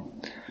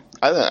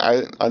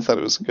 I thought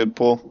it was a good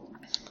pull.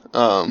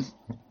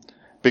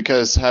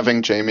 Because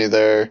having Jaime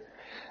there,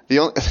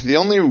 the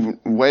only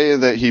way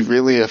that he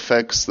really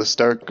affects the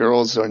Stark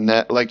girls or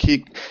Ned,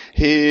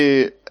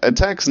 he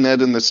attacks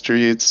Ned in the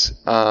streets,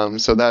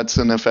 so that's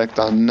an effect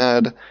on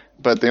Ned.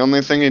 But the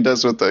only thing he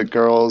does with the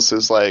girls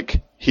is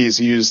he's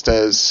used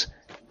as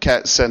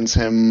Cat sends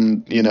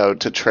him,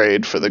 to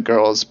trade for the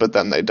girls, but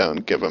then they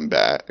don't give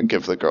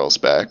the girls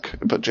back,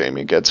 but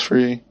Jaime gets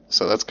free.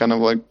 So that's kind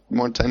of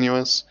more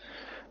tenuous.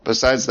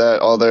 Besides that,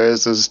 all there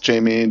is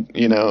Jaime,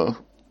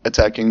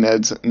 attacking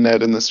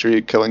Ned in the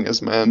street, killing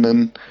his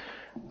men,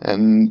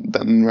 and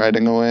then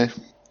riding away.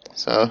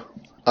 So,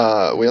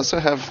 we also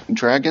have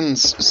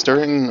dragons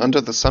stirring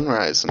under the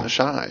sunrise in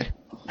Ashai.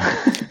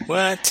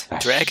 What?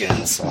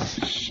 Dragons?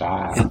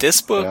 Shy. In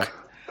this book?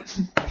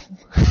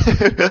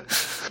 Yeah.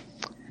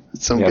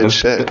 Some good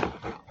shit.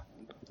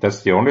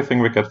 That's the only thing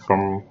we get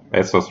from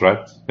Essos,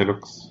 right? He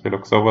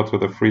looks over to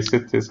the Free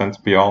Cities and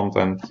beyond,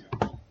 and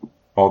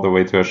all the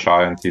way to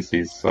Ashai, and he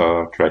sees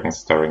dragons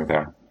stirring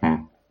there.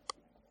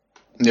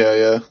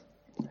 Yeah.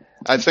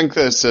 I think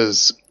this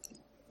is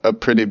a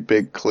pretty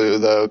big clue,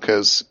 though,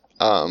 because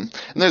and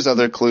there's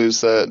other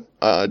clues that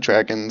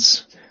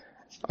dragons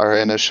are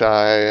in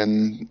Ashai,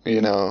 and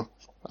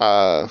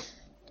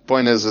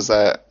point is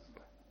that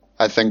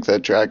I think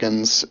that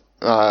dragons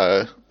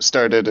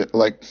started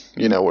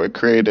were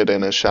created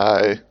in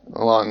Ashai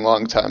a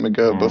long time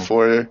ago,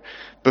 before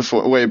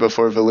way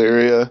before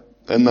Valyria,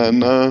 and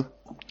then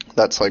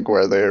that's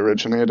where they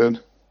originated.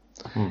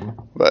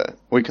 But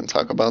we can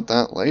talk about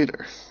that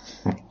later.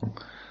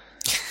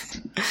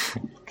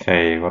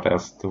 Okay, what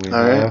else do we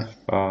have?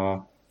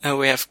 Right.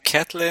 We have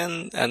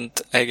Catelyn, and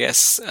I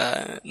guess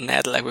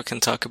Ned. We can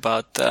talk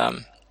about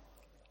the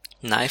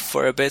knife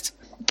for a bit.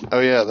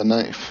 Oh yeah, the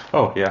knife.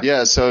 Oh yeah.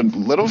 Yeah, so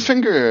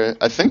Littlefinger,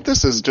 I think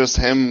this is just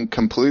him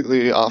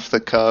completely off the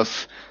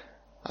cuff,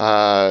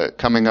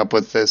 coming up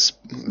with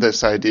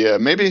this idea.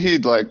 Maybe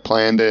he'd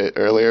planned it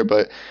earlier,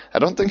 but I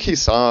don't think he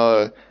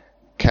saw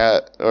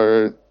Cat,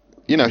 or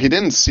he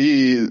didn't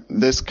see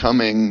this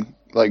coming.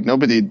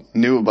 Nobody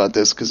knew about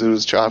this because it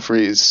was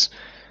Joffrey's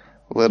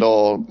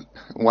little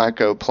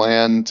wacko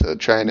plan to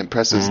try and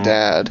impress his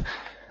dad,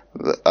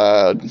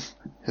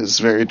 his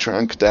very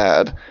drunk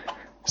dad.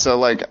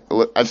 So, I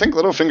think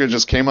Littlefinger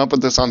just came up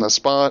with this on the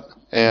spot,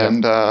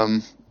 and,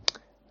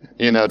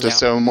 to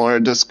sow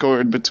more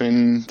discord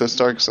between the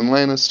Starks and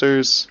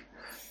Lannisters,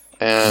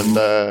 and,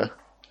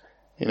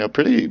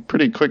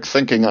 pretty quick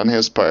thinking on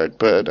his part,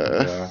 but,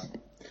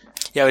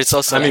 Yeah, it's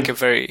also a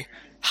very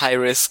high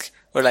risk,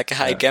 or a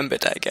high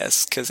gambit, I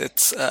guess, because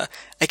it's, I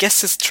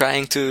guess he's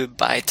trying to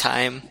buy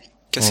time,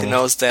 because he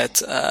knows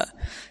that,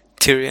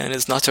 Tyrion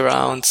is not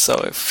around, so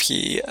if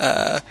he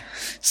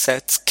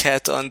sets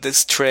Cat on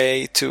this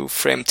tray to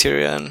frame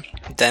Tyrion,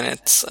 then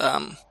it's,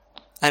 I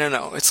don't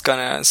know, it's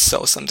gonna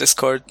sow some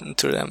discord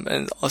into them,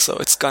 and also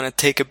it's gonna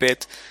take a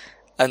bit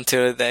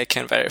until they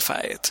can verify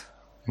it.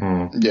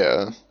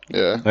 Yeah.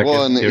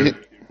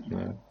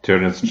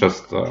 Tyrion is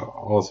just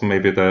also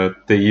maybe the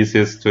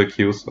easiest to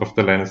accuse of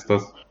the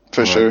Lannisters.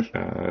 For sure.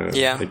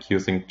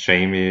 Accusing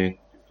Jaime,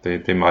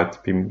 they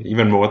might be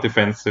even more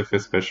defensive,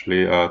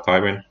 especially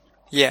Tywin.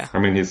 Yeah.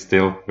 He's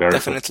still very...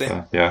 Definitely.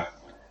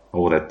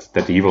 Oh,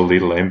 that evil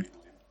little imp.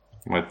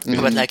 But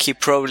he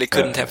probably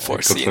couldn't have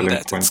foreseen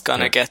that it's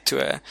gonna get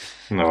to a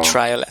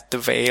trial at the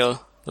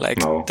Vale.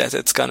 That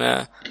it's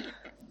gonna...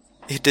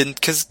 He didn't...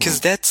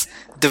 Because that's...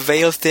 The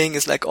Vale thing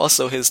is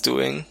also his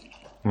doing.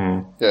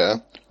 Yeah.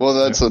 Well,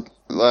 that's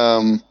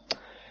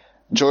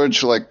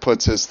George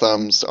puts his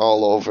thumbs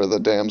all over the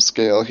damn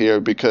scale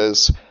here,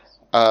 because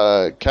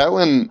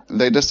Catelyn,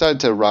 they decide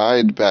to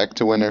ride back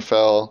to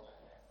Winterfell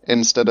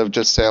instead of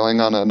just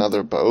sailing on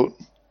another boat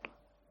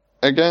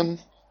again.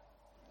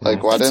 Why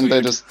didn't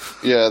they just...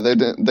 Yeah, they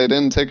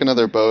didn't take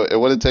another boat. It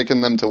would have taken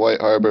them to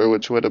White Harbor,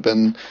 which would have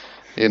been,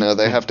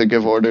 they have to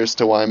give orders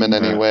to Wyman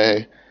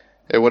anyway.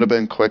 It would have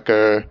been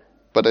quicker,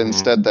 but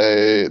instead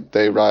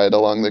they ride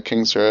along the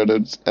King's Road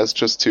as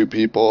just two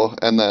people,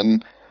 and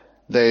then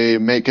they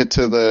make it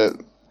to the...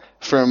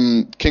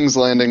 from King's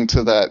Landing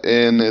to that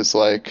inn is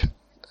like,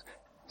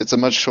 it's a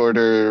much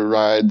shorter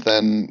ride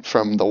than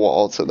from the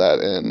wall to that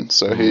inn.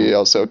 So he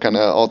also kind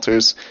of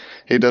alters.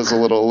 He does a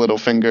little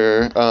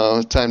finger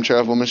time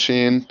travel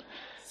machine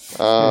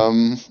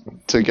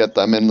to get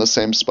them in the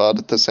same spot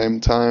at the same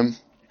time.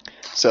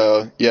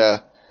 So yeah.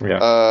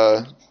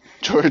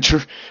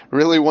 George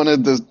really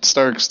wanted the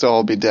Starks to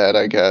all be dead,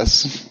 I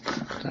guess.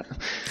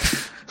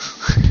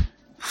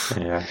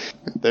 Yeah.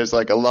 There's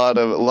like a lot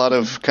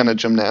of kind of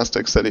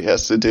gymnastics that he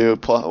has to do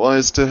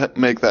plot-wise to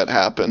make that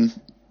happen.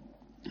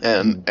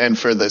 And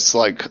for this,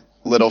 like,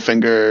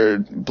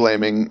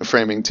 Littlefinger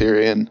framing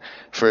Tyrion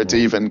for it to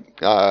even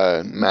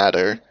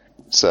matter.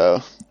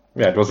 So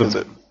yeah, it was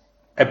a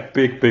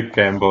big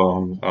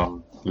gamble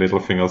on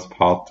Littlefinger's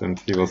part, and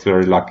he was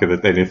very lucky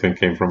that anything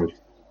came from it.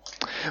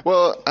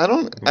 Well, I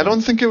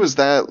don't think it was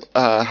that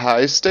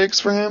high stakes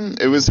for him.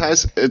 It was high.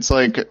 It's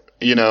like,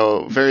 you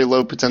know, very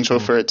low potential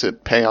for it to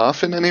pay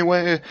off in any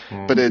way,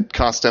 but it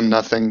cost him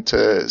nothing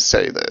to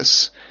say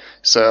this.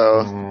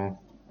 So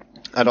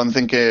I don't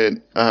think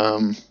it.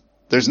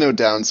 There's no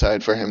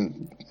downside for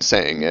him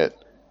saying it,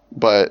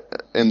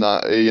 but in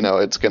the, you know,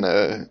 it's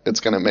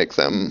gonna make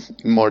them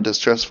more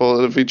distrustful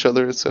of each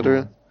other,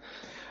 etc.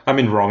 I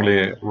mean,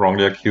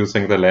 wrongly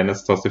accusing the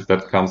Lannisters, if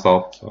that comes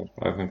out,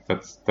 I think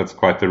that's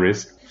quite a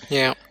risk.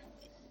 Yeah.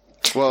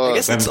 Well, I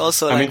guess it's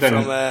also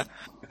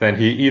then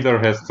he either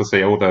has to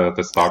say, "Oh,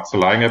 the Starks are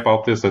lying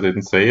about this. I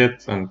didn't say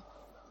it,"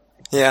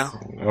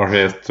 or he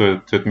has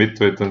to admit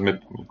to it and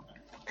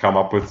come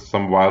up with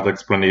some wild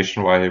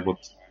explanation why he would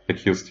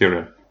accuse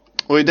Tyrion.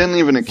 Well, he didn't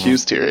even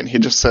accuse Tyrion. He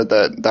just said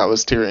that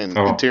was Tyrion.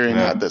 Tyrion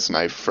had this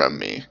knife from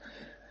me.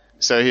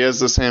 So he has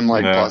the same,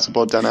 like,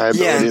 plausible deniability.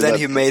 Yeah, and then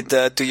he made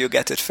the "do you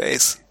get it"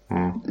 face.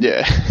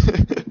 Yeah.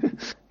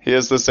 He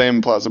has the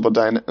same plausible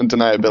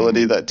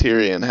deniability that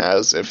Tyrion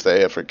has if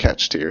they ever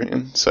catch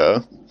Tyrion.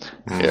 So,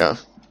 yeah.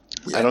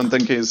 I don't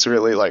think he's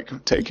really,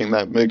 like, taking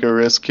that big a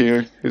risk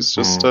here. He's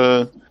just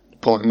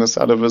pulling this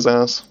out of his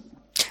ass.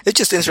 It's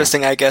just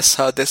interesting, I guess,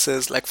 how this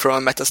is, like, from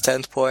a meta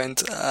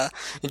standpoint.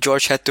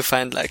 George had to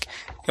find, like,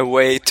 a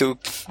way to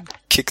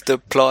kick the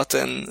plot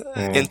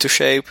into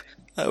shape,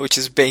 which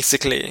is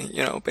basically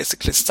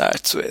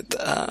starts with,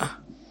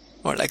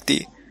 or like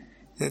the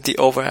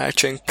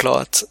overarching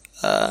plot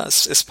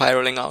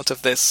spiraling out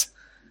of this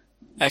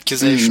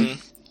accusation.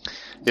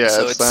 Yeah,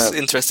 so it's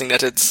interesting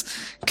that it's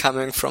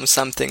coming from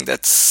something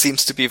that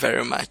seems to be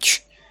very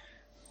much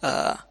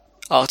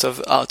out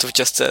of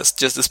just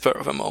the spur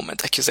of a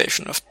moment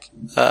accusation of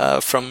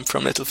from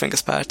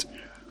Littlefinger's part.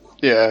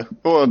 Yeah,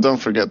 well, don't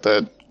forget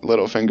that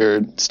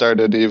Littlefinger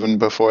started even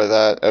before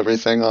that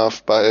everything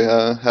off by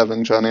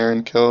having Jon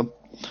Arryn killed.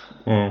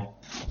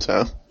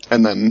 So,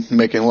 and then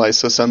making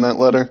Lysa send that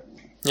letter.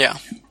 Yeah.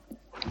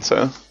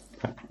 So,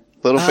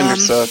 Littlefinger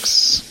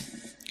sucks.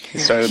 He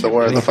started the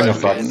War of the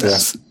Five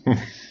Kings. Yeah.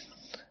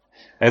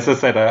 As I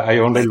said, I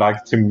only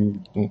liked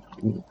him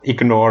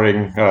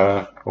ignoring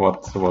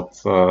what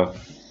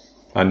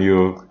I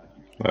knew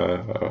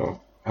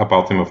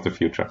about him of the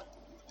future.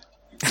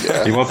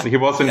 Yeah. He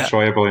was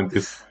enjoyable in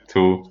these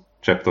 2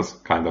 chapters,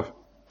 kind of.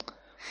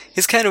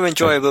 He's kind of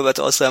enjoyable, but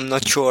also I'm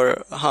not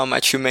sure how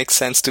much he makes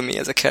sense to me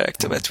as a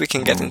character, but we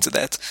can get into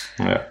that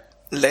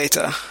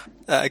later.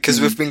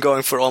 Because we've been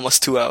going for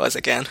almost 2 hours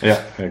again.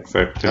 Yeah,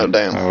 exactly. Oh,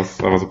 damn. I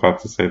was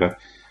about to say that.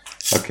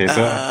 Okay,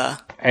 so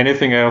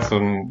anything else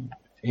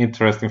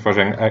interesting for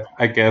Zhang?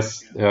 I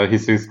guess he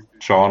sees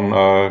Jon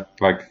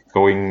like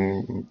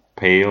going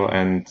pale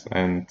and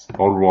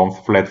all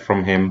warmth fled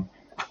from him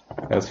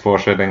as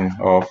foreshadowing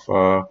of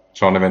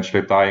Jon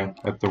eventually dying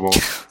at the wall.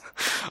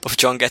 Of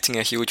Jon getting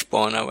a huge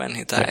boner when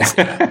he dies.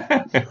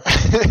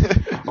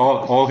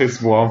 all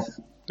his warmth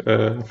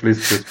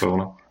flees to his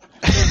boner.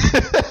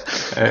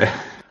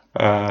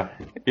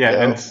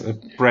 And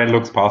Bran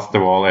looks past the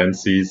wall and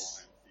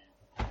sees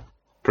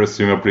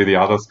presumably the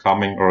others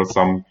coming or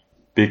some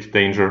big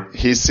danger.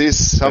 He sees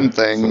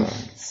something.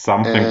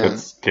 That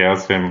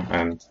scares him,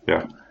 and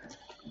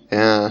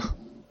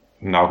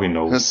now he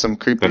knows that's some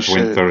creepy that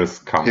winter is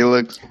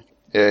coming.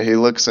 He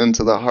looks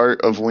into the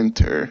heart of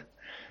winter,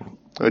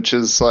 which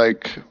is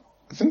like,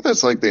 I think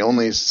that's like the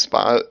only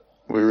spot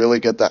we really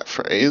get that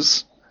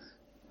phrase.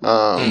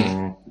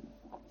 And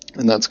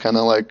that's kind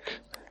of like,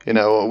 you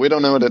know, we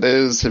don't know what it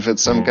is, if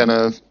it's some kind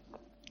of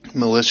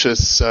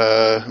malicious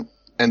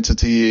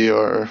entity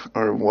or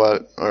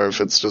what, or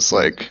if it's just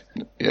like,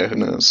 who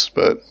knows,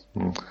 but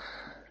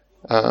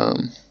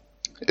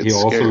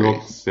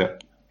it's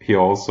he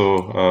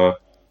also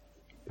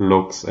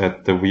looks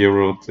at the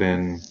Weirwood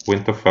in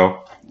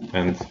Winterfell,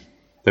 and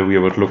the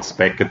Weirwood looks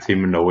back at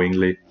him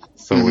knowingly,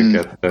 so we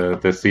get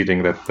the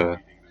seeding that the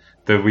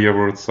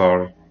Weirwoods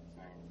are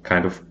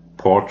kind of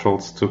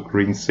portals to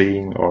green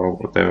seeing, or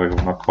whatever you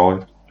want to call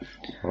it.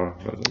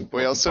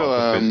 We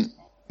also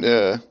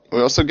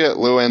get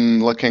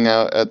Luwin looking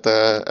out at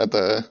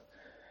the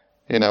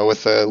you know,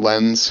 with the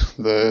lens,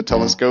 the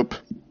telescope,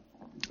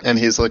 and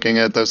he's looking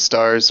at those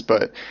stars.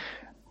 But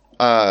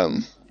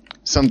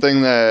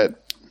something that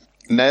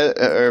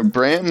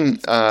Bran,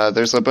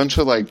 there's a bunch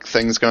of like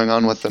things going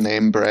on with the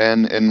name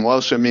Bran. In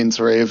Welsh it means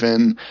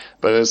raven,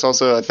 but it's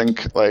also, I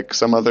think, like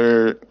some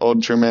other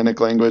old Germanic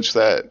language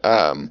that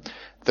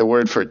the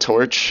word for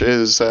torch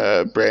is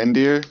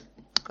brandir.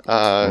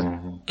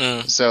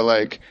 So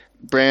like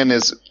Bran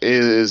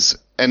is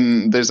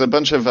and there's a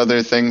bunch of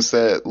other things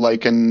that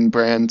liken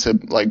Bran to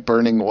like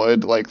burning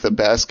wood, like the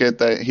basket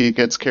that he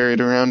gets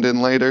carried around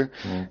in later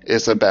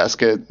is a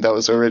basket that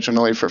was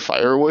originally for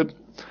firewood.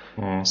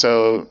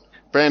 So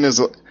Bran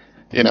is,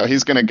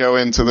 he's going to go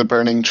into the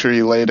burning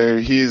tree later.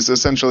 He's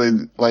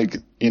essentially like,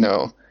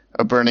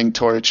 a burning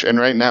torch. And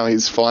right now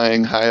he's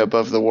flying high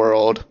above the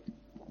world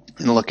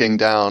and looking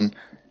down.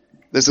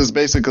 This is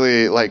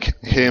basically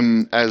like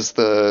him as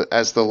the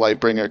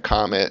Lightbringer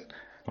comet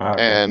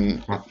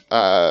and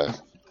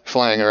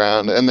flying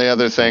around. And the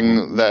other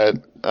thing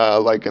that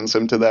likens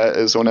him to that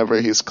is whenever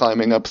he's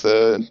climbing up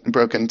the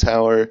broken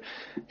tower,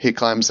 he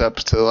climbs up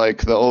to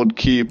like the old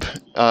keep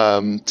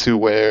to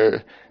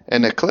where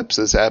an eclipse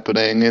is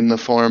happening in the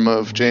form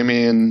of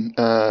Jaime and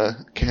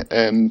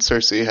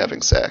Cersei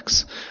having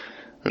sex.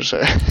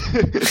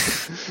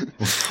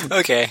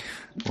 Okay.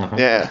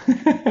 Yeah.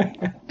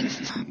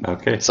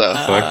 Okay. So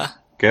I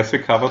guess we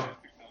covered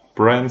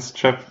Bran's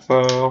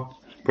chapter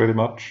pretty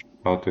much.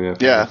 Or do you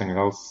have anything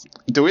else?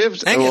 Do we have?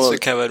 I guess we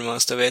covered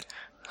most of it.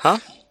 Huh?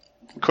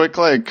 Quick,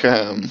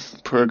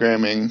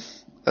 programming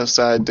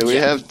aside, do we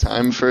have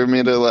time for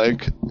me to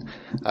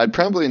I'd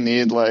probably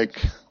need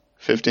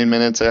 15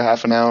 minutes or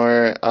half an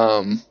hour.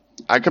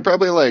 I could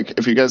probably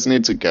if you guys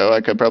need to go, I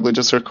could probably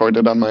just record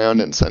it on my own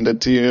and send it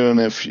to you. And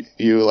if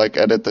you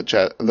edit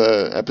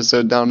the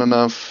episode down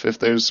enough, if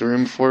there's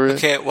room for it.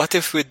 Okay, what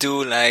if we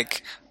do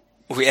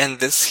we end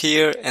this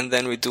here and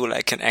then we do an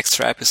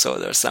extra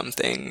episode or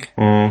something?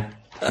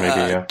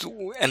 Maybe,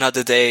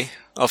 another day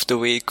of the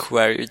week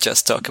where you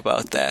just talk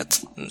about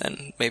that, and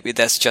then maybe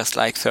that's just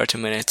 30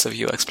 minutes of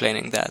you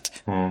explaining that.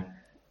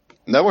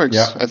 That works,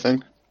 I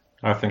think.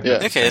 Yeah.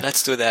 Okay,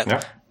 let's do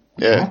that.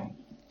 Yeah.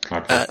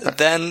 Okay.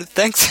 Then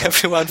thanks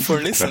everyone for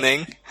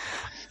listening.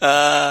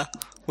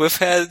 We've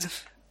had,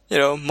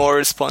 more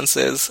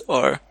responses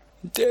or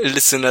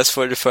listeners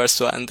for the first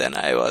one than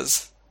I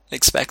was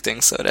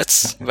expecting, so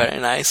that's very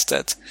nice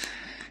that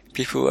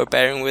people were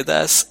bearing with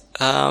us.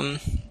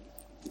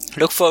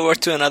 Look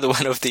forward to another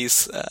one of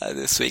these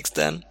this week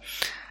then.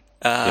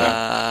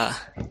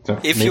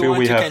 If you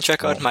want, you can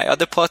check out my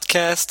other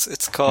podcast.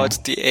 It's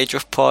called The Age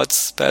of Pods,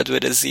 spelled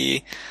with a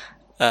Z.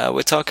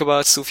 We talk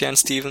about Sufjan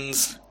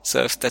Stevens,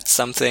 so if that's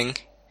something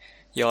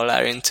y'all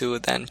are into,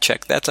 then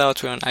check that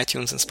out. We're on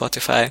iTunes and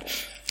Spotify.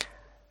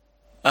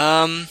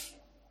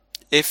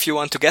 If you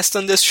want to guest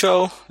on this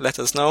show, let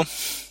us know,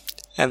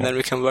 and then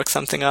we can work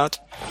something out.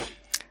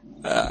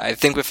 I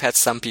think we've had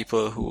some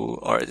people who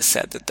already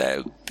said that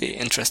they'll be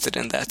interested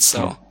in that,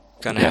 so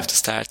gonna have to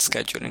start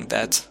scheduling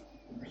that.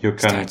 You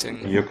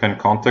can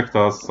contact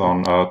us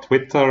on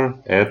Twitter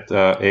at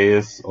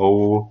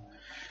ASOBOPcast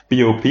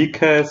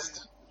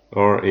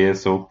or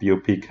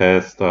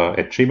ASOBOPcast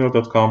at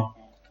gmail.com.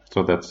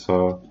 So that's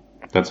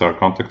our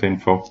contact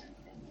info.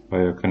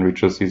 You can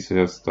reach us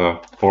easiest,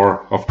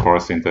 or of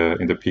course in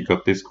the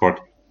Peacock Discord,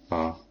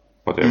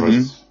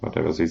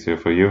 whatever's easier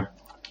for you.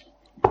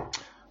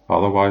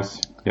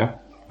 Otherwise,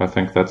 I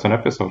think that's an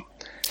episode.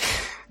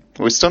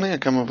 We still need to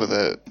come up with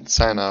a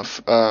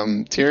sign-off.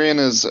 Tyrion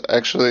is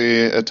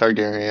actually a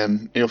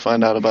Targaryen. You'll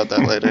find out about that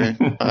later.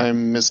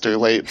 I'm Mr.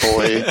 Late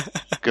Boy.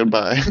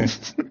 Goodbye.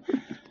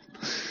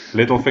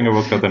 Littlefinger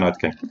was the Night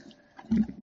King.